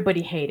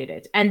 everybody hated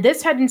it. And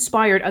this had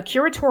inspired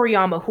Akira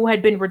Toriyama, who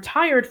had been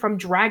retired from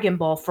Dragon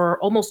Ball for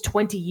almost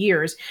 20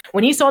 years.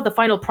 When he saw the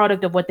final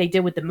product of what they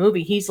did with the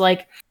movie, he's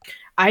like,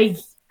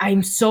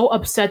 I'm so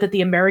upset that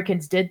the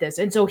Americans did this.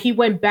 And so he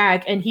went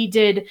back and he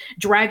did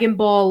Dragon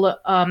Ball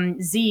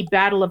Z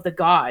Battle of the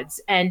Gods.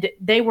 And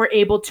they were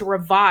able to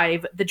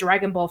revive the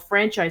Dragon Ball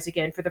franchise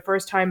again for the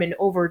first time in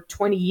over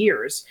 20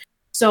 years.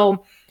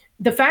 So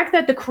the fact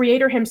that the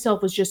creator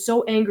himself was just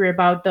so angry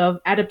about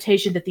the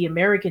adaptation that the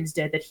Americans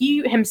did, that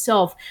he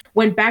himself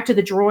went back to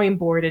the drawing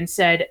board and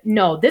said,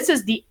 "No, this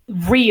is the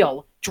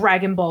real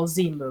Dragon Ball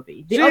Z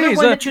movie." The other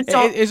one that you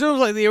saw, it sounds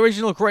like the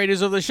original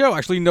creators of the show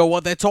actually know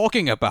what they're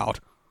talking about.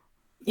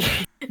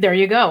 There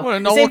you go. What a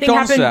novel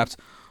concept.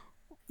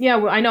 Yeah,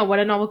 well, I know, what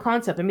a novel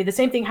concept. I mean, the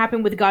same thing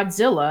happened with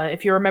Godzilla.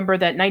 If you remember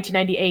that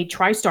 1998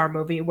 TriStar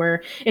movie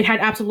where it had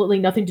absolutely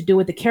nothing to do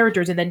with the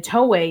characters, and then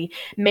Toei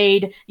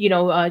made,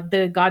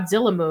 the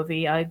Godzilla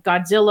movie,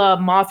 Godzilla,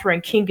 Mothra,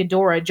 and King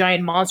Ghidorah,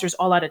 giant monsters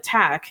all out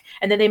attack.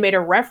 And then they made a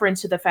reference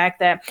to the fact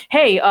that,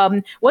 hey,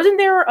 wasn't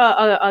there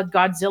a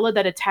Godzilla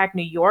that attacked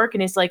New York?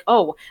 And it's like,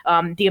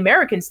 the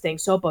Americans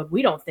think so, but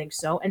we don't think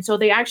so. And so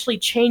they actually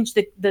changed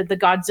the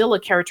Godzilla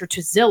character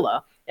to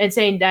Zilla, and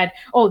saying that,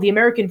 the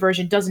American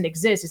version doesn't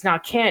exist, it's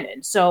not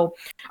canon. So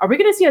are we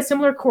going to see a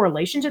similar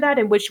correlation to that,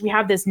 in which we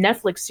have this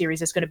Netflix series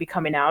that's going to be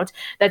coming out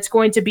that's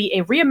going to be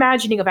a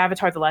reimagining of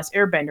Avatar: The Last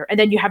Airbender, and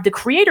then you have the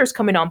creators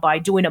coming on by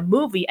doing a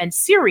movie and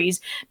series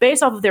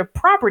based off of their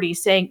property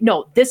saying,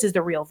 no, this is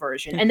the real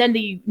version, and then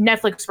the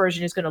Netflix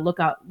version is going to look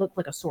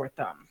like a sore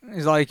thumb.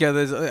 It's like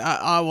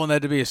I want there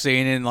to be a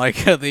scene in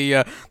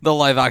the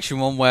live action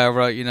one where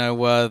where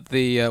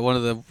the one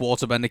of the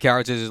waterbender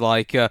characters is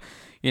trying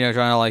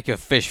to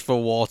fish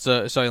for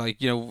water. So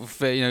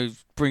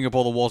bring up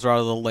all the water out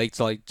of the lake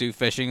to do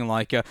fishing, and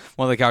one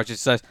of the characters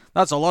says,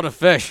 "That's a lot of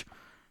fish."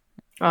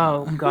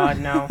 Oh, God,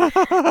 no.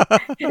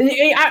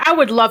 I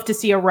would love to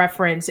see a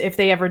reference, if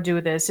they ever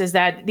do this, is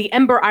that the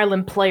Ember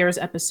Island Players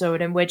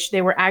episode, in which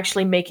they were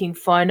actually making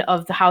fun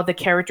of how the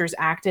characters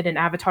acted in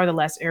Avatar: The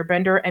Last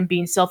Airbender and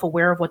being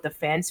self-aware of what the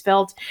fans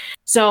felt.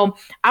 So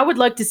I would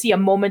like to see a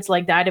moment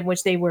like that in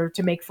which they were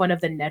to make fun of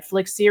the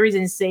Netflix series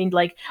and saying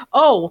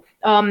Sokka,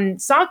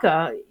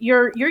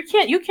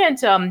 you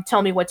can't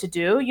tell me what to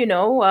do.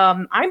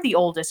 I'm the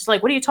oldest. It's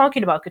like, what are you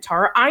talking about,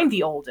 Katara? I'm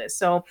the oldest.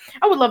 So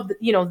I would love,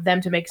 them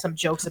to make some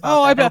jokes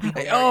about that.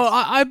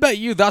 I bet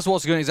you that's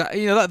what's going to,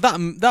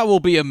 that will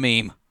be a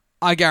meme.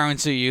 I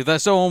guarantee you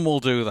that someone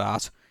will do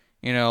that.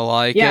 They've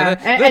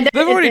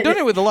already done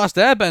it with the Last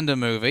Airbender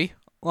movie.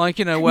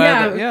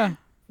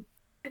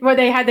 Where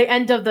they had the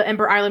end of the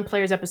Ember Island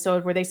Players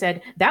episode where they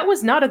said, that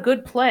was not a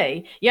good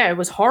play. Yeah, it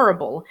was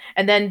horrible.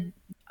 And then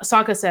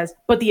Sokka says,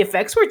 but the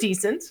effects were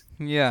decent.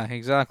 Yeah,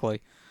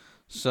 exactly.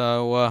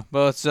 So,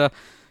 I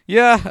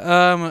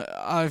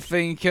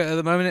think at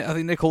the moment,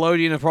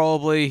 Nickelodeon have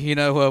probably,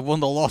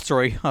 won the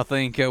lottery, I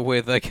think,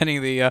 with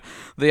getting the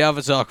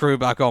Avatar crew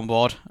back on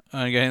board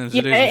and getting them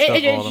to do some stuff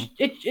for them.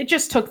 It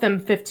just took them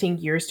 15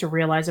 years to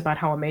realize about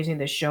how amazing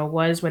this show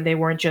was when they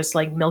weren't just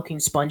milking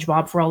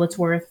SpongeBob for all it's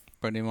worth.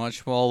 pretty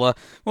much. Well,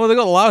 they got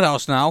the Loud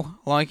House now.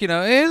 Like,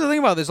 here's the thing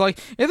about this. Like,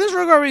 if this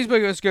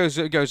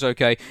Rugrats goes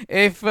okay,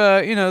 if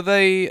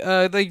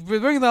they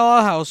bring the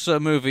Loud House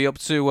movie up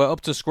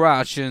to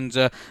scratch,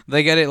 and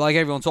they get it like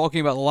everyone talking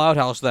about the Loud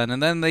House,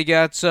 and then they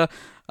get.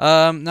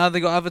 Now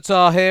they got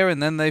Avatar here,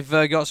 and then they've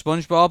got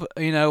SpongeBob.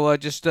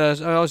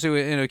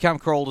 Obviously,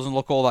 Camp Crawl doesn't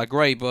look all that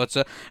great, but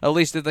at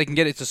least if they can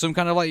get it to some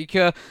kind of like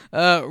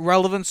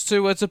relevance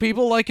to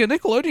people, like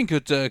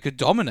Nickelodeon could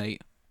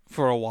dominate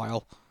for a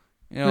while.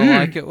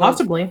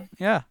 Possibly.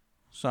 Yeah.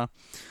 So.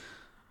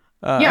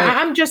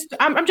 I'm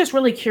just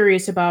really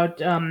curious about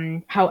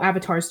how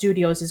Avatar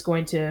Studios is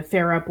going to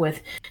fare up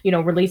with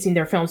releasing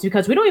their films,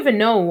 because we don't even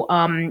know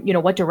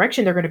what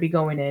direction they're going to be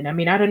going in. I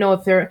mean, I don't know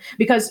if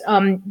because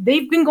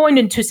they've been going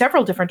into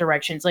several different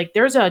directions. Like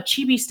there's a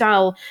chibi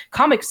style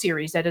comic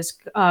series that has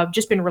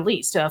just been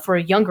released for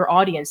younger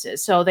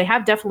audiences, so they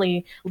have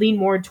definitely leaned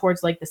more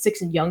towards like the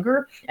 6 and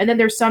younger. And then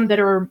there's some that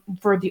are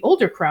for the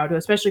older crowd,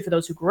 especially for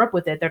those who grew up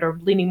with it, that are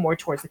leaning more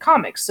towards the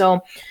comics.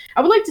 So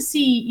I would like to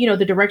see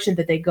the direction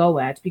that they go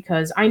at,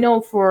 because I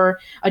know for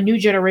a new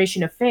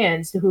generation of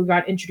fans who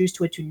got introduced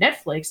to it to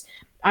Netflix,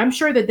 I'm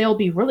sure that they'll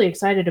be really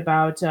excited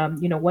about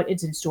what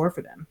is in store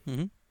for them.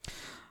 Mm-hmm.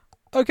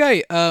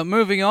 Okay,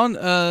 moving on.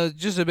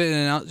 Just an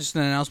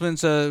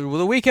announcement. The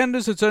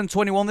Weekenders have turned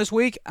 21 this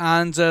week,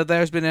 and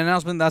there's been an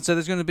announcement that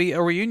there's going to be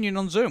a reunion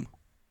on Zoom.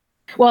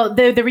 Well,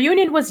 the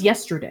reunion was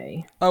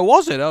yesterday. Oh,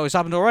 was it? Oh, it's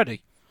happened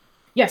already.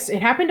 Yes,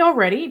 it happened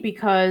already,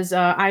 because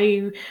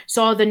I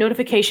saw the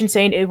notification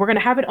saying we're going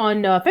to have it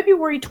on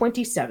February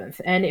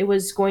 27th, and it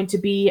was going to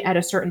be at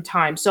a certain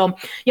time. So,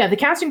 yeah, the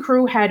cast and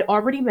crew had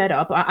already met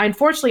up.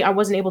 Unfortunately, I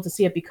wasn't able to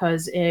see it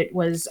because it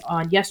was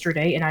on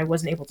yesterday, and I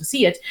wasn't able to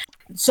see it.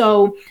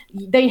 So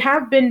they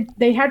had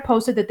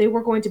posted that they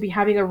were going to be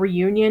having a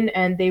reunion,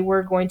 and they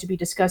were going to be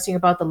discussing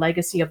about the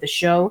legacy of the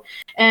show.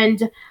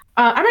 And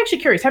I'm actually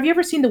curious. Have you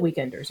ever seen The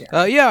Weekenders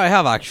yet? Yeah, I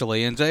have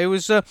actually, and it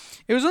was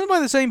done by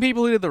the same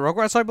people who did the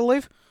Rugrats, I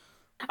believe.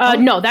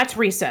 No, that's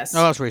Recess.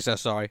 Oh, that's Recess.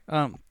 Sorry.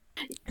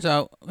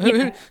 So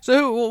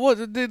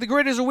what the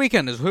creators of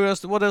Weekenders? Who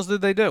else? What else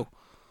did they do?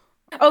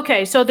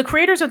 Okay, so the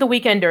creators of The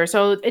Weekender,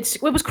 it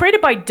was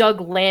created by Doug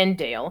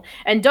Landale,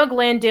 and Doug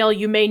Landale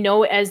you may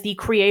know as the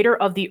creator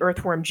of the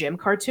Earthworm Jim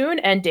cartoon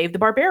and Dave the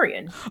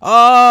Barbarian.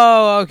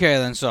 Oh, okay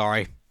then.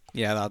 Sorry.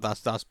 Yeah,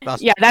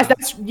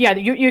 that's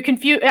you're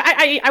confused.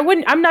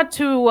 I'm not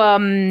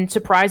too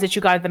surprised that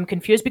you got them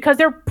confused, because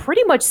they're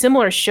pretty much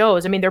similar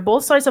shows. I mean, they're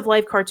both slice of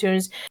life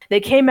cartoons. They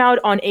came out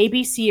on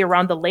ABC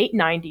around the late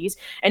 90s,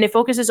 and it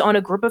focuses on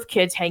a group of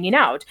kids hanging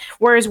out.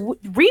 Whereas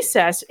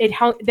Recess,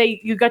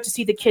 you got to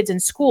see the kids in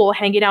school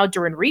hanging out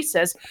during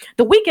recess.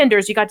 The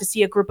Weekenders, you got to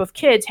see a group of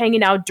kids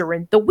hanging out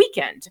during the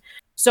weekend.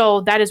 So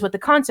that is what the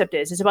concept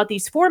is. It's about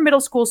these 4 middle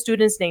school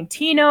students named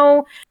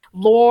Tino,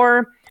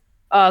 Lore,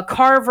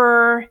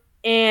 Carver,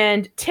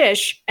 and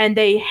Tish, and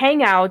they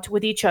hang out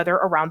with each other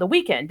around the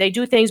weekend. They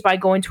do things by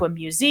going to a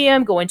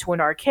museum, going to an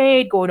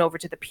arcade, going over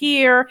to the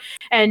pier,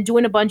 and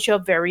doing a bunch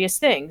of various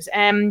things.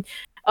 And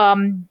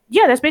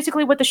that's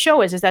basically what the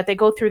show is that they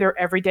go through their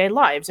everyday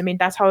lives. I mean,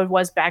 that's how it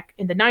was back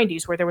in the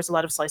 90s, where there was a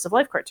lot of slice of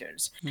life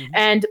cartoons. Mm-hmm.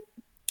 And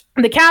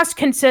the cast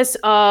consists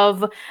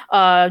of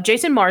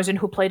Jason Marsden,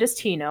 who played as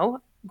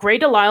Tino, Gray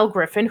Delisle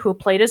Griffin, who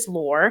played as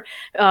Lore,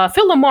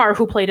 Phil Lamar,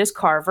 who played as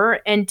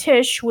Carver, and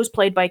Tish, who was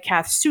played by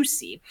Kath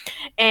Soucie.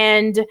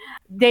 And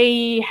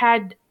they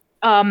had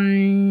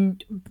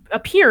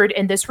appeared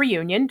in this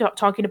reunion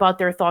talking about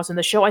their thoughts on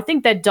the show. I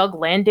think that Doug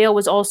Landale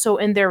was also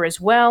in there as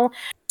well.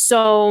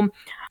 So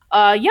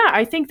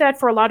I think that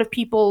for a lot of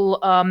people,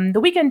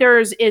 The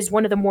Weekenders is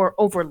one of the more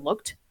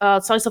overlooked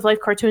slice of life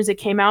cartoons that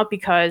came out,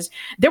 because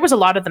there was a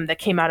lot of them that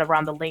came out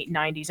around the late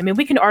 90s. I mean,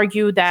 we can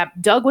argue that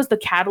Doug was the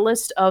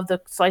catalyst of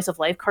the slice of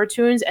life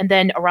cartoons, and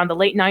then around the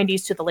late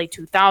 90s to the late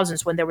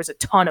 2000s, when there was a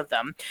ton of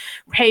them.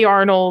 Hey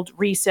Arnold,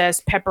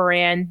 Recess, Pepper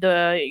Ann,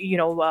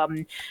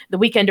 The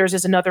Weekenders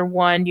is another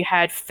one. You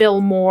had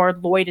Fillmore,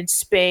 Lloyd in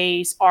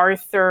Space,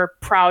 Arthur,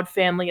 Proud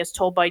Family as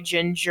Told by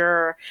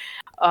Ginger,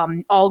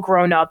 All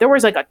Grown Up. There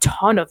was like a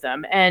ton of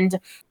them, and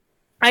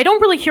I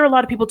don't really hear a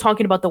lot of people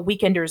talking about The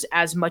Weekenders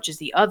as much as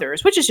the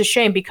others, which is a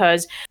shame,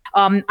 because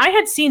I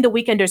had seen The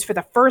Weekenders for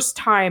the first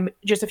time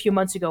just a few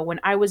months ago when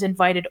I was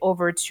invited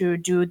over to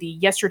do the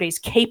Yesterday's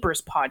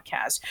Capers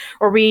podcast,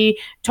 where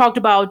we talked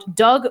about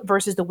Doug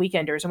versus The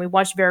Weekenders, and we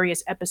watched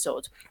various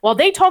episodes. While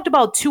they talked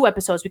about 2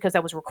 episodes because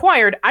that was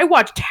required, I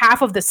watched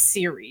half of the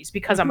series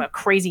because I'm a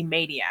crazy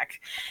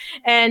maniac.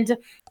 And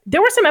there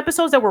were some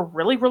episodes that were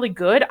really, really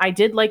good. I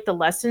did like the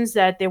lessons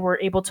that they were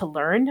able to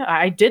learn.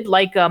 I did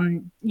like,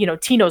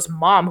 Tino's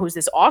mom, who's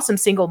this awesome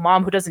single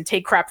mom who doesn't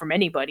take crap from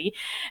anybody.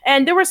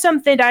 And there were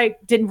some things I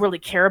didn't really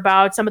care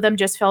about. Some of them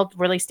just felt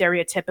really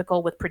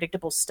stereotypical with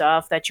predictable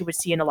stuff that you would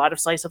see in a lot of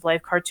slice of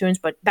life cartoons,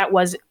 but that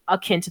was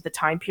akin to the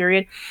time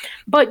period.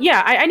 But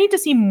yeah, I need to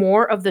see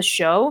more of the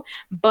show,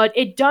 but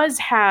it does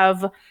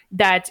have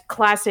that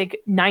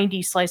classic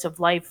 90s slice of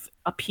life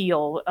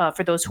appeal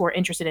for those who are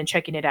interested in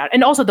checking it out.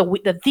 And also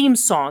the theme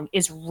song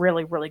is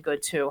really, really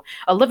good too.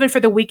 Living for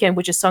the Weekend,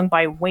 which is sung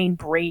by Wayne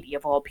Brady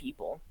of all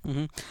people.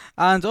 Mm-hmm.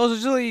 And also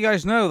just to let you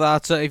guys know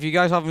that if you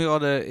guys haven't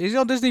got is it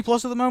on Disney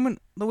Plus at the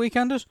moment, The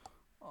Weekenders?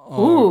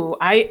 Ooh,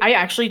 I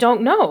actually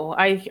don't know.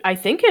 I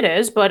think it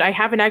is, but I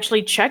haven't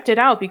actually checked it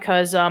out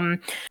because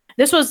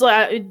this was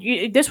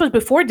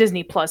before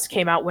Disney Plus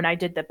came out when I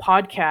did the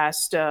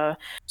podcast.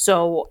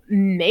 So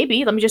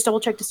maybe let me just double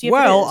check to see if it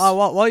is.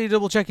 While you're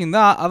double checking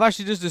that, I've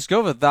actually just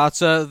discovered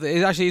that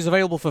it actually is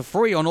available for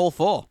free on all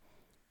 4.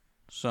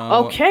 So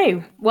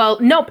okay, well,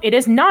 nope, it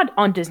is not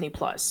on Disney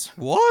Plus.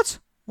 What?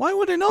 Why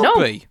would it not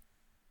be?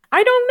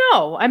 I don't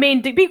know. I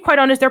mean, to be quite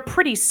honest, they're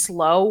pretty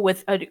slow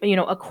with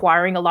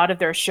acquiring a lot of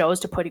their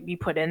shows to be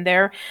put in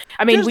there.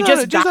 I mean,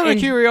 just out of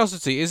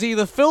curiosity, is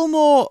either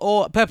Fillmore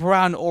or Pepper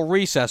Ann or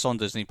Recess on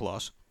Disney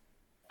Plus?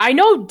 I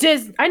know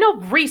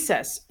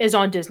Recess is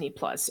on Disney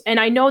Plus, and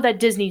I know that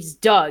Disney's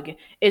Doug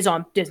is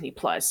on Disney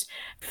Plus.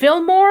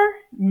 Fillmore,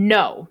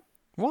 no.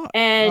 What?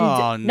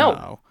 And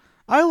no.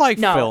 I like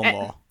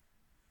Fillmore.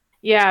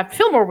 Yeah,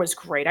 Fillmore was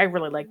great. I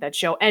really like that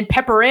show. And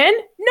Pepper Ann?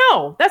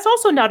 No, that's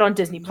also not on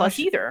Disney Plus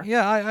either.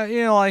 Yeah, I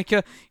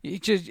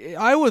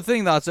would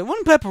think that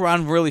wouldn't Pepper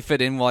Ann really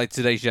fit in with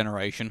today's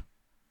generation?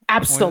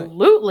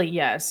 Absolutely,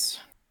 yes.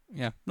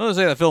 Yeah, not to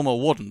say that Fillmore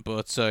wouldn't,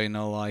 but Pepper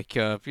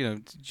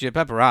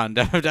Ann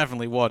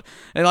definitely would.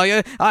 And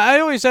I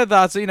always said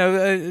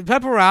that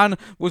Pepper Ann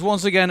was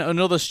once again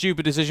another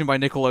stupid decision by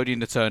Nickelodeon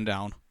to turn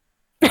down.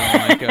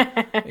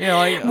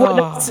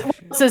 What's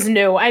is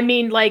new? I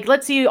mean,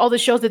 let's see all the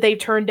shows that they've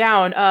turned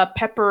down.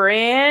 Pepper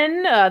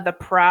Ann, The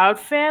Proud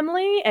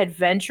Family,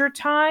 Adventure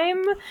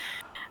Time,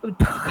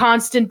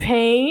 Constant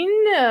Pain,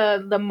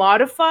 The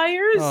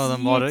Modifiers. Oh,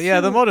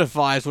 the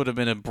Modifiers would have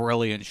been a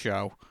brilliant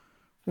show.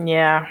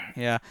 Yeah.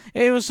 Yeah.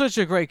 It was such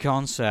a great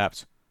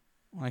concept.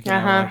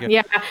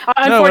 Yeah.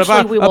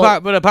 Unfortunately,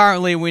 but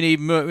apparently we need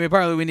move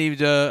for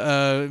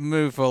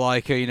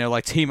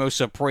Timo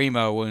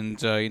Supremo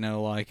and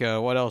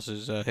what else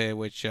is here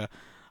which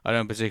I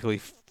don't particularly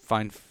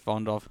find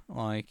fond of.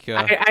 I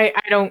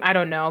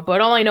don't know, but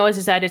all I know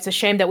is that it's a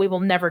shame that we will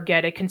never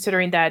get it,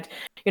 considering that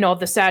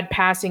the sad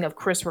passing of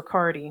Chris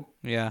Riccardi.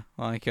 Yeah,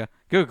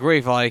 good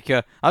grief! I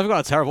forgot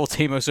how terrible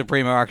Timo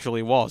Supremo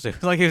actually was.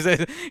 It was like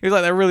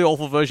that really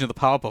awful version of the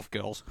Powerpuff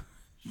Girls.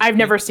 I've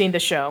never seen the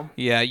show.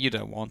 Yeah, you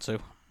don't want to.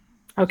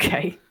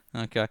 Okay.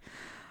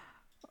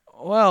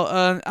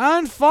 Well,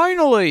 and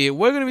finally,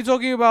 we're going to be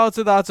talking about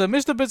that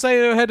Mr.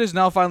 Potato Head has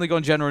now finally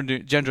gone gender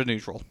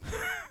neutral.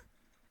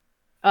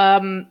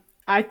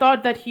 I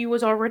thought that he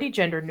was already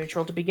gender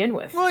neutral to begin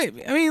with. Right.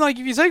 I mean, if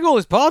you take all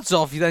his parts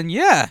off, then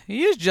yeah,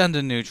 he is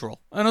gender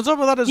neutral. And on top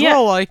of that as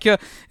well, they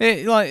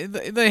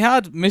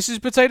had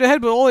Mrs. Potato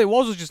Head, but all it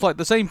was just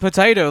the same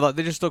potato that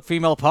they just stuck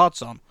female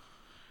parts on.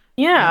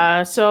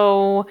 Yeah,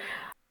 so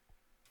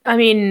I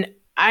mean,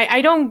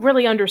 I don't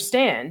really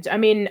understand. I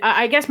mean,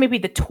 I guess maybe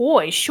the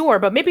toy, sure,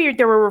 but maybe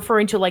they were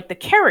referring to the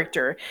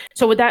character.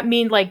 So would that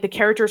mean the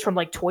characters from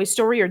Toy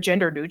Story are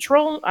gender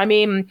neutral? I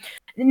mean,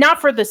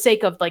 not for the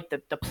sake of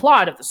the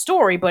plot of the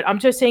story, but I'm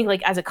just saying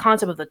as a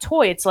concept of the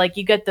toy, it's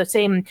you get the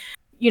same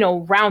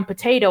round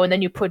potato, and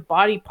then you put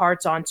body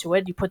parts onto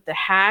it. You put the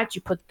hat,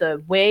 you put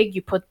the wig,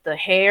 you put the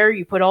hair,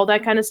 you put all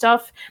that kind of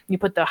stuff. You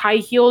put the high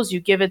heels, you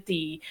give it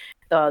the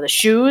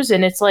shoes,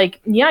 and it's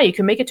you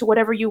can make it to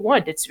whatever you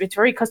want. It's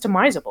very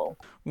customizable.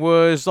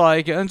 Was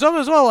and some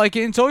as well,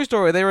 in Toy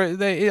Story,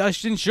 they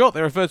in short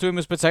they refer to him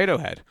as Potato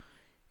Head.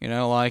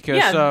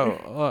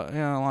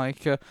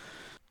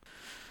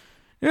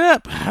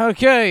 Yep.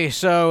 Okay,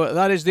 so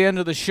that is the end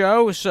of the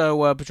show.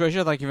 So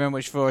Patricia, thank you very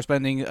much for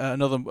spending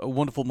another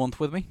wonderful month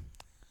with me.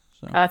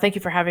 Thank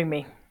you for having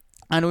me.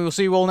 And we will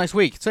see you all next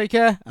week. Take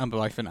care, and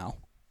bye for now.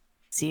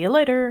 See you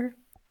later.